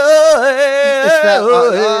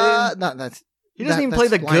 He doesn't even play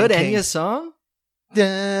the good Enya song.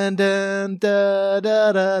 Dun, dun, da,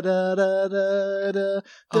 da, da, da, da, da, da,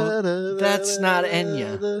 oh, that's not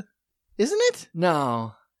Enya, isn't it?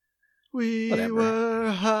 No. We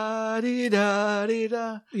were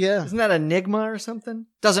ha-dee-da-dee-da. Yeah. Isn't that Enigma or something?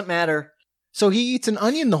 Doesn't matter. So he eats an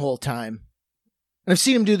onion the whole time. And I've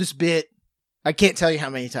seen him do this bit. I can't tell you how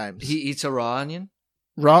many times. He eats a raw onion?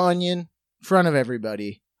 Raw onion in front of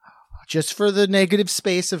everybody. Just for the negative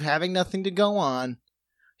space of having nothing to go on.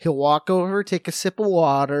 He'll walk over, take a sip of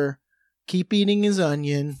water, keep eating his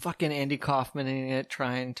onion. Fucking Andy Kaufman in it,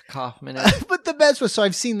 trying to Kaufman it. But the best was, so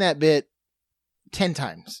I've seen that bit 10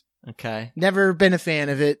 times. Okay. Never been a fan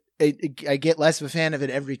of it. I get less of a fan of it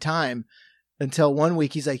every time until one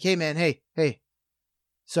week he's like, hey man, hey.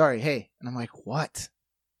 Sorry, hey. And I'm like, what?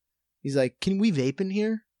 He's like, can we vape in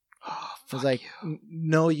here? Oh, I was like,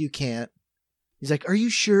 no, you can't. He's like, are you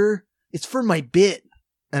sure? It's for my bit.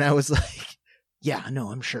 And I was like, yeah, no,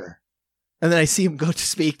 I'm sure. And then I see him go to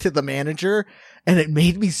speak to the manager, and it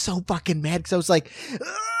made me so fucking mad because I was like,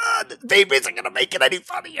 vape isn't going to make it any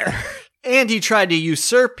funnier. And he tried to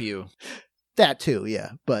usurp you. That too,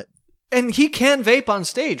 yeah. And he can vape on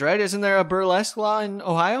stage, right? Isn't there a burlesque law in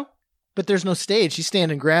Ohio? But there's no stage. He's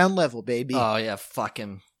standing ground level, baby. Oh, yeah, fuck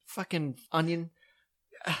him. Fucking onion.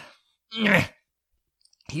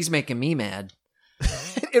 He's making me mad.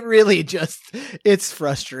 It really it's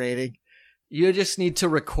frustrating. You just need to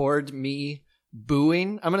record me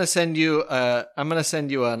booing. I'm gonna send you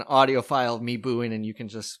an audio file of me booing, and you can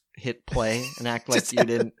just hit play and act like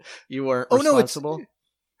you weren't responsible. No,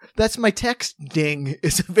 that's my text ding.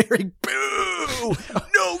 It's a very boo.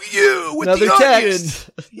 No, you with another the text.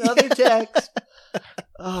 Onion. Another text.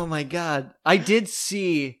 Oh my god, I did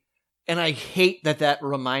see, and I hate that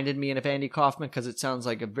reminded me of Andy Kaufman because it sounds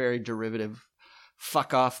like a very derivative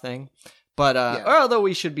fuck off thing. But although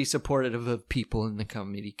we should be supportive of people in the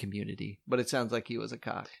comedy community, but it sounds like he was a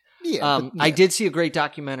cock. Yeah, I did see a great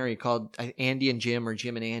documentary called Andy and Jim, or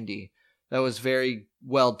Jim and Andy, that was very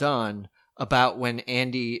well done about when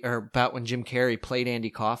Jim Carrey played Andy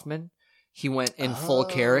Kaufman. He went in full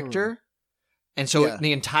character, and so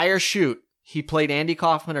the entire shoot he played Andy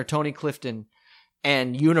Kaufman or Tony Clifton,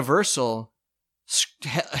 and Universal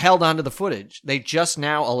held onto the footage. They just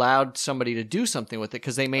now allowed somebody to do something with it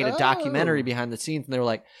because they made a documentary behind the scenes, and they were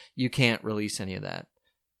like, you can't release any of that.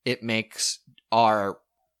 It makes our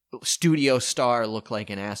studio star look like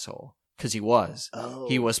an asshole, because he was.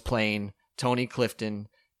 He was playing Tony Clifton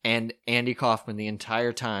and Andy Kaufman the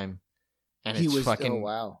entire time, and he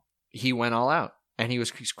went all out, and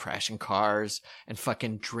he's crashing cars and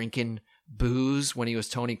fucking drinking booze. When he was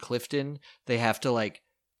Tony Clifton, they have to like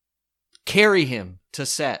carry him to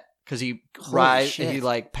set because he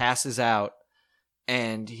passes out,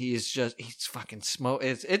 and he's fucking smoke.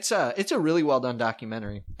 It's a really well done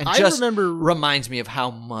documentary, and reminds me of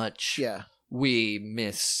how much we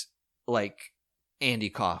miss like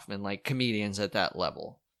Andy Kaufman, like comedians at that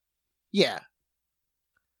level. Yeah.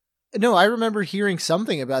 No, I remember hearing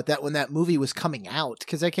something about that when that movie was coming out,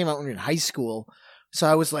 because that came out when we were in high school. So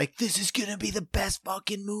I was like, this is gonna be the best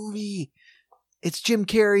fucking movie. It's Jim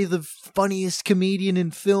Carrey, the funniest comedian in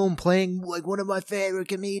film, playing like one of my favorite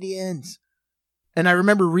comedians. And I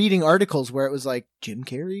remember reading articles where it was like, Jim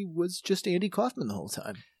Carrey was just Andy Kaufman the whole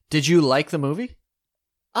time. Did you like the movie?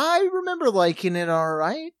 I remember liking it all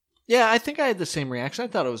right. Yeah, I think I had the same reaction. I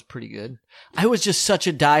thought it was pretty good. I was just such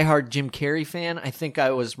a diehard Jim Carrey fan. I think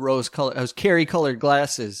I was rose-colored. I was Carrey-colored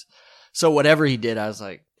glasses. So whatever he did, I was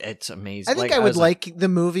like, it's amazing. I think I would like the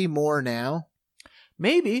movie more now.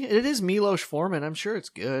 Maybe. It is Milos Forman. I'm sure it's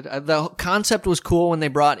good. The concept was cool when they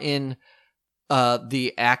brought in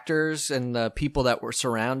the actors and the people that were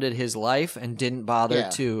surrounded his life and didn't bother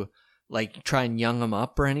to like try and young him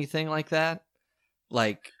up or anything like that?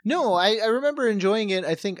 Like No, I remember enjoying it.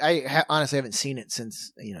 I think honestly haven't seen it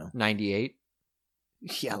since 98.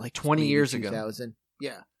 Yeah, like 20 years ago. 2000.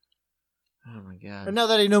 Yeah. Oh my god. And now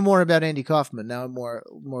that I know more about Andy Kaufman, now I'm more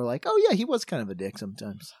like, oh yeah, he was kind of a dick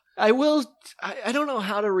sometimes. I don't know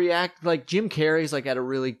how to react. Like Jim Carrey's like at a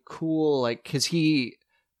really cool, like, cause he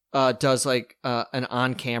does like an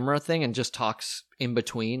on-camera thing and just talks in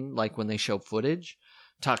between, like when they show footage.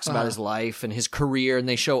 Talks about his life and his career, and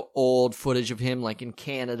they show old footage of him like in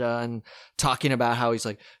Canada and talking about how he's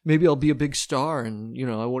like, maybe I'll be a big star and,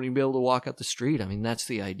 I won't even be able to walk out the street. I mean, that's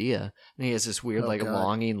the idea. And he has this weird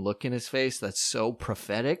longing look in his face that's so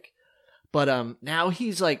prophetic. But now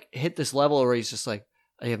he's like hit this level where he's just like,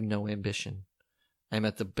 I have no ambition. I'm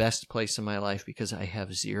at the best place in my life because I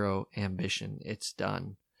have zero ambition. It's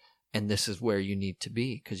done. And this is where you need to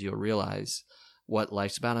be because you'll realize what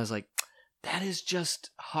life's about. And I was like, that is just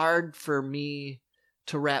hard for me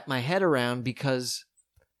to wrap my head around because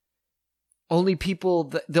the only people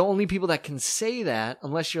that can say that,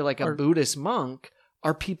 unless you're like a Buddhist monk,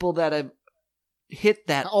 are people that have hit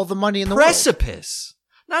that all the money in the precipice.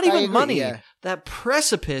 World. Not even money, that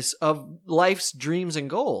precipice of life's dreams and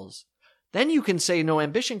goals. Then you can say no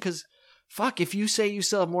ambition because, fuck, if you say you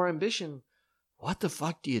still have more ambition, what the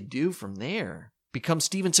fuck do you do from there? Become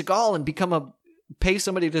Steven Seagal and pay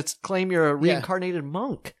somebody to claim you're a reincarnated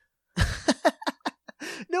monk.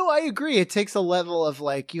 No, I agree. It takes a level of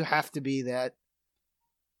like, you have to be that.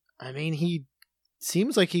 I mean, he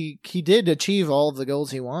seems like he did achieve all of the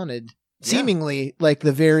goals he wanted. Yeah. Seemingly like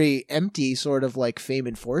the very empty sort of like fame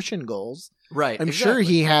and fortune goals. Right. I'm sure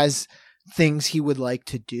he has things he would like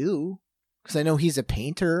to do. Because I know he's a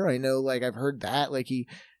painter. I know, like, I've heard that. Like,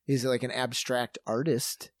 he's like an abstract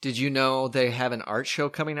artist. Did you know they have an art show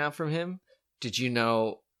coming out from him? Did you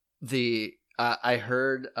know I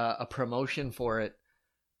heard a promotion for it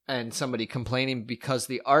and somebody complaining because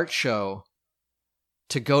the art show,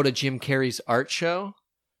 to go to Jim Carrey's art show,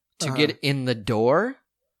 to get in the door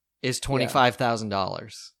is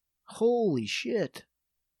 $25,000. Holy shit.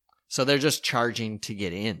 So they're just charging to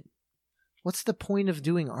get in. What's the point of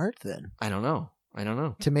doing art then? I don't know.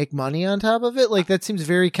 To make money on top of it? Like, that seems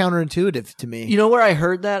very counterintuitive to me. You know where I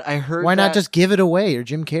heard that? Why not just give it away? You're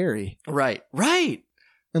Jim Carrey. Right.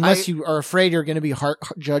 Unless you are afraid you're going to be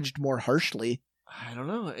judged more harshly. I don't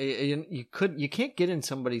know. You can't get in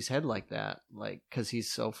somebody's head like that, like, because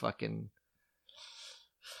he's so fucking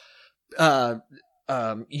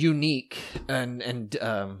unique and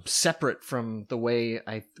separate from the way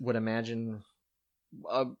I would imagine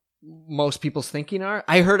most people's thinking are.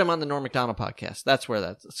 I heard him on the Norm Macdonald podcast. That's where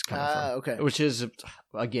that's coming from. Okay. Which is,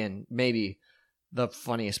 again, maybe the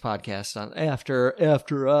funniest podcast on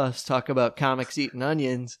after us talk about comics eating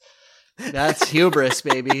onions. That's hubris,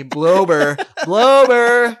 baby. Blober.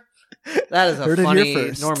 That is a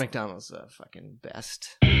funny. Norm Macdonald's the fucking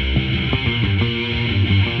best.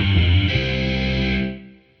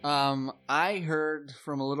 I heard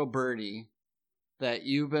from a little birdie that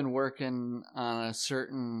you've been working on a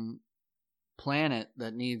certain planet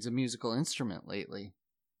that needs a musical instrument lately.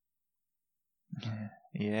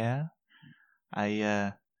 Yeah.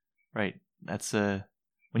 Right. That's when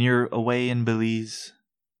you're away in Belize,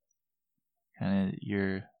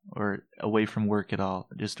 or away from work at all,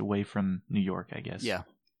 just away from New York, I guess. Yeah.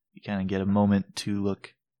 You kind of get a moment to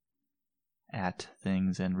look at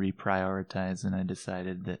things and reprioritize, and I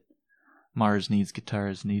decided that Mars Needs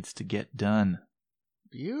Guitars needs to get done.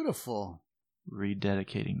 Beautiful.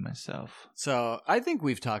 Rededicating myself. So I think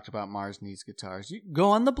we've talked about Mars Needs Guitars. You go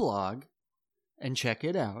on the blog and check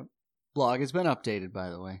it out. Blog has been updated, by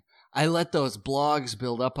the way. I let those blogs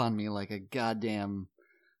build up on me like a goddamn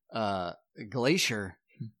glacier.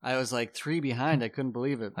 I was like 3 behind. I couldn't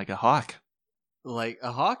believe it. Like a hawk. Like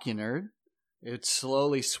a hawk, you nerd. It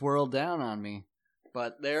slowly swirled down on me.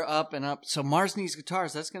 But they're up and up. So Mars Needs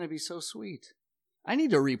Guitars, that's going to be so sweet. I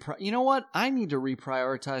need to you know what? I need to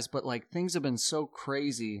reprioritize, but like things have been so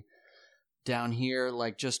crazy down here,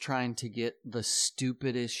 like just trying to get the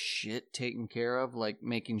stupidest shit taken care of, like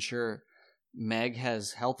making sure Meg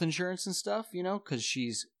has health insurance and stuff, because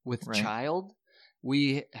she's with child.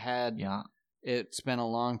 We had, it's been a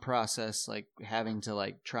long process, like having to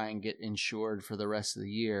like try and get insured for the rest of the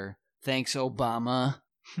year. Thanks, Obama.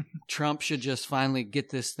 Trump should just finally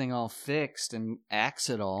get this thing all fixed and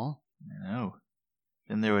axe it all. I know.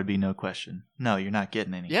 Then there would be no question. No, you're not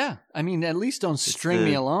getting any. Yeah. I mean, at least don't string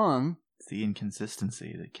me along. It's the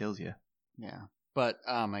inconsistency that kills you. Yeah. But,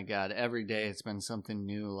 oh my God, every day it's been something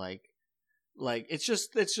new. Like it's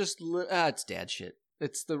dad shit.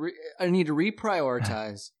 I need to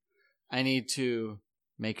reprioritize. I need to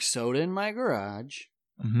make soda in my garage,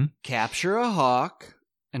 Mm-hmm. capture a hawk,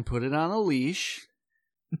 and put it on a leash.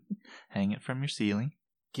 Hang it from your ceiling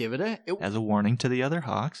Give it as a warning to the other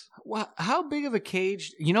hawks. How big of a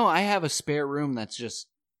cage? I have a spare room that's just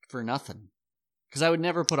for nothing. Because I would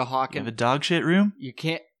never put a hawk You in. have a dog shit room? You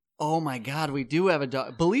can't. Oh my God, we do have a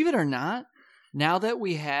dog. Believe it or not, now that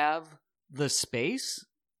we have the space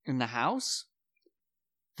in the house,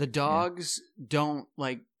 the dogs don't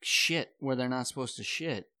like shit where they're not supposed to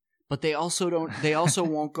shit. But they also don't. They also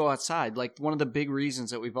won't go outside. Like one of the big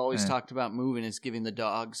reasons that we've always talked about moving is giving the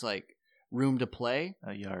dogs like room to play.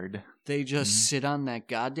 A yard. They just sit on that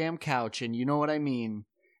goddamn couch, and you know what I mean.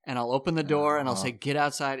 And I'll open the door and I'll say, "Get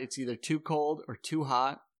outside." It's either too cold or too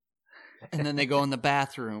hot. And then they go in the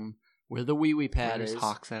bathroom where the wee pad There's is.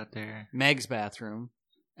 hawks out there. Meg's bathroom,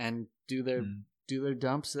 and do their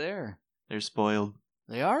dumps there. They're spoiled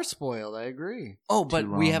They are spoiled. I agree. Oh, but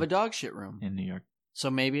we have a dog shit room, in New York. so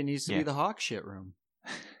maybe it needs to be the hawk shit room.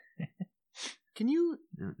 Can you?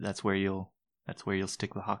 That's where you'll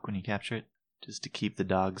stick the hawk when you capture it, just to keep the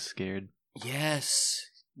dogs scared. Yes,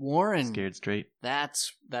 Warren. Scared straight.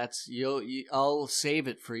 That's I'll save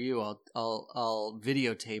it for you. I'll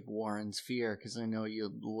videotape Warren's fear because I know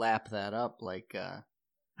you'll lap that up like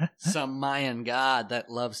some Mayan god that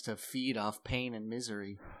loves to feed off pain and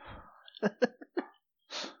misery.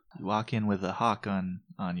 You walk in with a hawk on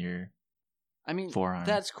your forearm.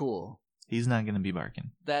 That's cool. He's not going to be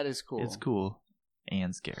barking. That is cool. It's cool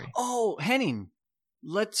and scary. Oh, Henning.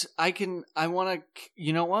 I want to,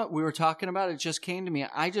 you know what? We were talking about it. Just came to me.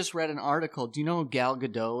 I just read an article. Do you know who Gal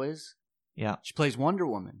Gadot is? Yeah. She plays Wonder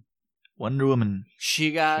Woman. Wonder Woman.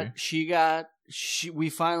 We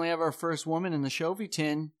finally have our first woman in the Chovy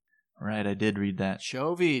tin. Right, I did read that.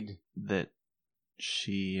 Chovied. That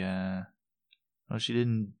she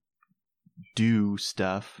didn't do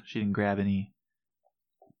stuff. She didn't grab any,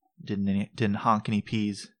 didn't honk any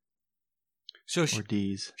P's. So or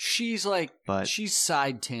D's. She's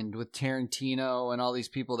side tinned with Tarantino and all these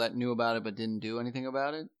people that knew about it but didn't do anything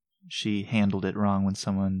about it. She handled it wrong when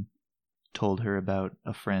someone told her about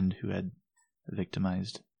a friend who had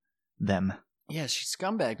victimized them. Yeah, she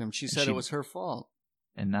scumbagged him. She said it was her fault.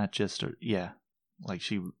 And not just, like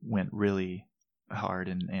she went really hard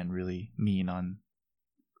and really mean on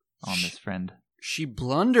this friend. She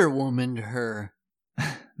Blunder Womaned her.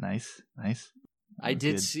 Nice. I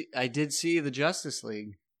did see the Justice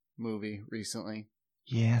League movie recently.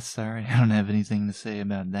 Yeah, sorry. I don't have anything to say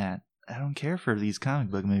about that. I don't care for these comic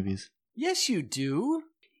book movies. Yes, you do.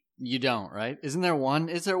 You don't, right? Isn't there one?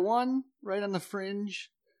 Is there one right on the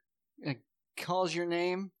fringe? It calls your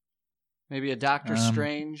name? Maybe a Doctor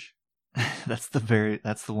Strange? That's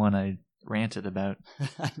the one I ranted about.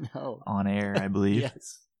 I know. On air, I believe.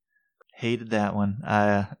 Yes. Hated that one.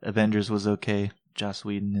 Avengers was okay. Joss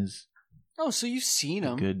Whedon is so you've seen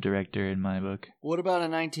him. Good director in my book. What about a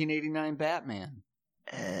 1989 Batman?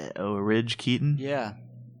 Ridge Keaton? Yeah.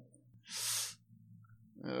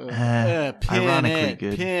 Ironically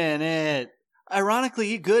good. Pin it.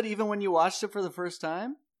 Ironically good even when you watched it for the first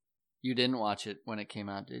time? You didn't watch it when it came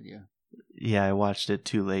out, did you? Yeah, I watched it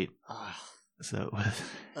too late. Ugh. So it was...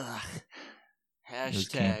 Hashtag. It was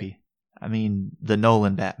campy. I mean, the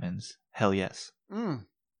Nolan Batmans. Hell yes. All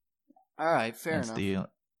right, fair enough.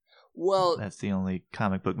 Well, that's the only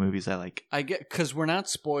comic book movies I like. I get, because we're not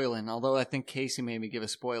spoiling, although I think Casey made me give a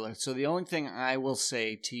spoiler. So the only thing I will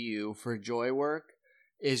say to you for Joy Work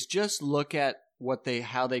is just look at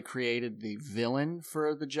how they created the villain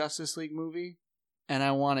for the Justice League movie, and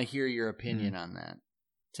I want to hear your opinion on that.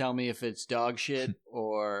 Tell me if it's dog shit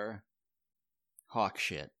or hawk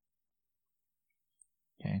shit.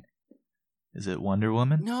 Okay. Is it Wonder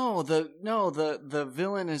Woman? No, the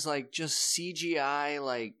villain is like just CGI,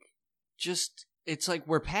 like just it's like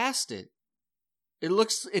we're past it. It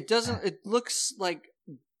looks like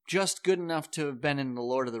just good enough to have been in the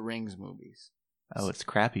Lord of the Rings movies. Oh, it's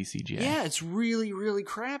crappy CGI. Yeah, it's really, really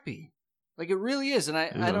crappy. Like it really is, and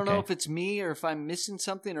I don't know if it's me or if I'm missing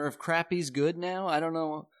something or if crappy's good now. I don't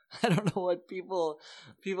know. I don't know what people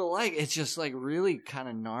like. It's just like really kind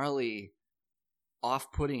of gnarly,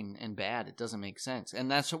 off-putting and bad. It doesn't make sense.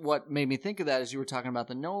 And that's what made me think of that as you were talking about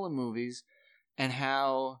the Nolan movies and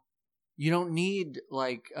how you don't need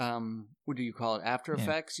like what do you call it? After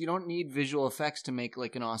Effects. You don't need visual effects to make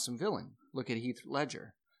like an awesome villain. Look at Heath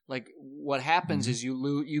Ledger. Like what happens is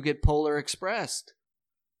you get Polar Expressed.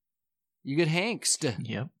 You get Hanksed.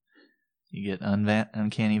 Yep. You get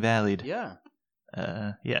Uncanny Valleyed. Yeah.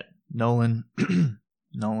 Yeah. Nolan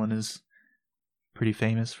is pretty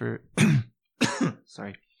famous for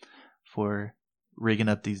for rigging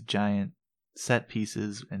up these giant set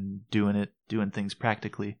pieces and doing things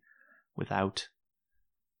practically without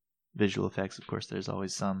visual effects. Of course, there's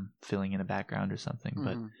always some filling in a background or something,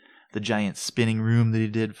 but the giant spinning room that he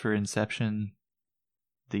did for Inception,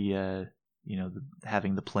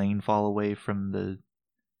 having the plane fall away from the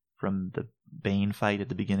Bane fight at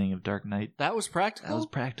the beginning of Dark Knight. That was practical? That was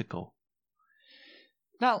practical.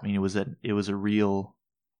 No. I mean, it was a real,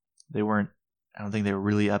 I don't think they were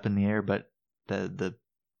really up in the air, but the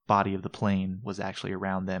body of the plane was actually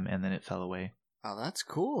around them and then it fell away. Oh, that's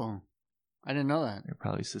cool. I didn't know that. They're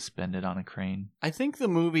probably suspended on a crane. I think the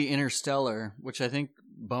movie Interstellar, which I think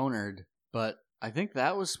bonered, but I think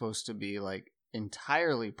that was supposed to be like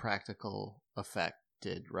entirely practical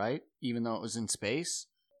affected, right? Even though it was in space.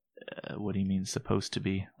 What do you mean supposed to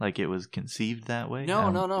be? Like it was conceived that way? No.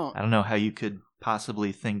 I don't know how you could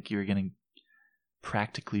possibly think you're going to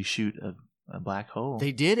practically shoot a black hole.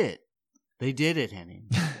 They did it, Henning.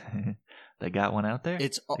 They got one out there?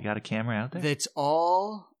 They got a camera out there? It's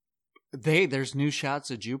all... There's new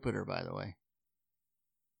shots of Jupiter, by the way.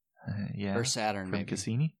 Yeah. Or Saturn, from maybe.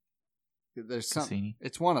 Cassini? There's some. Cassini.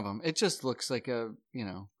 It's one of them. It just looks like a,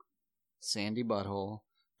 sandy butthole.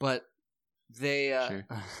 But they... Sure.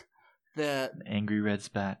 An angry red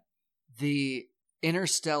spat. The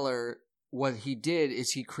Interstellar, what he did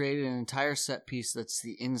is he created an entire set piece that's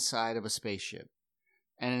the inside of a spaceship.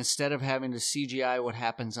 And instead of having to CGI what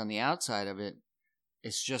happens on the outside of it,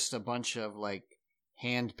 it's just a bunch of, like,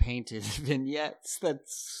 hand-painted vignettes that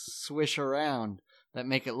swish around that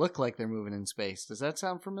make it look like they're moving in space. Does that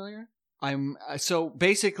sound familiar? So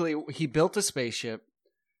basically, he built a spaceship.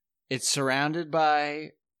 It's surrounded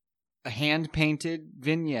by hand-painted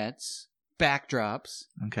vignettes, backdrops.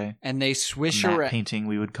 Okay. And they swish matte around. Painting,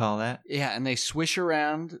 we would call that. Yeah, and they swish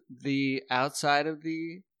around the outside of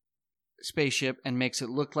the spaceship and makes it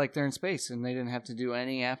look like they're in space, and they didn't have to do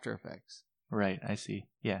any After Effects. Right, I see.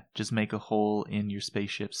 Yeah, just make a hole in your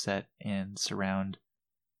spaceship set and surround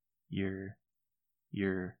your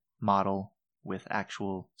model with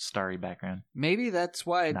actual starry background. Maybe that's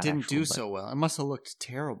why it Not didn't actual, do but- so well. It must have looked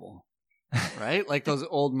terrible, right? Like those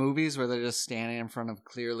old movies where they're just standing in front of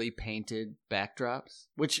clearly painted backdrops.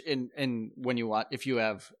 Which, in when you watch, if you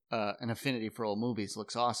have an affinity for old movies,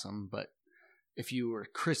 looks awesome. But if you were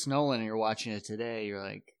Chris Nolan and you're watching it today, you're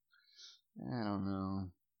like, I don't know.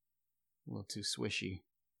 A little too swishy.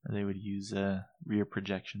 They would use rear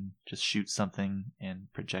projection, just shoot something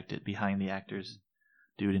and project it behind the actors.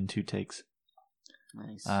 Do it in 2 takes.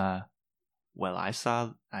 Nice. Well, I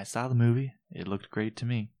saw the movie. It looked great to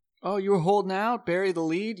me. Oh, you were holding out, bury the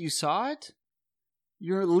lead. You saw it.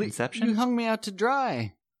 Inception? You hung me out to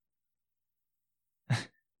dry.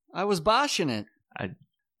 I was boshing it.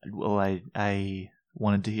 I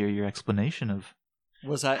wanted to hear your explanation of.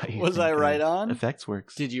 Was how I you was think, I right on? Effects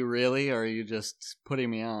works. Did you really, or are you just putting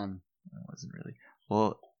me on? I wasn't really.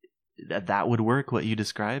 Well, that would work. What you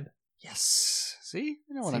describe. Yes. See,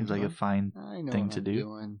 I know what Seems I'm like doing. a fine I know thing what to I'm do.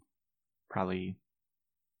 doing. Probably.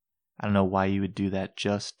 I don't know why you would do that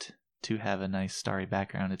just to have a nice starry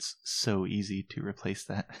background. It's so easy to replace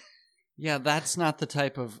that. Yeah, that's not the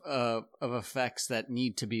type of effects that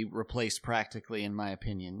need to be replaced practically, in my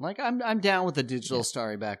opinion. Like I'm down with the digital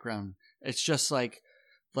starry background. It's just like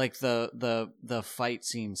the fight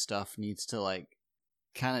scene stuff needs to like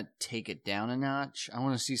kind of take it down a notch. I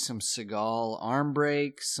want to see some Seagal arm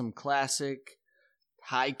breaks, some classic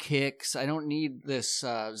high kicks. I don't need this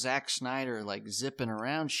Zack Snyder like zipping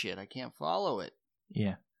around shit. I can't follow it.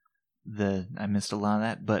 Yeah, I missed a lot of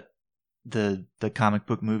that, but the comic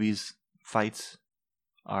book movies fights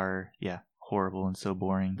are horrible and so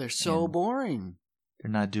boring. They're so And boring.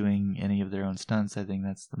 They're not doing any of their own stunts. I think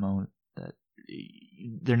that's the moment that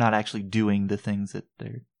they're not actually doing the things that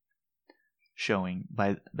they're showing.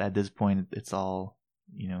 At this point, it's all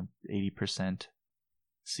 80%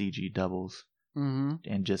 CG doubles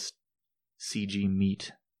and just CG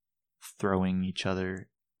meat throwing each other,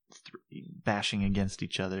 bashing against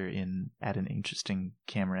each other at an interesting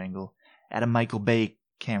camera angle, at a Michael Bay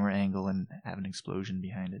camera angle, and have an explosion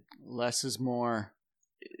behind it. Less is more.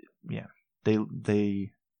 Yeah, they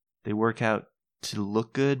work out to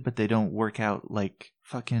look good, but they don't work out like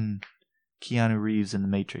fucking Keanu Reeves in The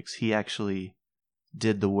Matrix. He actually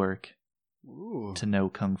did the work to know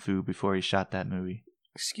Kung Fu before he shot that movie.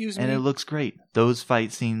 Excuse me? And it looks great. Those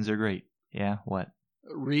fight scenes are great. Yeah, what?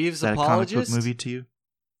 Reeves Is that apologist? a comic book movie to you?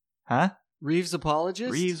 Huh? Reeves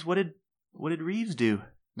apologist? Reeves, what did Reeves do?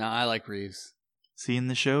 No, I like Reeves. See in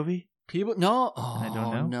the Chovy? People, no. Oh, I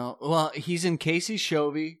don't know. No. Well, he's in Casey's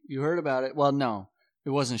Chovy. You heard about it. Well, no, it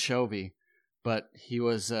wasn't Chovy, but he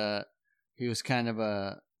was kind of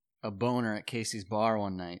a boner at Casey's bar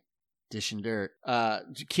one night. Dishing dirt.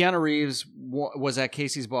 Keanu Reeves was at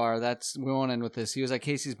Casey's bar. We won't end with this. He was at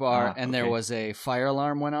Casey's bar, and there was a fire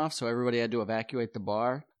alarm went off, so everybody had to evacuate the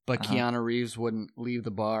bar. But Keanu Reeves wouldn't leave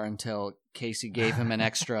the bar until Casey gave him an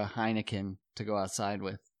extra Heineken to go outside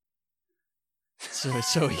with.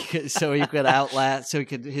 So he could outlast.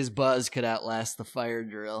 His buzz could outlast the fire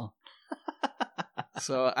drill.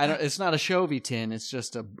 So it's not a Chovy tin. It's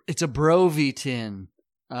just a Brovy tin.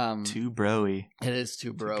 Too broy. It is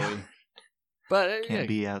too broy. But can't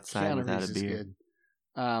be outside Keanu without Reeves a beer. Is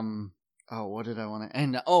good. What did I want to?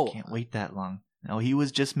 And can't wait that long. No, he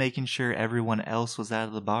was just making sure everyone else was out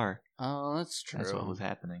of the bar. Oh, that's true. That's what was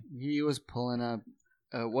happening. He was pulling up.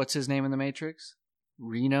 What's his name in the Matrix?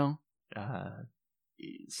 Reno.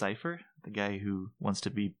 Cypher, the guy who wants to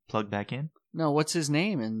be plugged back in. No, what's his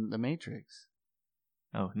name in the Matrix?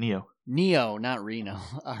 Oh, Neo. Neo, not Reno.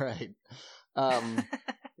 All right.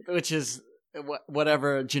 Which is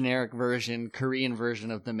whatever generic version, Korean version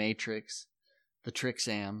of the Matrix, the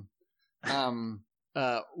Trixam.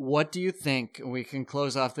 What do you think? We can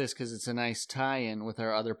close off this because it's a nice tie-in with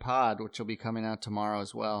our other pod, which will be coming out tomorrow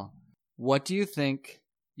as well. What do you think?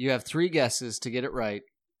 You have 3 guesses to get it right.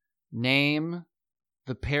 Name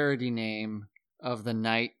the parody name of the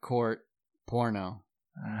night court porno.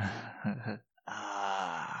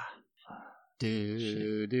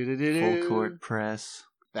 Full court press.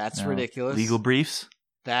 That's ridiculous. Legal briefs.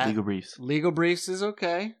 Legal briefs. Legal briefs is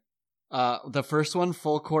okay. The first one,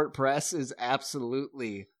 full court press, is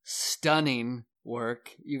absolutely stunning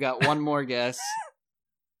work. You got one more guess.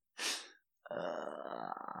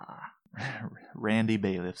 Randy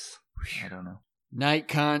Bailiffs. I don't know. Night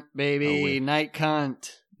cunt, baby. Night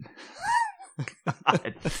cunt.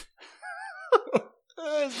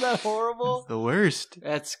 Is that horrible? It's the worst.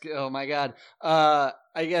 Oh my God. I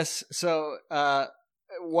guess so.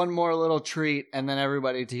 One more little treat, and then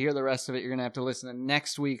everybody, to hear the rest of it, you're gonna have to listen to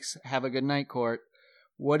next week's Have a Good Night Court.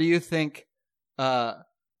 What do you think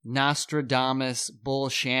Nostradamus Bull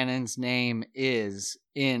Shannon's name is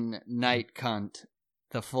in Night Cunt,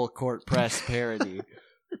 the full court press parody?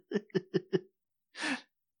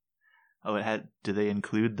 Do they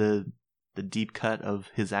include the deep cut of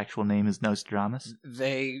his actual name is Nostradamus?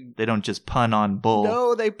 They don't just pun on Bull.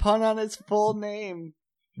 No, they pun on his full name.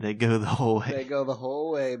 They go the whole way. They go the whole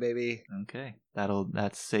way, baby. Okay.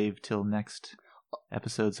 That's saved till next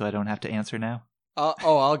episode, so I don't have to answer now.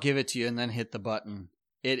 I'll give it to you and then hit the button.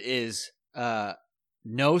 It is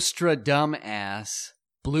Nostradum-ass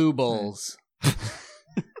Blue Bulls.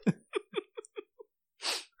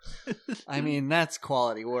 I mean, that's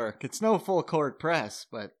quality work. It's no full court press,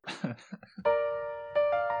 but...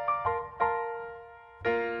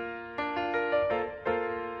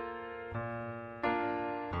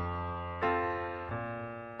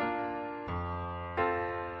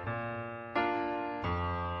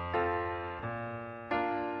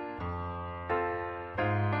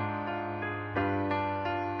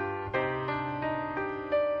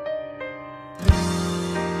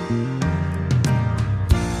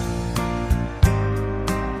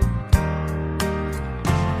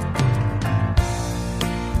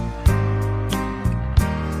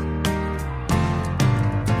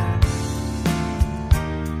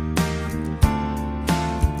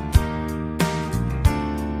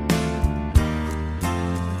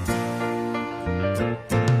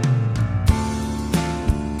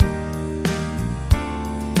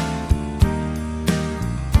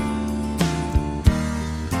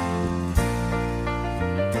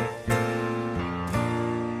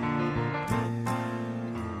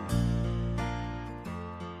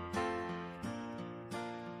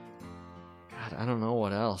 I don't know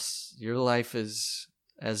what else. Your life is,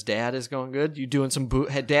 as dad, is going good? You doing some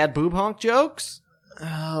dad boob honk jokes?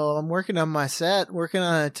 Oh, I'm working on my set. Working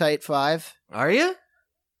on a tight 5. Are you?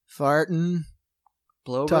 Farting.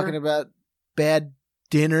 Blower? Talking about bad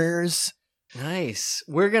dinners. Nice.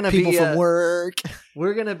 We're going to be... People from work.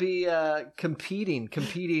 We're going to be competing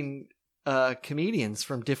comedians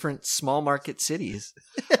from different small market cities.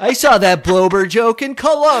 I saw that Blober joke in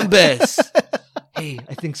Columbus. Hey,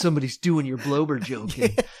 I think somebody's doing your Blober joke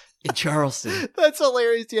in Charleston. That's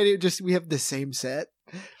hilarious. The idea we have the same set.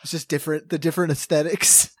 It's just different, the different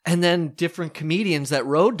aesthetics. And then different comedians that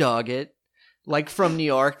road dog it, like from New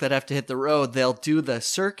York that have to hit the road, they'll do the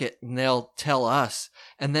circuit and they'll tell us.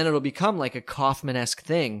 And then it'll become like a Kaufman-esque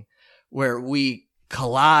thing where we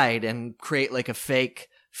collide and create like a fake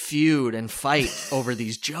feud and fight over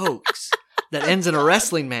these jokes that ends in a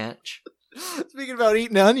wrestling match. Speaking about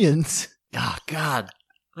eating onions. Oh, God.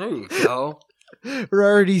 There you go.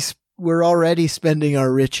 We're already spending our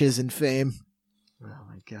riches and fame. Oh,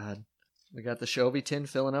 my God. We got the Chovy tin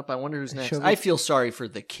filling up. I wonder who's next. Chovy- I feel sorry for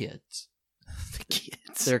the kids. The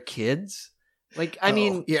kids. They're kids? Like, I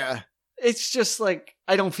mean, yeah. it's just like,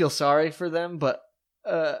 I don't feel sorry for them, but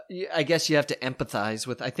I guess you have to empathize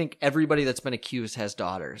with, I think everybody that's been accused has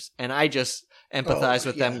daughters. And I just empathize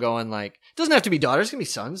with them going like, it doesn't have to be daughters, it can be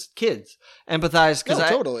sons, kids. Empathize because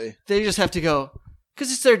totally. They just have to go,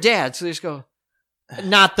 because it's their dad. So they just go,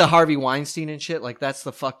 not the Harvey Weinstein and shit. Like, that's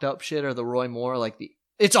the fucked up shit, or the Roy Moore. Like,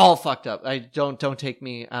 it's all fucked up. I don't take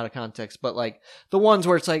me out of context, but like the ones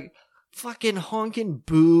where it's like fucking honking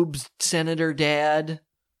boobs, Senator Dad,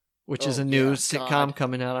 which is a new sitcom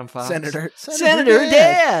coming out on Fox. Senator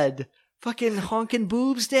Dad. Fucking honking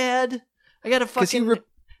boobs, Dad. I gotta fucking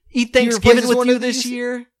eat Thanksgiving with you this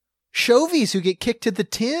year. Chovies who get kicked to the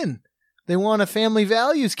tin. They want a family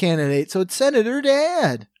values candidate, so it's Senator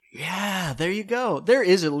Dad. Yeah, there you go. There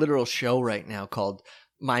is a literal show right now called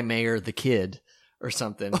My Mayor the Kid or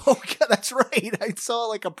something. Oh, God, that's right. I saw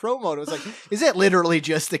like a promo. It was like, is that literally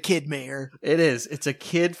just the kid mayor? It is. It's a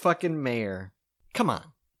kid fucking mayor. Come on.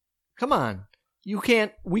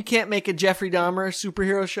 We can't make a Jeffrey Dahmer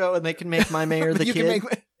superhero show and they can make My Mayor the Kid.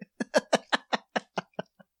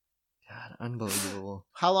 God, unbelievable.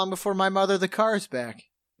 How long before My Mother the Car is back?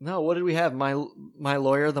 No, what did we have? My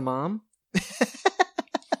Lawyer the Mom?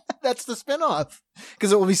 That's the spinoff.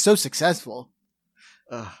 Because it will be so successful.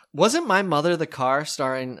 Wasn't My Mother the Car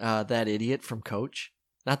starring that idiot from Coach?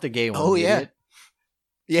 Not the gay one. Oh, yeah. Idiot.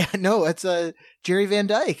 Yeah, no, it's Jerry Van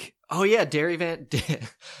Dyke. Oh, yeah, Derry Van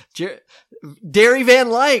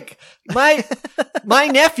Lyke. My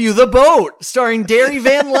nephew, The Boat, starring Derry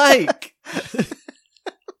Van Lyke.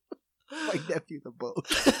 My nephew, The Boat.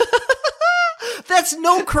 That's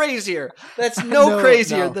no crazier. That's no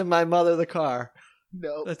crazier than My Mother the Car.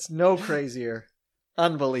 No. That's no crazier.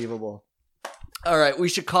 Unbelievable. All right, we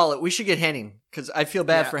should call it. We should get Henning, because I feel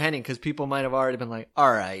bad for Henning, because people might have already been like,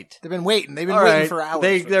 all right. They've been waiting. They've been waiting for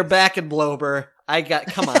hours. They're back in Blober.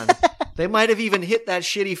 Come on. They might have even hit that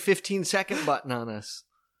shitty 15-second button on us.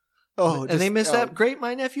 Oh, and they missed that great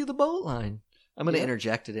My Nephew the Boat line. I'm going to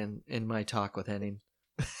interject it in my talk with Henning.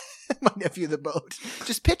 My Nephew the Boat.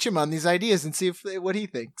 Just pitch him on these ideas and see what he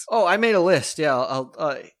thinks. Oh, I made a list. Yeah, I'll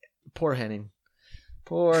poor Henning.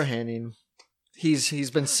 Poor Henning.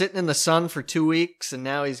 He's been sitting in the sun for 2 weeks, and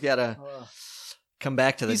now he's got to come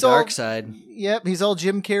back to the dark side. Yep, he's all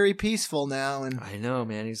Jim Carrey peaceful now, and I know,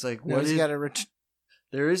 man. He's like, what? He's got to.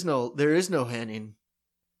 There is no Henning.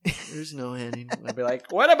 There's no Henning. I'd be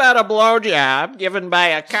like, what about a blowjob given by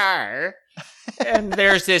a car? And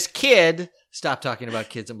there's this kid. Stop talking about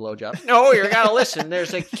kids and blowjobs. No, you gotta listen.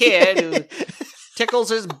 There's a kid who tickles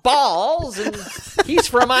his balls, and he's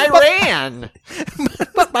from Iran.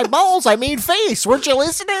 But by balls, I mean face. Weren't you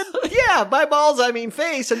listening? Yeah, by balls, I mean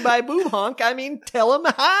face, and by boob honk, I mean tell him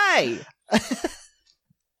hi.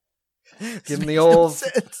 Give him the old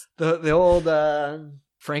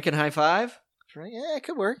Franken high five. Yeah, it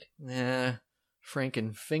could work. Yeah,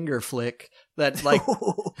 Franken finger flick. That like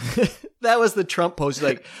that was the Trump post.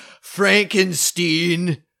 Like,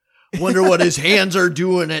 Frankenstein. Wonder what his hands are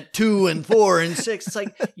doing at 2 and 4 and 6. It's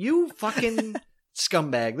like, you fucking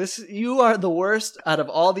scumbag. You are the worst out of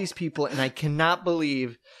all these people, and I cannot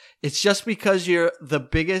believe it's just because you're the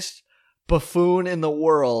biggest buffoon in the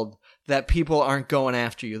world that people aren't going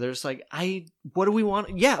after you. There's like, what do we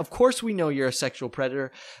want? Yeah, of course we know you're a sexual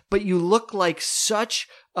predator, but you look like such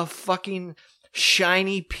a fucking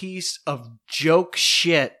shiny piece of joke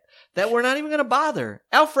shit that we're not even going to bother.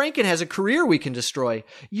 Al Franken has a career we can destroy.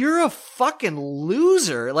 You're a fucking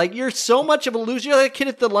loser. Like, you're so much of a loser. You're like a kid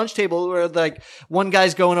at the lunch table where like one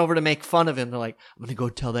guy's going over to make fun of him. They're like, I'm going to go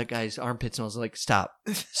tell that guy's armpit smells. Like, stop.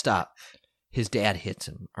 His dad hits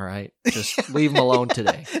him, all right? Just leave him alone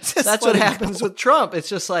today. That's what happens with Trump. It's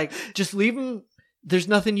just like, just leave him. There's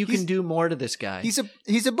nothing you can do more to this guy. He's a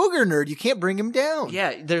booger nerd. You can't bring him down.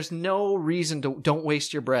 Yeah, there's no reason to. Don't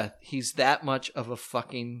waste your breath. He's that much of a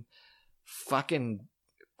fucking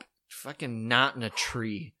knot in a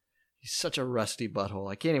tree. He's such a rusty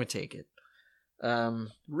butthole. I can't even take it.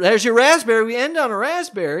 There's your raspberry. We end on a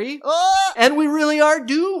raspberry. And we really are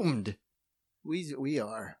doomed. We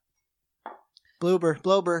are.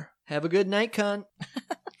 Blober. Have a good night, cunt.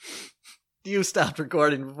 You stopped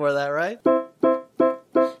recording before that, right?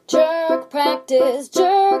 Jerk practice.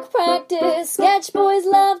 Sketch boys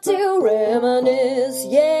love to reminisce,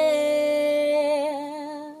 yeah.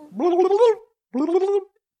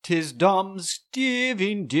 'Tis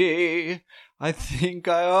Domstiving Day. I think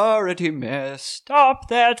I already messed. Stop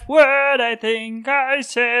that word, I think I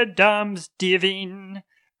said Domstiving.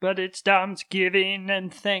 But it's Dom's giving,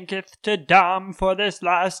 and thanketh to Dom for this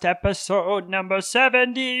last episode, number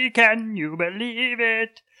 70. Can you believe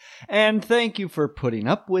it? And thank you for putting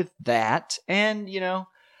up with that. And,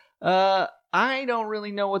 I don't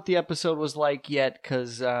really know what the episode was like yet,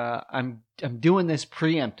 because I'm doing this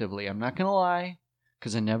preemptively. I'm not going to lie,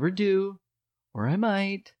 because I never do, or I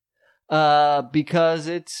might. Because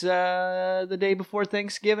it's the day before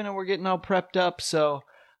Thanksgiving, and we're getting all prepped up, so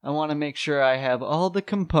I want to make sure I have all the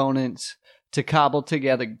components to gobble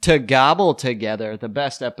together the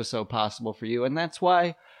best episode possible for you. And that's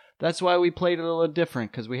why we played it a little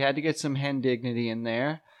different, because we had to get some hen dignity in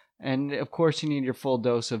there. And of course you need your full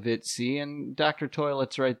dose of Vitsy, and Dr.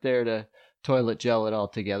 Toilet's right there to toilet gel it all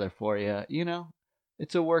together for you.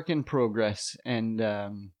 It's a work in progress,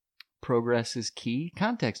 and progress is key.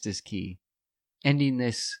 Context is key. Ending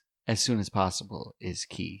this as soon as possible is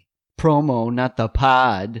key. Promo, not the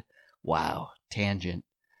pod. Wow. Tangent,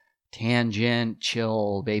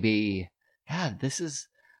 chill, baby. God,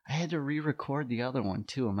 I had to re-record the other one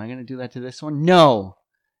too. Am I going to do that to this one? No,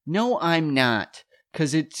 I'm not.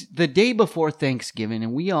 Because it's the day before Thanksgiving,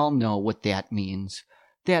 and we all know what that means.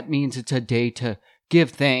 That means it's a day to give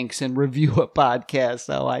thanks and review a podcast.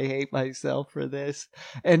 Oh, I hate myself for this.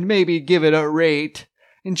 And maybe give it a rate.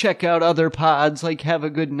 And check out other pods like Have a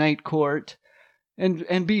Good Night Court.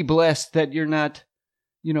 And be blessed that you're not,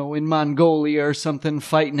 in Mongolia or something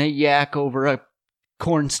fighting a yak over a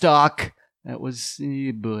cornstalk. That was,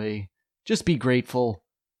 boy. Just be grateful,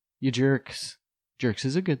 you jerks. Jerks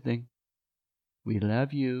is a good thing. We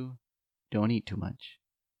love you. Don't eat too much.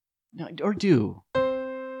 No, or do.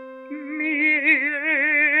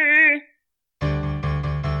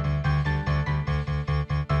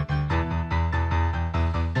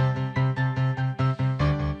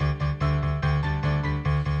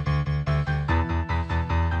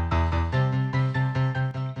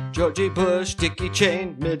 Georgie Bush, Dickie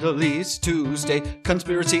Chain, Middle East Tuesday,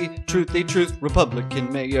 conspiracy, truthy truth,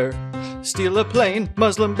 Republican mayor. Steal a plane,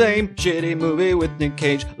 Muslim dame, shitty movie with Nick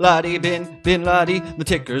Cage, Lottie bin Lottie, the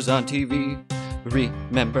ticker's on TV.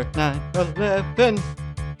 Remember 9/11?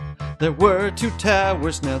 There were two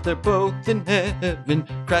towers, now they're both in heaven.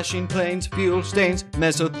 Crashing planes, fuel stains,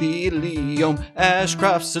 mesothelioma,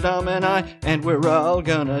 Ashcroft, Saddam and I, and we're all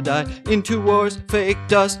gonna die. Into wars, fake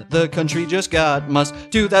dust, the country just got must.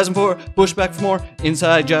 2004, Bush back for more,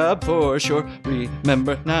 inside job for sure.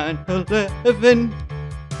 Remember 9/11?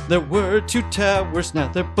 There were two towers, now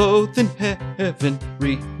they're both in heaven.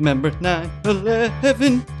 Remember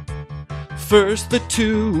 9/11? First the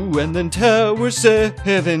two, and then Tower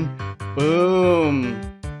 7. Boom.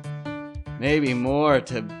 Maybe more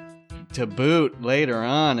to boot later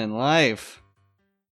on in life.